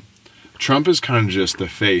know, Trump is kind of just the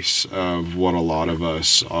face of what a lot of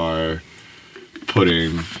us are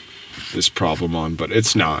putting this problem on, but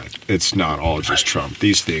it's not all just Trump.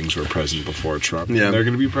 These things were present before Trump. Yeah. And they're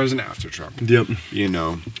going to be present after Trump. Yep. You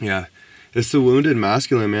know. Yeah. It's the wounded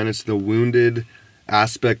masculine, man. It's the wounded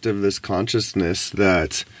aspect of this consciousness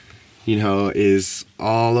that, you know, is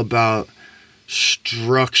all about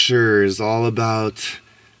structure, is all about,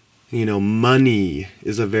 you know, money,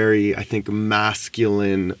 is a very, I think,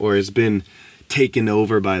 masculine, or has been taken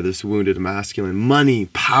over by this wounded masculine. Money,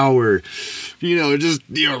 power, you know, just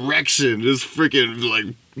the erection, just freaking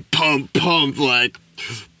like pump, like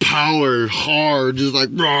power, hard, just like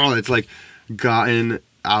raw. It's like gotten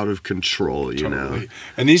out of control, you know.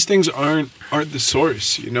 And these things aren't the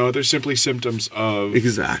source, you know. They're simply symptoms of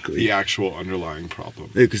Exactly. the actual underlying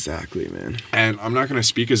problem. Exactly, man. And I'm not going to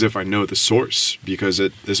speak as if I know the source, because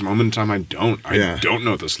at this moment in time I don't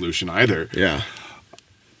know the solution either. Yeah.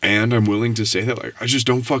 And I'm willing to say that like I just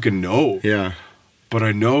don't fucking know. Yeah. But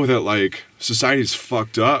I know that like society's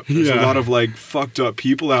fucked up. There's a lot of like fucked up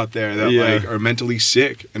people out there that like are mentally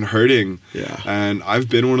sick and hurting. Yeah. And I've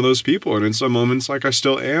been one of those people, and in some moments like I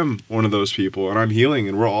still am one of those people, and I'm healing,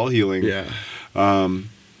 and we're all healing. Yeah. And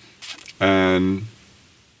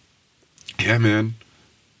yeah, man,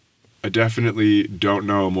 I definitely don't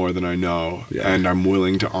know more than I know, and I'm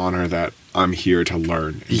willing to honor that I'm here to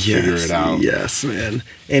learn and figure it out. Yes, man.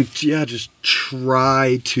 And yeah, just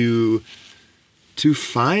try to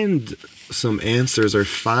find some answers, or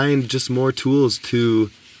find just more tools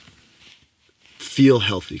to feel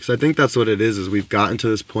healthy. Because I think that's what it is we've gotten to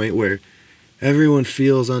this point where everyone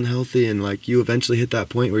feels unhealthy, and like you eventually hit that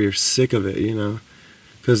point where you're sick of it, you know.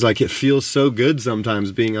 Because like it feels so good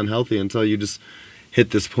sometimes being unhealthy, until you just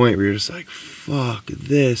hit this point where you're just like, fuck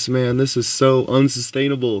this, man. This is so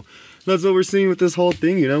unsustainable. That's what we're seeing with this whole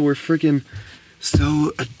thing, you know. We're freaking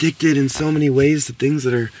so addicted in so many ways to things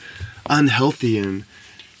that are unhealthy, and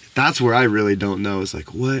that's where I really don't know. Is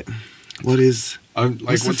like what is like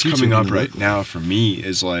what's coming up right now for me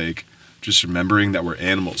is like just remembering that we're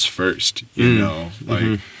animals first, you know,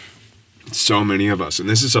 like so many of us, and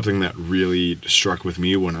this is something that really struck with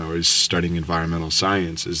me when I was studying environmental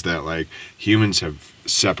science, is that like humans have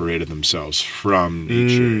separated themselves from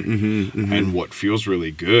nature. And what feels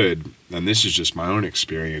really good, and this is just my own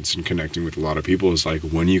experience in connecting with a lot of people, is like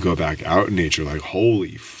when you go back out in nature, like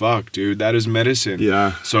holy fuck, dude, that is medicine.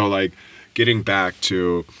 Yeah. So like getting back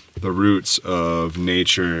to the roots of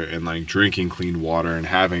nature, and like drinking clean water and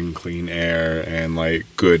having clean air and like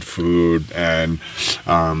good food, and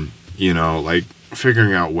you know, like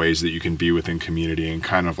figuring out ways that you can be within community and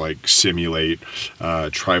kind of like simulate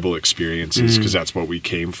tribal experiences, because that's what we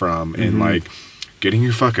came from. And like getting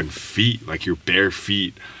your fucking feet, like your bare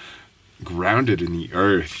feet, grounded in the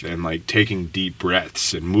earth, and like taking deep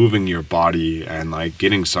breaths and moving your body, and like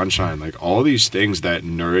getting sunshine, like all these things that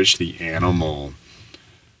nourish the animal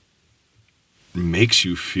makes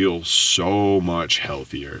you feel so much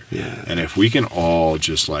healthier. Yeah. And if we can all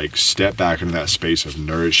just like step back into that space of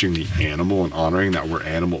nourishing the animal and honoring that we're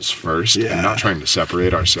animals first, and not trying to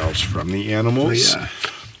separate ourselves from the animals,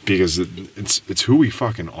 because it's who we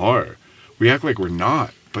fucking are. We act like we're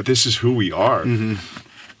not, but this is who we are. And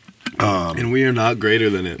we are not greater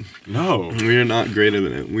than it. No, we are not greater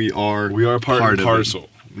than it. We are part and parcel,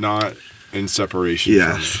 not in separation.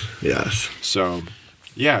 Yes. So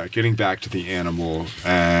yeah, getting back to the animal,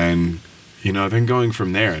 and you know, then going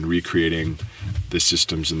from there and recreating the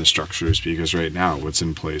systems and the structures, because right now what's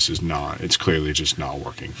in place it's clearly just not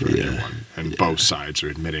working for anyone. And both sides are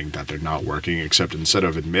admitting that they're not working, except instead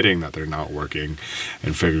of admitting that they're not working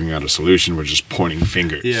and figuring out a solution, we're just pointing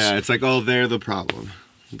fingers. Yeah, it's like, oh, they're the problem.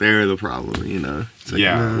 They're the problem, you know? It's like,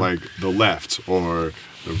 yeah, like the left or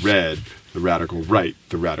the red, the radical right,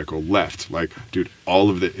 the radical left. Like, dude, all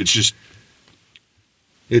of it, it's just...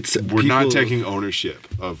 We're not taking ownership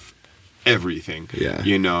of everything. Yeah.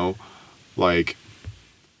 You know? Like,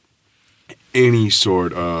 any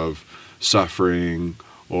sort of suffering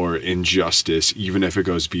or injustice, even if it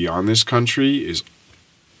goes beyond this country, is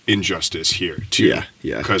injustice here too.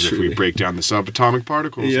 Yeah. Because if we break down the subatomic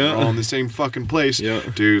particles, they're all in the same fucking place.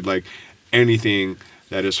 Dude, like, anything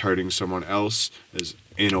that is hurting someone else is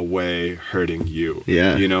in a way hurting you.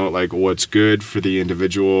 Yeah. You know, like, what's good for the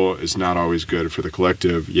individual is not always good for the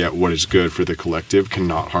collective, yet what is good for the collective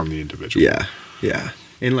cannot harm the individual. Yeah.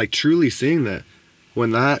 And like, truly seeing that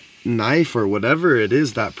when that knife or whatever it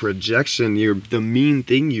is, that projection, the mean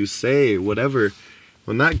thing you say, whatever,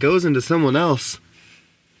 when that goes into someone else,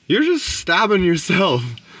 you're just stabbing yourself.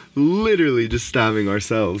 Literally just stabbing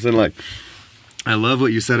ourselves. And like, I love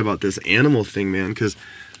what you said about this animal thing, man, because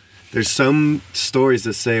there's some stories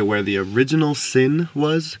that say where the original sin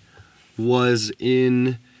was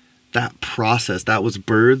in that process, that was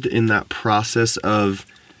birthed in that process of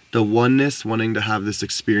the oneness wanting to have this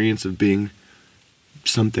experience of being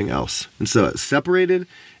something else. And so it's separated,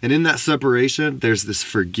 and in that separation, there's this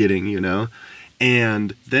forgetting, you know?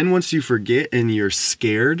 And then once you forget and you're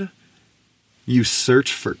scared, you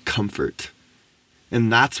search for comfort.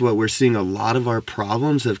 And that's what we're seeing a lot of our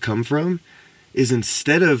problems have come from, is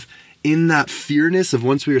instead of in that fearness of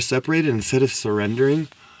once we are separated, instead of surrendering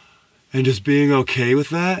and just being okay with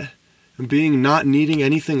that and being not needing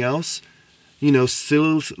anything else, you know,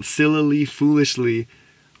 sillily, foolishly,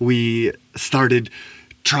 we started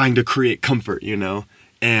trying to create comfort, you know,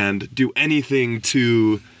 and do anything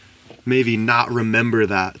to maybe not remember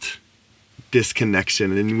that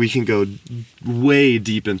disconnection. And we can go way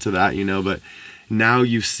deep into that, you know, but now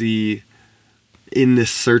you see in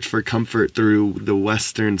this search for comfort through the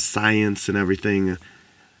Western science and everything, and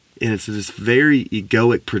it's this very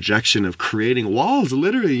egoic projection of creating walls,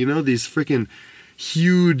 literally, you know, these freaking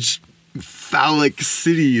huge phallic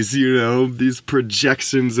cities, you know, these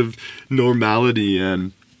projections of normality.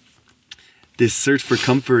 And this search for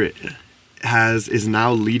comfort is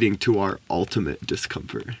now leading to our ultimate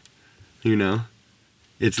discomfort, you know?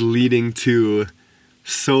 It's leading to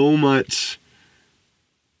so much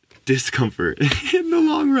discomfort in the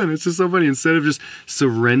long run. It's just so funny. Instead of just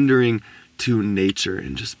surrendering to nature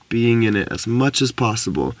and just being in it as much as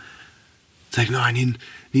possible, it's like, no, I need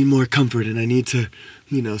more comfort, and I need to,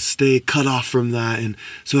 you know, stay cut off from that, and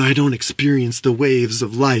so I don't experience the waves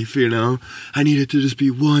of life, you know? I need it to just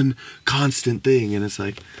be one constant thing. And it's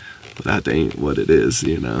like, well, that ain't what it is,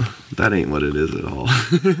 you know? That ain't what it is at all.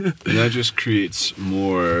 And that just creates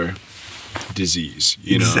more disease,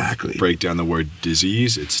 you know? Exactly. Break down the word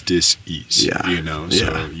disease, it's dis-ease, you know?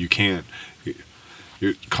 So you can't,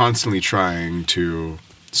 you're constantly trying to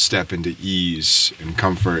step into ease and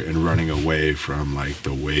comfort and running away from, like,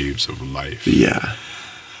 the waves of life. Yeah.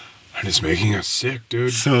 And it's making us sick,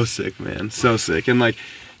 dude. So sick, man. So sick. And, like,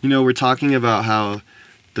 you know, we're talking about how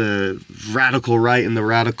the radical right and the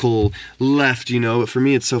radical left, you know, but for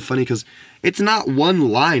me it's so funny because it's not one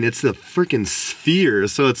line, it's the freaking sphere.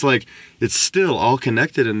 So it's like, it's still all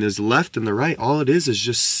connected, and there's left and the right. All it is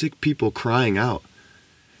just sick people crying out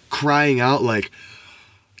like,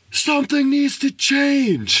 something needs to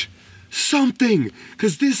change. Something.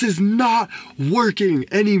 Because this is not working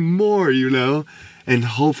anymore, you know? And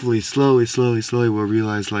hopefully, slowly, we'll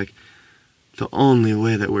realize, like, the only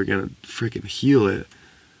way that we're going to freaking heal it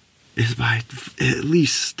is by at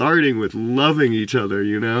least starting with loving each other,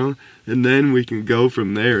 you know? And then we can go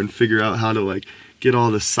from there and figure out how to, like, get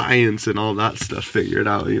all the science and all that stuff figured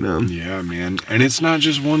out, you know? Yeah, man. And it's not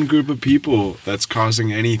just one group of people that's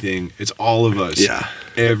causing anything. It's all of us. Yeah.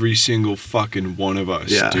 Every single fucking one of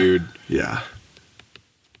us, dude. Yeah.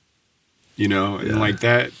 You know? And, like,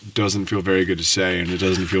 that doesn't feel very good to say, and it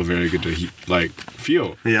doesn't feel very good to, like,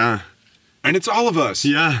 feel. Yeah. And it's all of us.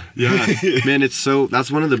 Yeah. Man, it's so...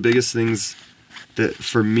 That's one of the biggest things that,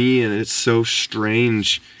 for me, and it's so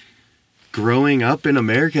strange... growing up in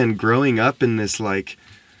America and growing up in this, like,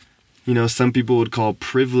 you know, some people would call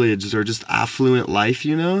privileged or just affluent life,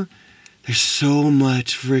 you know? There's so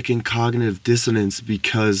much freaking cognitive dissonance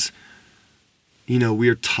because, you know,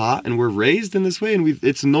 we're taught and we're raised in this way, and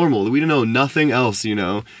it's normal. We don't know nothing else, you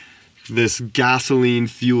know? This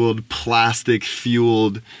gasoline-fueled,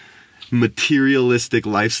 plastic-fueled, materialistic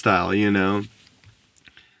lifestyle, you know?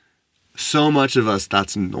 so much of us,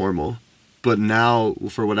 that's normal. But now,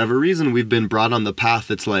 for whatever reason, we've been brought on the path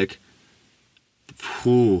that's like,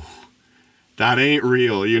 whew, that ain't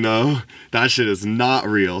real, you know? That shit is not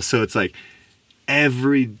real. So it's like,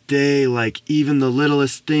 every day, like, even the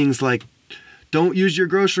littlest things, like, don't use your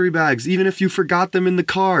grocery bags, even if you forgot them in the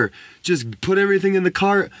car. Just put everything in the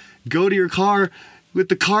cart, go to your car with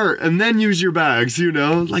the cart, and then use your bags, you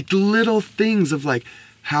know? Like, little things of, like,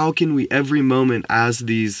 how can we every moment as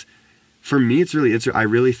these... For me, I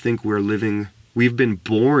really think we've been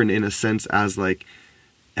born in a sense as, like,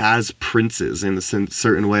 as princes in a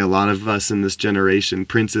certain way. A lot of us in this generation,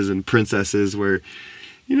 princes and princesses, were,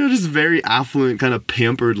 you know, just very affluent, kind of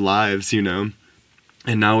pampered lives, you know?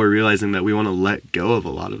 And now we're realizing that we want to let go of a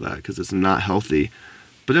lot of that because it's not healthy.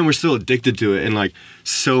 But then we're still addicted to it. And like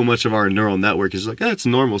so much of our neural network is like, it's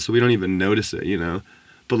normal. So we don't even notice it, you know?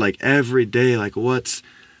 But like every day, like what's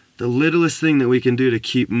the littlest thing that we can do to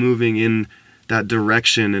keep moving in that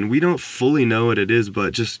direction? And we don't fully know what it is,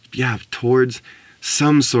 but just, towards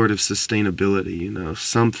some sort of sustainability, you know,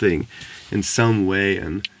 something in some way.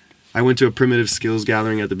 And I went to a primitive skills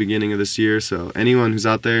gathering at the beginning of this year. So anyone who's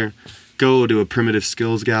out there, go to a primitive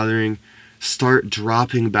skills gathering, start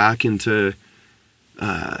dropping back into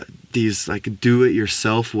these like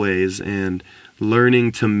do-it-yourself ways and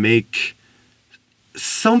learning to make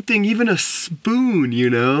something, even a spoon, you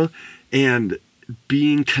know, and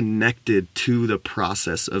being connected to the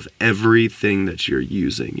process of everything that you're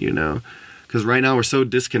using, you know, because right now we're so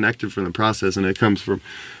disconnected from the process and it comes from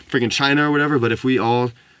freaking China or whatever. But if we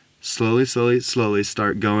all slowly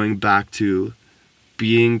start going back to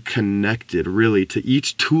being connected really to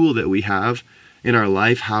each tool that we have in our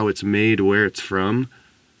life, how it's made, where it's from,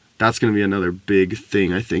 that's going to be another big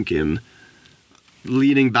thing, I think, in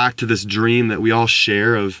leading back to this dream that we all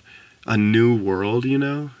share of a new world, you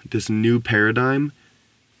know, this new paradigm,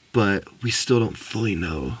 but we still don't fully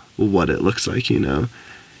know what it looks like, you know.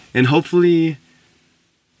 And hopefully,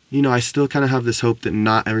 you know, I still kind of have this hope that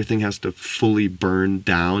not everything has to fully burn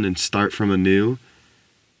down and start from anew.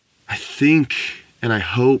 I think and I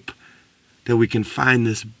hope that we can find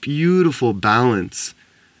this beautiful balance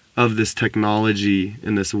of this technology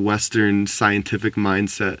and this Western scientific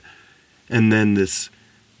mindset, and then this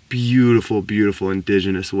beautiful, beautiful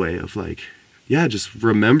indigenous way of like, just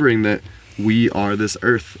remembering that we are this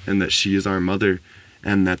earth and that she is our mother,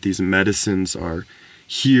 and that these medicines are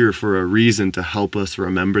here for a reason to help us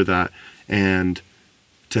remember that, and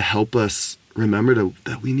to help us remember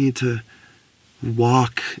that we need to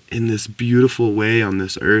walk in this beautiful way on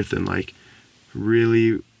this earth and like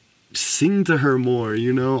really sing to her more,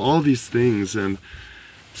 you know, all these things. And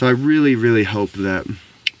so I really, really hope that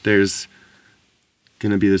there's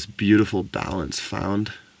gonna be this beautiful balance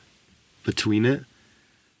found between it.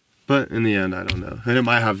 But in the end, I don't know. And it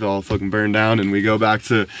might have all fucking burned down and we go back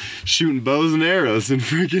to shooting bows and arrows and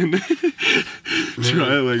freaking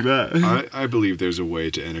try it like that. I believe there's a way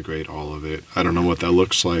to integrate all of it. I don't know what that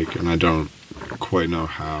looks like, and I don't quite know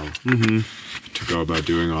how to go about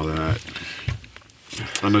doing all that.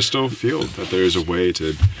 And I still feel that there is a way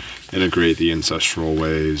to integrate the ancestral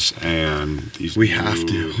ways and these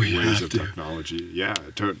ways of technology. Yeah,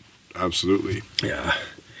 absolutely. Yeah.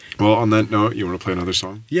 Well, on that note, you want to play another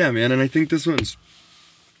song? Yeah, man, and I think this one's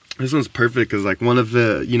perfect because, like, one of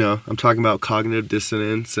the, you know, I'm talking about cognitive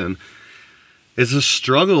dissonance, and it's a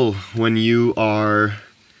struggle when you are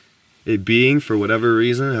a being, for whatever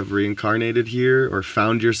reason, have reincarnated here or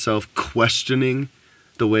found yourself questioning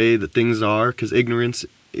the way that things are, because ignorance,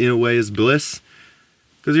 in a way, is bliss,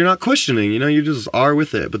 because you're not questioning, you know, you just are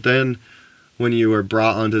with it. But then when you are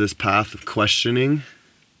brought onto this path of questioning,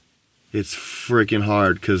 it's freaking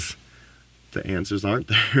hard because the answers aren't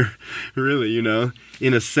there, really, you know,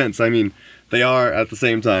 in a sense. I mean, they are at the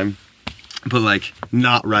same time, but like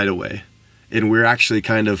not right away. And we're actually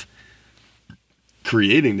kind of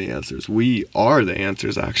creating the answers. We are the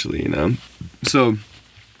answers, actually, you know. So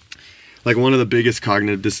like one of the biggest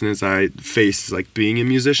cognitive dissonance I face is like being a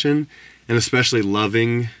musician, and especially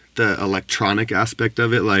loving the electronic aspect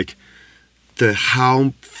of it, like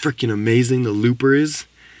how freaking amazing the looper is.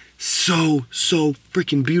 So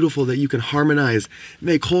freaking beautiful that you can harmonize,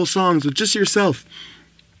 make whole songs with just yourself,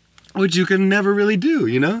 which you can never really do,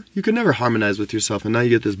 you know? You can never harmonize with yourself, and now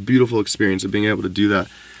you get this beautiful experience of being able to do that.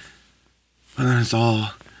 But then it's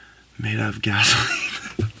all made out of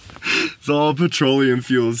gasoline. It's all petroleum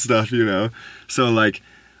fuel stuff, you know? So, like,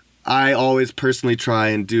 I always personally try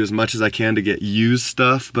and do as much as I can to get used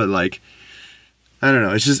stuff, but, like, I don't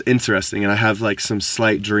know, it's just interesting, and I have, like, some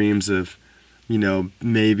slight dreams of, you know,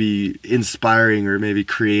 maybe inspiring or maybe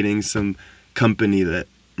creating some company that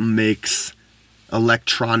makes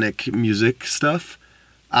electronic music stuff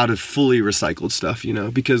out of fully recycled stuff, you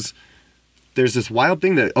know, because there's this wild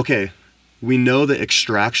thing that, okay, we know that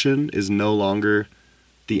extraction is no longer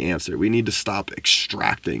the answer. We need to stop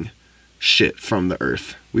extracting shit from the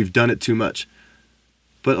earth. We've done it too much.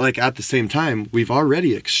 But like at the same time, we've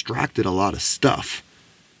already extracted a lot of stuff.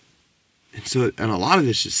 And a lot of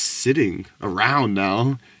it's just sitting around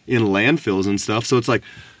now in landfills and stuff. So it's like,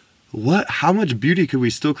 how much beauty could we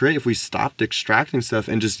still create if we stopped extracting stuff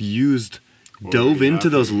and just dove into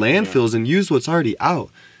those landfills and used what's already out?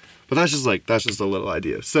 But that's just a little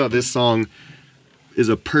idea. So this song is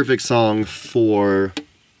a perfect song for,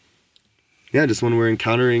 just when we're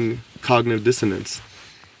encountering cognitive dissonance.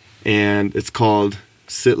 And it's called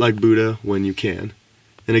Sit Like Buddha When You Can.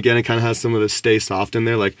 And again, it kind of has some of the stay soft in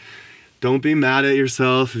there. Like, don't be mad at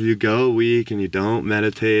yourself if you go a week and you don't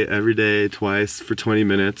meditate every day twice for 20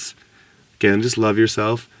 minutes. Again, just love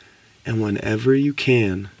yourself. And whenever you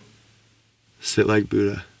can, sit like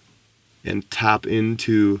Buddha and tap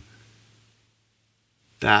into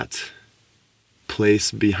that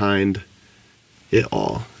place behind it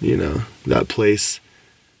all, you know, that place,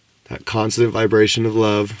 that constant vibration of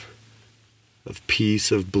love, of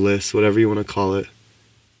peace, of bliss, whatever you want to call it.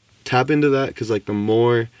 Tap into that, because like the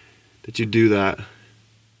more that you do that,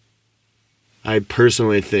 I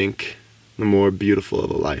personally think the more beautiful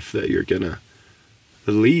of a life that you're gonna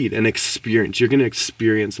lead and experience. You're gonna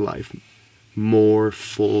experience life more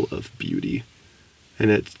full of beauty.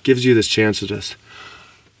 And it gives you this chance to just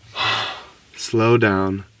slow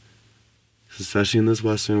down, especially in this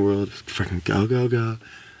Western world. Freaking go, go, go,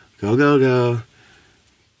 go, go, go.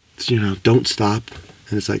 You know, don't stop.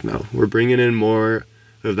 And it's like, no, we're bringing in more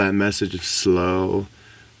of that message of slow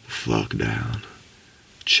the fuck down,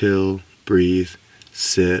 chill, breathe,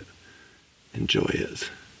 sit, enjoy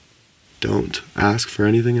it. Don't ask for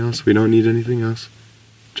anything else. We don't need anything else.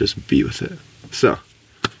 Just be with it. So,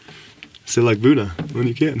 sit like Buddha when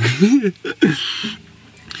you can.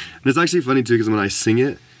 And it's actually funny too, because when I sing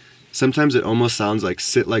it, sometimes it almost sounds like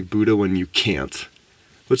sit like Buddha when you can't,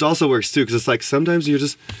 which also works too, because it's like sometimes you're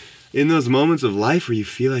just in those moments of life where you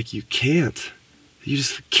feel like you can't. You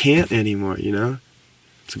just can't anymore, you know?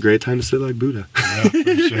 It's a great time to sit like Buddha. Yeah,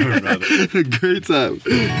 for sure, brother. A great time.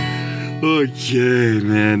 Okay,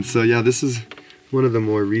 man. So yeah, this is one of the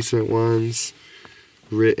more recent ones.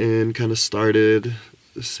 Written, kind of started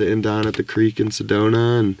sitting down at the creek in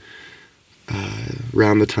Sedona and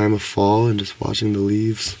around the time of fall and just watching the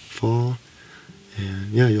leaves fall.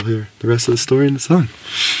 And yeah, you'll hear the rest of the story in the song.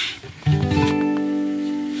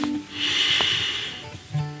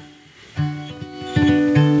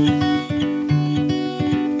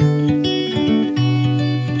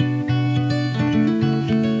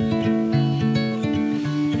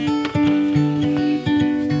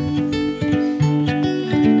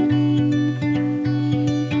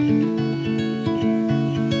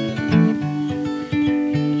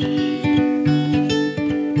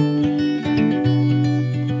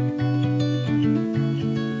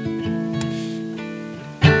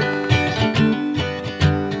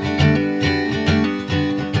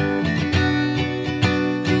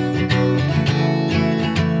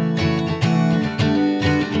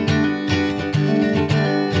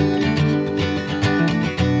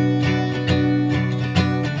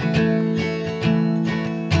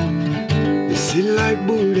 Sit like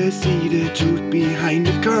Buddha, see the truth behind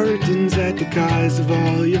the curtains, that the cause of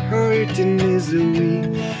all your hurting is that we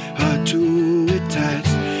are too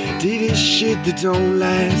attached to this shit that don't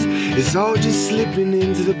last. It's all just slipping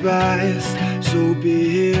into the past. So be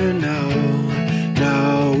here now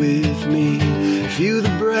with me. Feel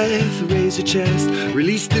the breath, raise your chest,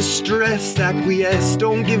 release the stress, acquiesce.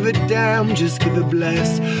 Don't give a damn, just give a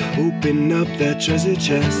bless. Open up that treasure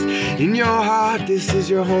chest. In your heart, this is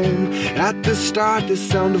your home. At the start, the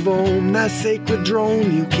sound of Om, that sacred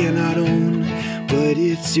drone you cannot own, but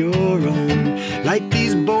it's your own. Like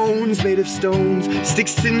these bones made of stones,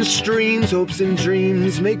 sticks and streams, hopes and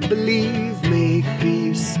dreams. Make believe, make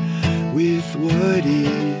peace with what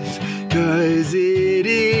is, 'cause it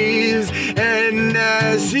is, and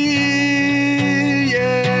as is,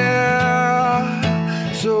 yeah.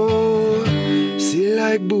 So sit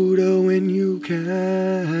like Buddha when you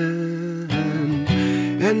can,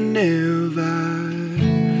 and never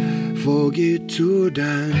forget to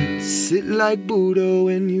dance. Sit like Buddha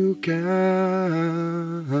when you can.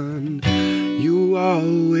 You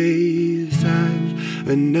always have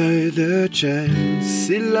another chance.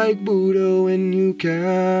 Sit like Buddha when you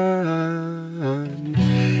can,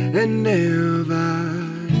 and never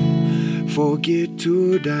forget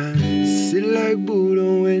to dance. Sit like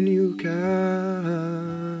Buddha when you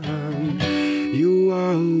can. You you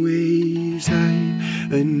always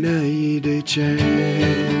have another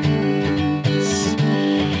chance.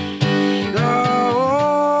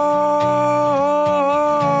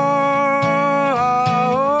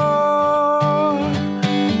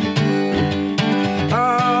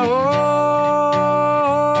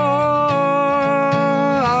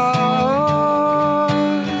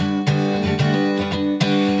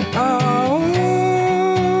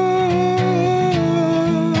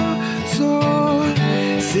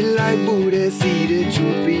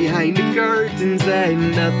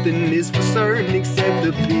 Nothing is for certain except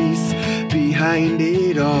the peace behind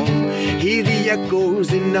it all. Hear the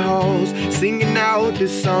echoes in the halls, singing out the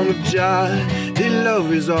song of joy. That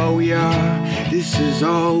love is all we are, this is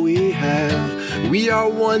all we have. We are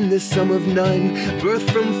one, the sum of none, birthed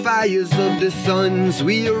from fires of the suns.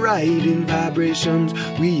 We are writing vibrations,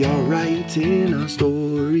 we are writing our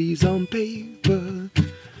stories on paper.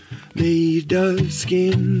 Made of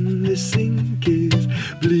skin, the ink is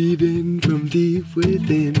bleeding from deep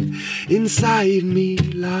within. Inside me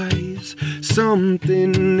lies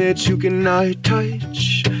something that you cannot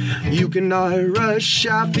touch, you cannot rush.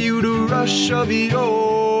 I feel the rush of it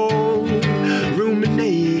all,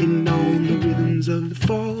 ruminating on the rhythms of the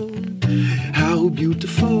fall. How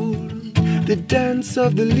beautiful the dance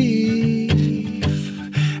of the leaf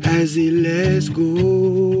as it lets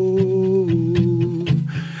go.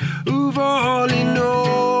 All it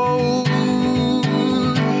knows,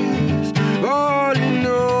 all it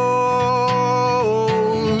knows,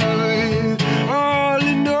 all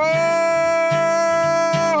it knows,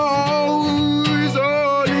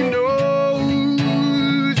 all it knows,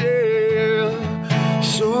 yeah.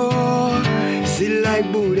 So sit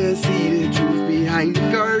like Buddha, see the truth behind the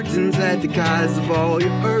curtains. That the cause of all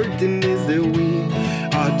your hurting is that we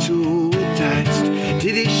are too attached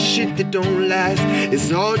to this shit that don't last.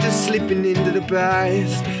 It's all just slipping into the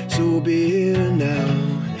past. So be here now,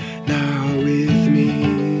 now with me.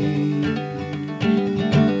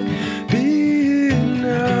 Be here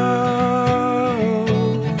now,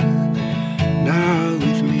 now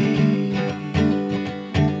with me.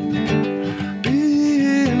 Be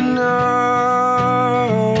here now,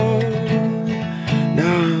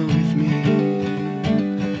 now with me.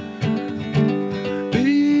 Be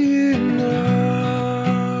here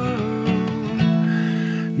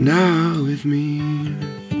now with me.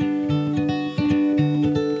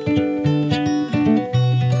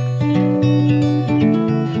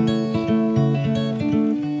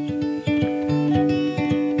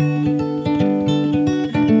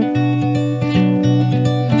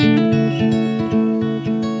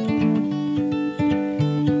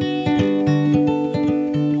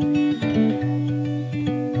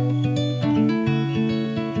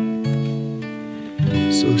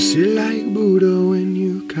 So sit like Buddha when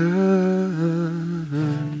you can,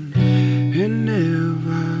 and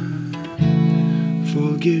never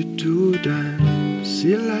forget to dance.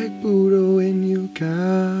 Sit like Buddha when you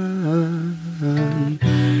can.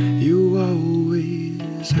 You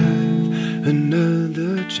always have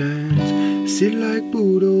another chance. Sit like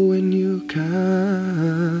Buddha when you can,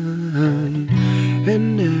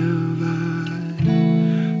 and never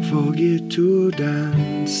forget to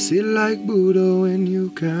dance. Sit like Buddha when you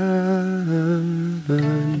can.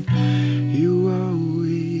 You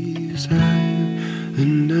always have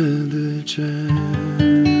another chance.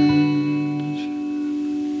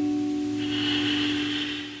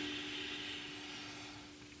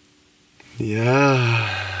 Yeah.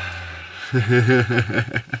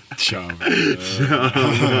 Shaman.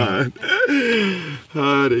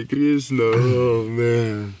 Hare Krishna. Oh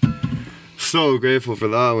man. So grateful for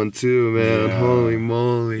that one too, man. Yeah. Holy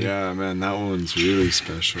moly. Yeah, man, that one's really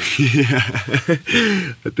special. Yeah.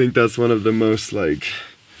 I think that's one of the most like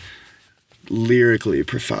lyrically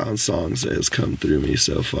profound songs that has come through me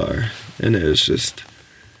so far. And it was just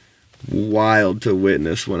wild to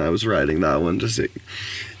witness when I was writing that one. Just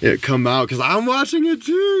it come out because I'm watching it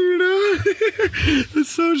too, you know? It's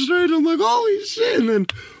so strange. I'm like, holy shit. And then,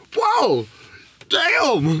 whoa.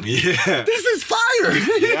 Damn! Yeah. This is fire!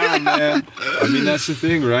 Yeah, man. I mean, that's the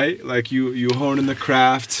thing, right? Like, you hone in the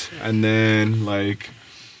craft, and then, like,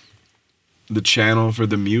 the channel for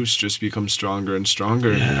the muse just becomes stronger and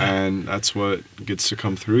stronger, and that's what gets to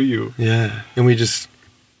come through you. Yeah. And we just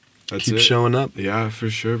keep showing up. Yeah, for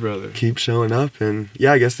sure, brother. Keep showing up. And,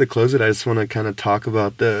 yeah, I guess to close it, I just want to kind of talk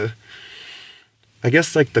about the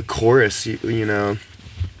chorus, you know.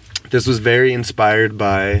 This was very inspired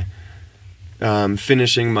by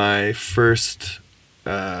finishing my first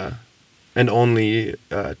and only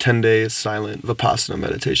 10 days silent Vipassana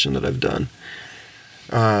meditation that I've done.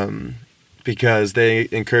 because they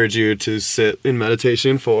encourage you to sit in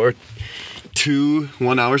meditation for 2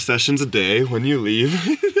 1-hour sessions a day when you leave.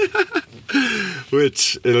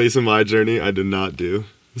 Which, at least in my journey, I did not do.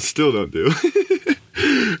 Still don't do.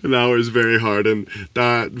 An hour is very hard, and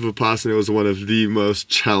that Vipassana was one of the most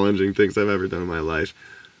challenging things I've ever done in my life.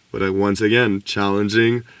 But once again,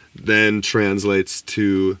 challenging then translates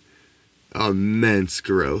to immense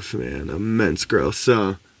growth, man. Immense growth.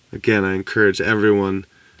 So, again, I encourage everyone,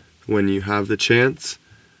 when you have the chance,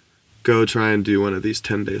 go try and do one of these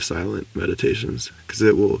 10-day silent meditations, because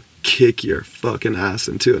it will kick your fucking ass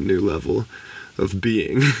into a new level of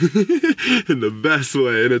being in the best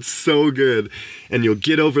way, and it's so good, and you'll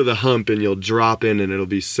get over the hump and you'll drop in and it'll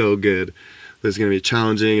be so good. But it's going to be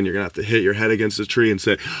challenging, and you're going to have to hit your head against a tree and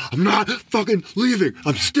say, I'm not fucking leaving,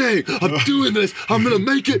 I'm staying, I'm doing this, I'm going to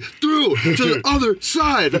make it through to the other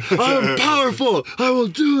side, I am powerful, I will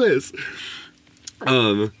do this.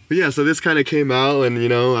 But yeah, so this kind of came out, and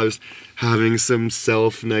I was having some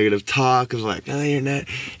self-negative talk of like, oh, you're not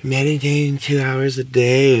meditating 2 hours a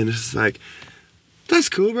day, and it's just like, that's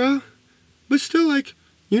cool, bro. But still, like,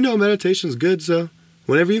 meditation's good, so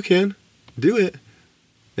whenever you can, do it.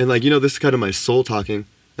 And like, this is kind of my soul talking.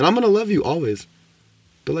 And I'm going to love you always.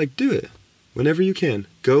 But like, do it. Whenever you can.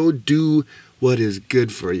 Go do what is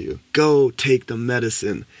good for you. Go take the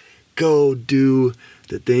medicine. Go do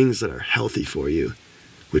the things that are healthy for you.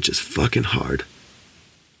 Which is fucking hard.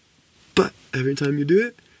 But every time you do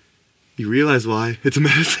it, you realize why. It's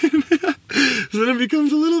medicine. So then it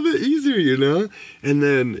becomes a little bit easier, And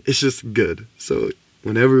then it's just good. So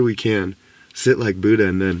whenever we can, sit like Buddha.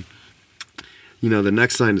 And then, the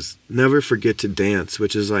next line is never forget to dance,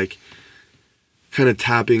 which is like kind of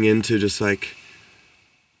tapping into just like,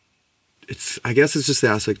 I guess it's just the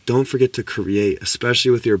aspect, don't forget to create,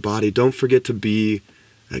 especially with your body. Don't forget to be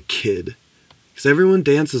a kid. Because everyone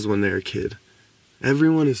dances when they're a kid.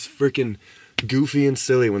 Everyone is freaking goofy and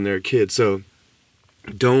silly when they're a kid. So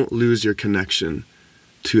don't lose your connection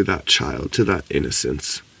to that child, to that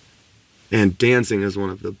innocence. And dancing is one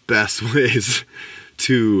of the best ways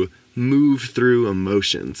to move through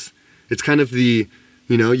emotions. It's kind of the,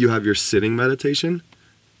 you have your sitting meditation,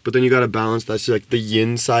 but then you got to balance, that's like the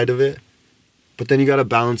yin side of it. But then you got to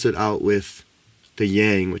balance it out with the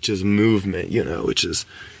yang, which is movement, which is,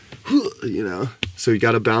 So you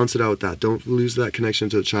got to balance it out with that. Don't lose that connection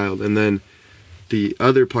to the child. And then the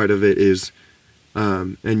other part of it is,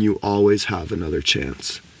 and you always have another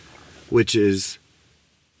chance, which is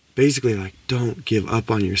basically like, don't give up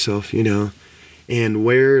on yourself, and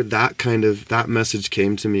where that message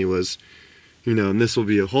came to me was, and this will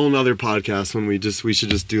be a whole nother podcast when we should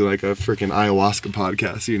just do like a freaking ayahuasca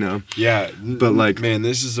podcast, Yeah. But like, man,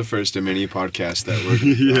 this is the first of many podcasts that we're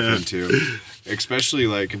going to dive into. Especially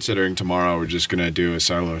like considering tomorrow we're just gonna do a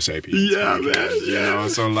solo sapiens. Yeah, podcast, man.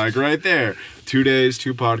 So like right there, 2 days,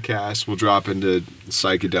 2 podcasts. We'll drop into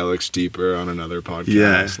psychedelics deeper on another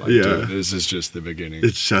podcast. Dude, this is just the beginning.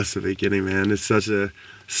 It's just the beginning, man. It's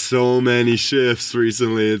so many shifts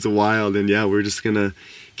recently. It's wild, and yeah, we're just gonna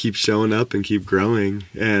keep showing up and keep growing.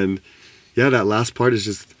 And yeah, that last part is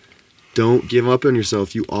just don't give up on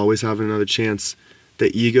yourself. You always have another chance.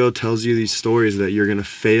 The ego tells you these stories that you're going to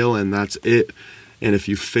fail and that's it. And if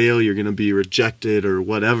you fail, you're going to be rejected or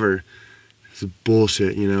whatever. It's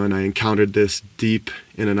bullshit, and I encountered this deep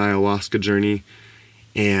in an ayahuasca journey.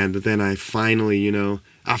 And then I finally,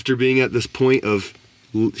 after being at this point of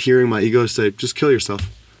hearing my ego say, just kill yourself.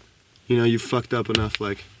 You fucked up enough,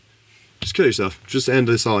 like, just kill yourself. Just end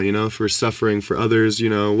this all, for suffering for others,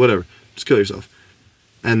 whatever. Just kill yourself.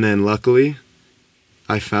 And then luckily,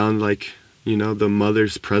 I found like, the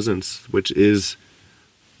mother's presence, which is,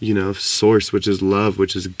 source, which is love,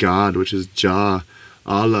 which is God, which is Jah,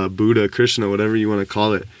 Allah, Buddha, Krishna, whatever you want to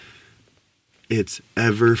call it. It's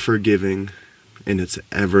ever forgiving and it's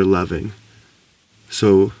ever loving.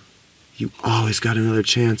 So you always got another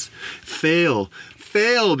chance. Fail,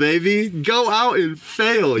 baby. Go out and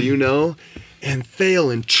fail, and fail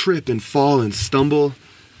and trip and fall and stumble.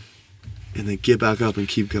 And then get back up and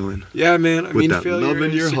keep going. Yeah, man. I mean, that failure love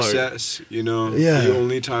in is your success. Yeah. The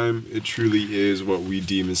only time it truly is what we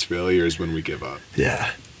deem as failure is when we give up.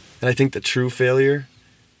 Yeah. And I think the true failure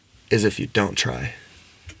is if you don't try.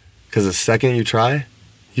 Because the second you try,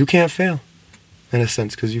 you can't fail. In a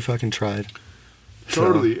sense, because you fucking tried.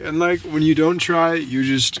 Totally. And like, when you don't try, you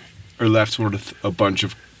just are left with a bunch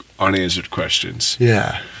of unanswered questions.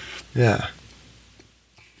 Yeah. Yeah.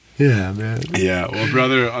 Yeah, man. Yeah, well,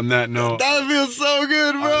 brother, on that note... That feels so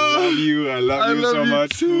good, bro. I love you. I love you so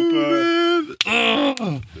much, too, Koopa. Man.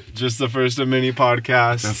 Just the first of many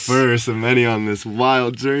podcasts. The first of many on this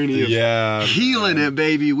wild journey of healing it,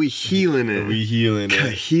 baby. We healing it.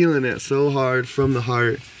 Healing it so hard from the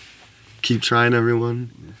heart. Keep trying,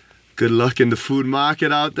 everyone. Good luck in the food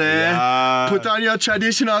market out there. Yeah. Put on your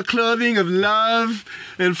traditional clothing of love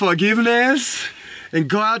and forgiveness and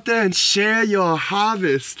go out there and share your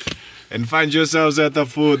harvest. And find yourselves at the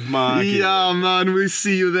food market. Yeah, man, we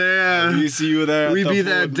see you there. We see you there. We be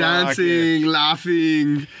there dancing,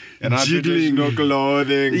 laughing, and our jiggling. traditional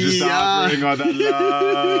clothing, just offering all that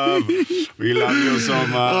love. We love you so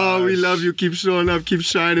much. Oh, we love you. Keep showing up. Keep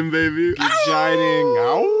shining, baby. Keep shining.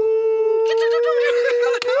 Ow.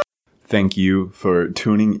 Thank you for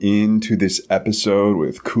tuning in to this episode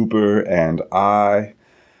with Cooper and I.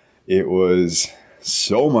 It was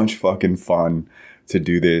so much fucking fun to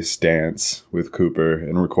do this dance with Cooper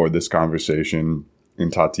and record this conversation in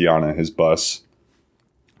Tatiana, his bus.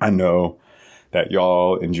 I know that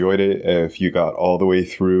y'all enjoyed it if you got all the way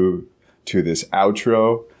through to this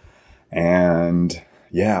outro. And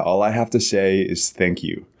yeah, all I have to say is thank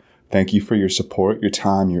you. Thank you for your support, your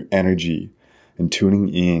time, your energy, and tuning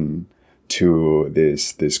in to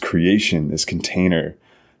this creation, this container,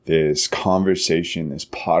 this conversation, this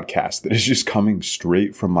podcast that is just coming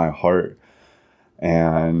straight from my heart.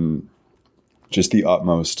 And just the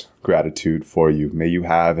utmost gratitude for you. May you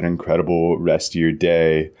have an incredible rest of your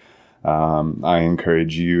day. I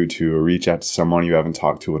encourage you to reach out to someone you haven't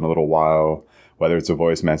talked to in a little while, whether it's a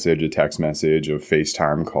voice message, a text message, a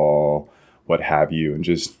FaceTime call, what have you, and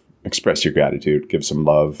just express your gratitude, give some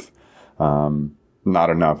love.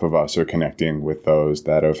 Not enough of us are connecting with those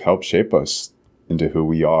that have helped shape us into who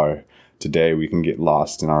we are. Today, we can get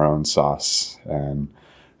lost in our own sauce and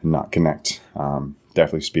not connect.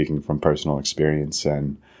 Definitely speaking from personal experience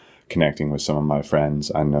and connecting with some of my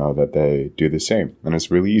friends, I know that they do the same. And it's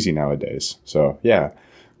really easy nowadays. So yeah,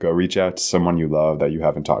 go reach out to someone you love that you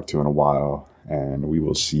haven't talked to in a while. And we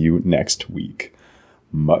will see you next week.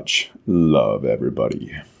 Much love,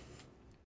 everybody.